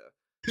trifecta.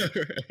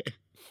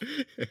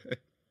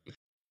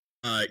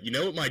 You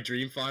know what my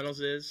dream finals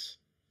is?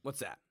 What's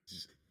that?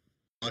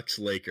 Bucks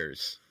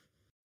Lakers.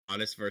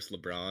 Giannis versus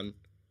LeBron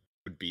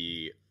would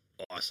be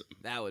awesome.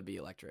 That would be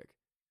electric.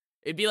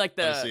 It'd be like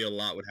Honestly, a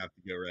lot would have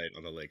to go right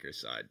on the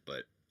Lakers side,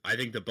 but I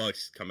think the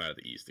Bucks come out of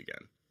the East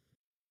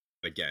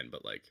again,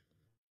 but like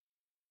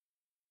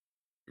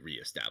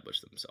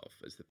reestablish themselves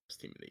as the best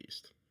team in the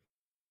East.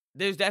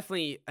 There's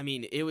definitely, I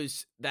mean, it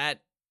was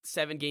that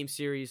 7-game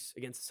series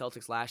against the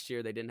Celtics last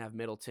year. They didn't have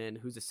Middleton,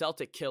 who's a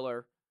Celtic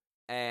killer,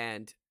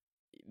 and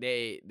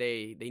they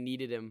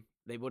needed him.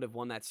 They would have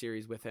won that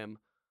series with him.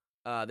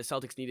 The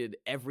Celtics needed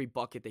every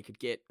bucket they could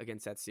get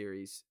against that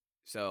series.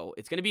 So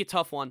it's going to be a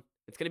tough one.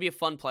 It's going to be a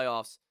fun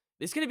playoffs.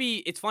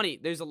 It's funny.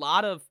 There's a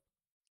lot of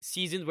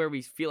seasons where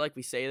we feel like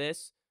we say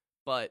this,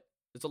 but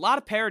there's a lot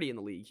of parity in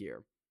the league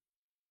here.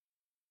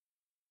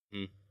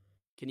 Hmm.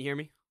 Can you hear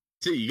me?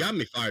 See, you got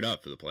me fired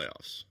up for the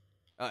playoffs.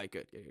 All right,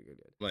 good.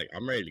 Like,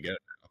 I'm ready to go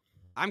now.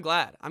 I'm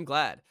glad.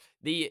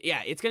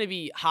 It's going to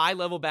be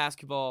high-level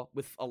basketball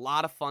with a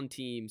lot of fun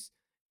teams.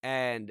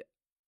 And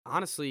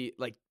honestly,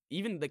 like,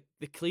 even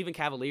the Cleveland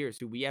Cavaliers,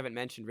 who we haven't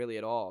mentioned really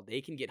at all,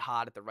 they can get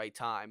hot at the right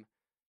time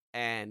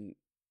and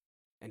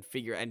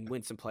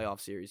win some playoff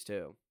series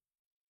too.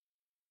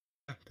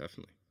 Yeah,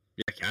 definitely.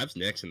 Yeah, Cavs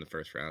Knicks in the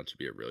first round should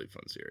be a really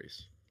fun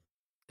series.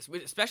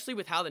 Especially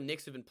with how the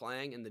Knicks have been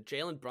playing and the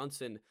Jalen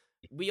Brunson.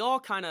 We all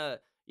kind of,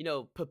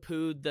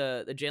 poo-pooed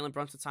the Jalen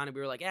Brunson signing.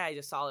 We were like, yeah, he's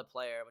a solid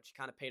player, but you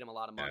kind of paid him a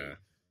lot of money. Yeah.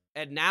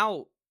 And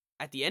now,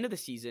 at the end of the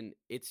season,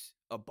 it's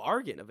a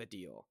bargain of a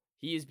deal.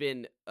 He has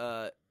been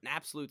an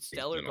absolute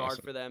stellar guard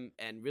awesome for them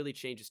and really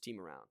changed his team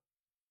around.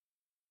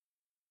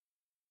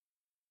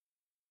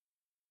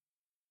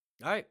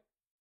 All right.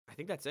 I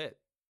think that's it.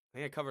 I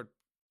think I covered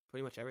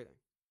pretty much everything.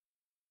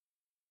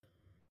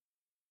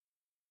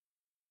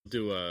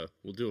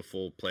 We'll do a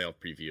full playoff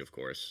preview, of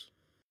course.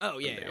 Oh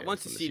yeah,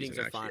 once the seedings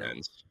are final.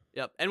 Ends.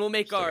 Yep, and we'll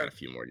make Still got a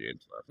few more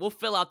games left. We'll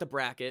fill out the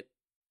bracket.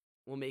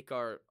 We'll make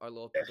our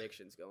little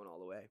predictions going all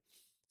the way.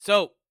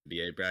 So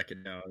NBA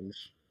bracket challenge.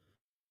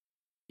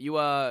 You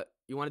want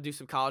to do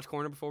some college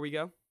corner before we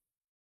go?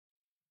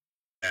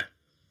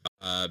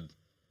 Yeah.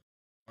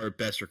 Our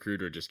best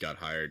recruiter just got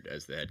hired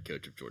as the head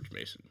coach of George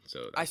Mason.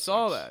 So I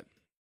saw that.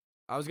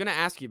 I was gonna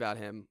ask you about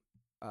him,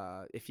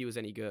 if he was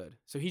any good.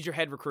 So he's your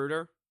head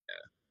recruiter?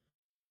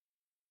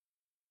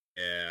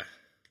 Yeah.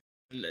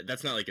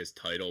 That's not like his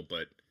title,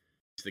 but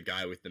he's the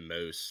guy with the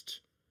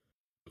most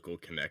local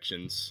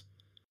connections,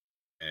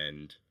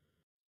 and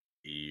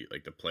the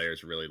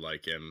players really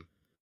like him,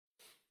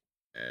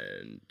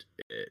 and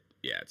it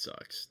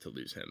sucks to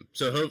lose him.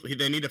 So hopefully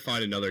they need to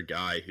find another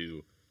guy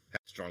who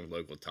has strong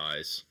local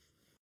ties.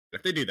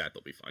 If they do that,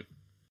 they'll be fine.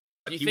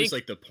 He was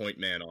like the point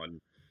man on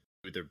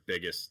their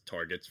biggest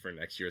targets for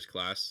next year's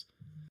class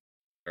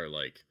are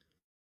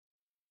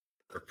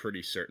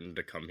pretty certain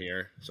to come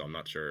here, so I'm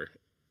not sure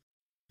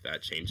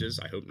that changes.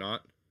 I hope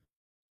not.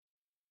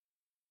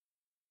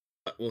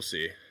 But we'll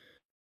see.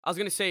 I was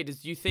gonna say, do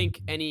you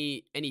think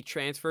any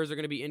transfers are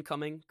gonna be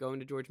incoming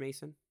going to George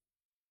Mason?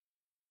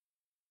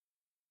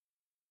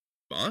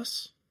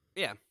 Us?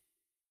 Yeah.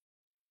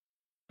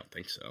 I don't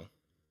think so.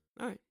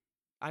 All right.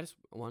 I just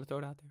want to throw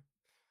it out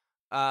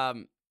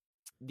there.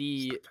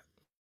 The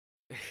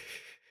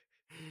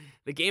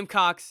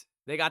Gamecocks,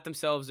 they got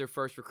themselves their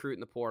first recruit in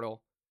the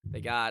portal. They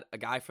got a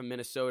guy from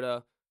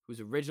Minnesota who's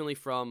originally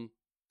from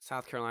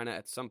South Carolina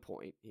at some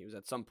point. He was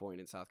at some point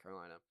in South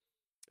Carolina.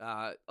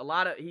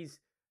 He's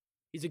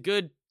a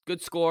good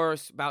scorer,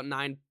 about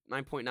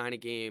 9.9 a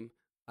game.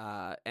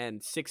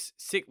 And six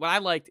what I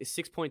liked is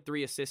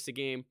 6.3 assists a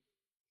game.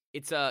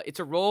 It's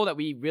a role that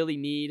we really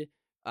need,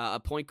 a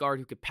point guard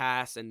who could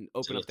pass and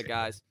open up the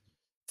guys.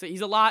 So he's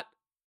going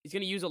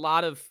to use a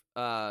lot of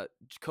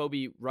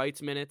Jacoby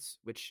Wright's minutes,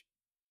 which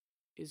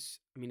is,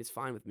 it's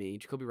fine with me.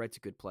 Jacoby Wright's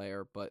a good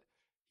player, but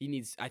he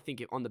needs, I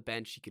think on the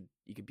bench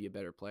he could be a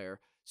better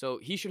player. So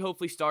he should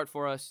hopefully start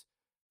for us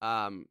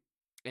and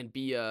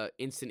be a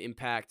instant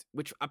impact,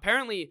 which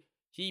apparently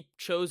he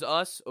chose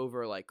us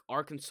over like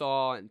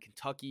Arkansas and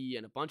Kentucky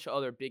and a bunch of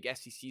other big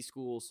SEC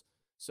schools.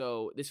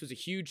 So this was a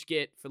huge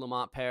get for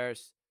Lamont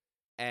Paris,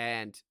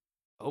 and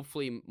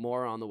hopefully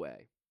more on the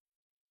way.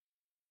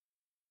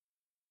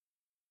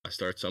 I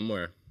start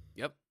somewhere.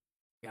 Yep.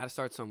 Got to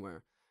start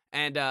somewhere.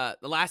 And the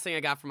last thing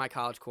I got from my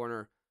college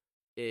corner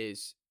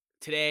is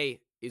today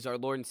is our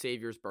Lord and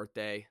Savior's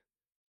birthday,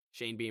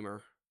 Shane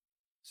Beamer.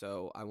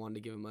 So I wanted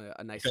to give him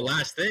a nice... The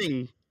last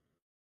thing?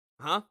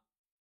 Huh?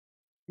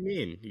 What do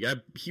you mean? You got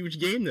a huge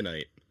game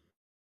tonight.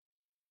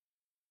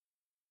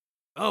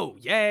 Oh,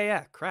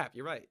 yeah. Crap,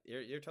 you're right.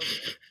 You're totally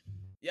right.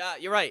 Yeah,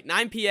 you're right.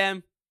 9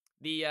 p.m.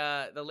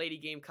 The Lady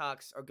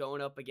Gamecocks are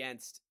going up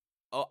against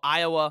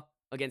Iowa,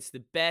 against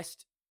the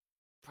best,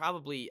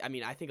 probably,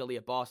 I think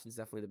Aaliyah Boston's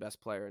definitely the best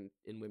player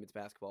in women's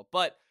basketball,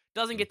 but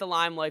doesn't get the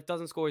limelight,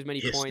 doesn't score as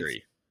many points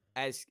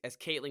as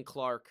Caitlin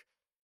Clark.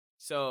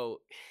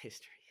 So,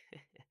 history.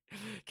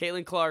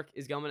 Caitlin Clark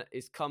is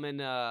coming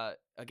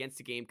against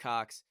the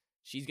Gamecocks.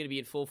 She's going to be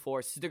in full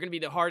force. They're going to be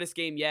the hardest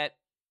game yet.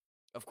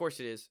 Of course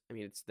it is.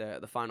 It's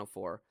the Final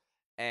Four.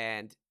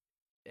 And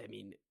I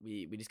mean,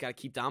 we just got to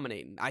keep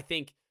dominating. I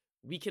think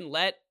we can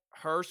let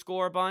her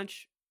score a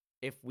bunch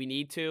if we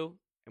need to,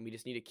 and we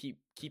just need to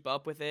keep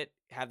up with it,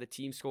 have the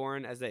team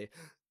scoring as they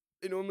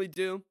normally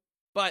do.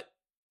 But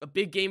a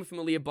big game from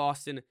Aaliyah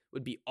Boston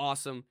would be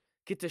awesome.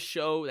 Get to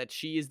show that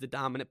she is the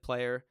dominant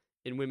player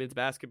in women's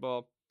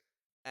basketball.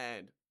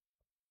 And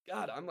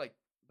God, I'm like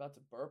about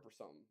to burp or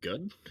something.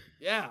 Good?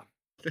 Yeah.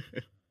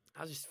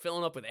 I was just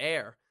filling up with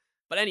air.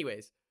 But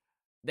anyways,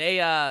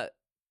 they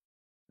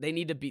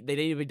need to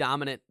be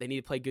dominant. They need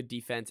to play good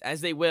defense,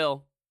 as they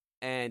will.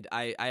 And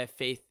I have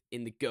faith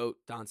in the GOAT,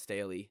 Don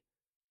Staley,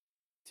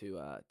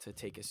 to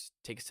take us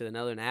to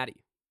another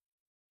natty.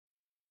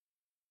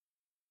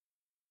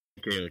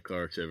 Kayla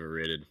Clark's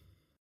overrated.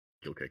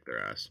 He'll kick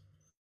their ass.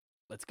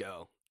 Let's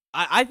go.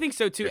 I think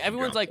so too. If he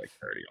Everyone's drops, like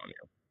 30 on you.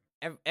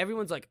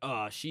 everyone's like,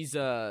 oh, she's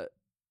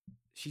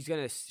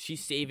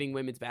saving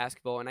women's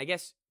basketball. And I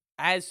guess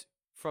as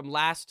from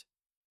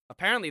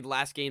apparently the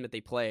last game that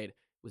they played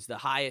was the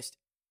highest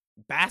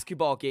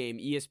basketball game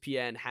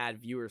ESPN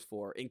had viewers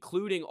for,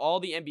 including all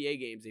the NBA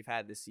games they've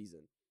had this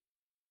season.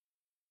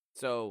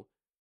 So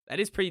that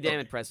is pretty damn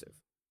impressive.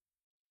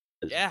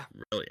 Yeah.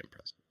 Really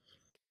impressive.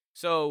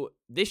 So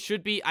this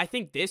should be, I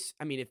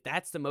mean, if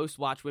that's the most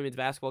watched women's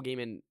basketball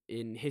game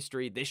in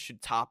history, this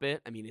should top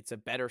it. I mean, it's a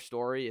better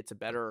story. It's a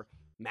better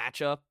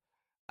matchup.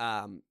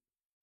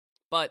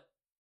 But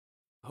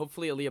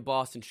hopefully Aaliyah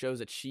Boston shows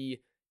that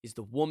she is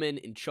the woman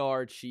in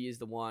charge. She is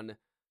the one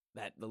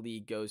that the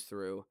league goes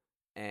through.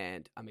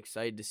 And I'm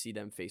excited to see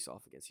them face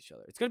off against each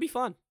other. It's going to be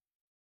fun.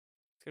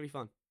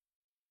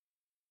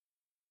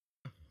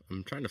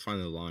 I'm trying to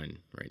find the line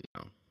right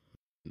now.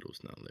 Windows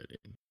not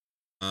loading.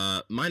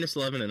 Minus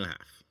 11.5. Carolina.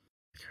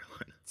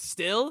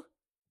 Still?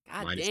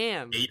 God Minus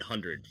damn.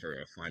 800 for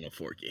a Final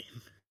Four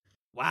game.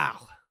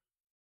 Wow.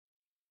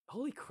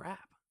 Holy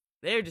crap.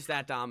 They're just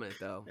that dominant,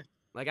 though.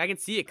 Like, I can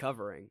see it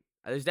covering.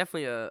 There's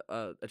definitely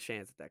a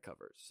chance that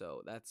covers.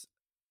 So that's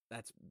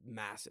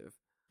massive.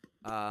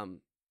 All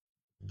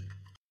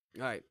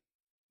right.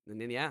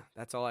 And then, yeah,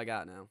 that's all I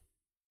got now.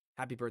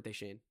 Happy birthday,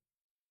 Shane.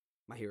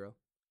 My hero.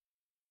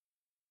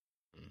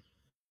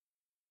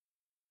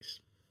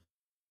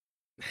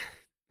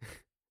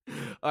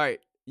 All right.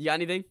 You got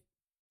anything? What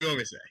do you want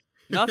me to say?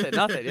 Nothing.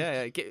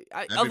 Yeah.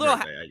 A little.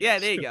 Birthday, yeah,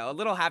 there you go. A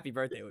little happy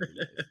birthday would be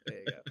nice. There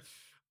you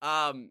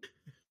go.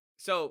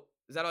 So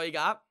is that all you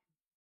got?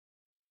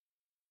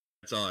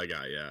 That's all I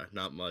got. Yeah,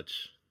 not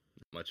much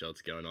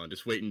else going on.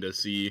 Just waiting to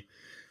see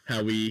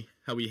how we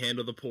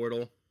handle the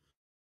portal.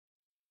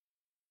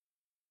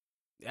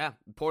 Yeah,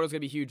 the portal's gonna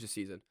be huge this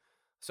season.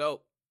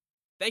 So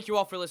thank you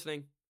all for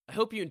listening. I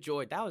hope you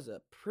enjoyed. That was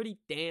a pretty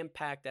damn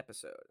packed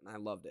episode, and I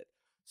loved it.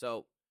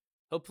 So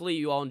hopefully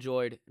you all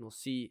enjoyed, and we'll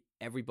see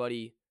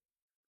everybody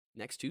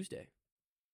next Tuesday.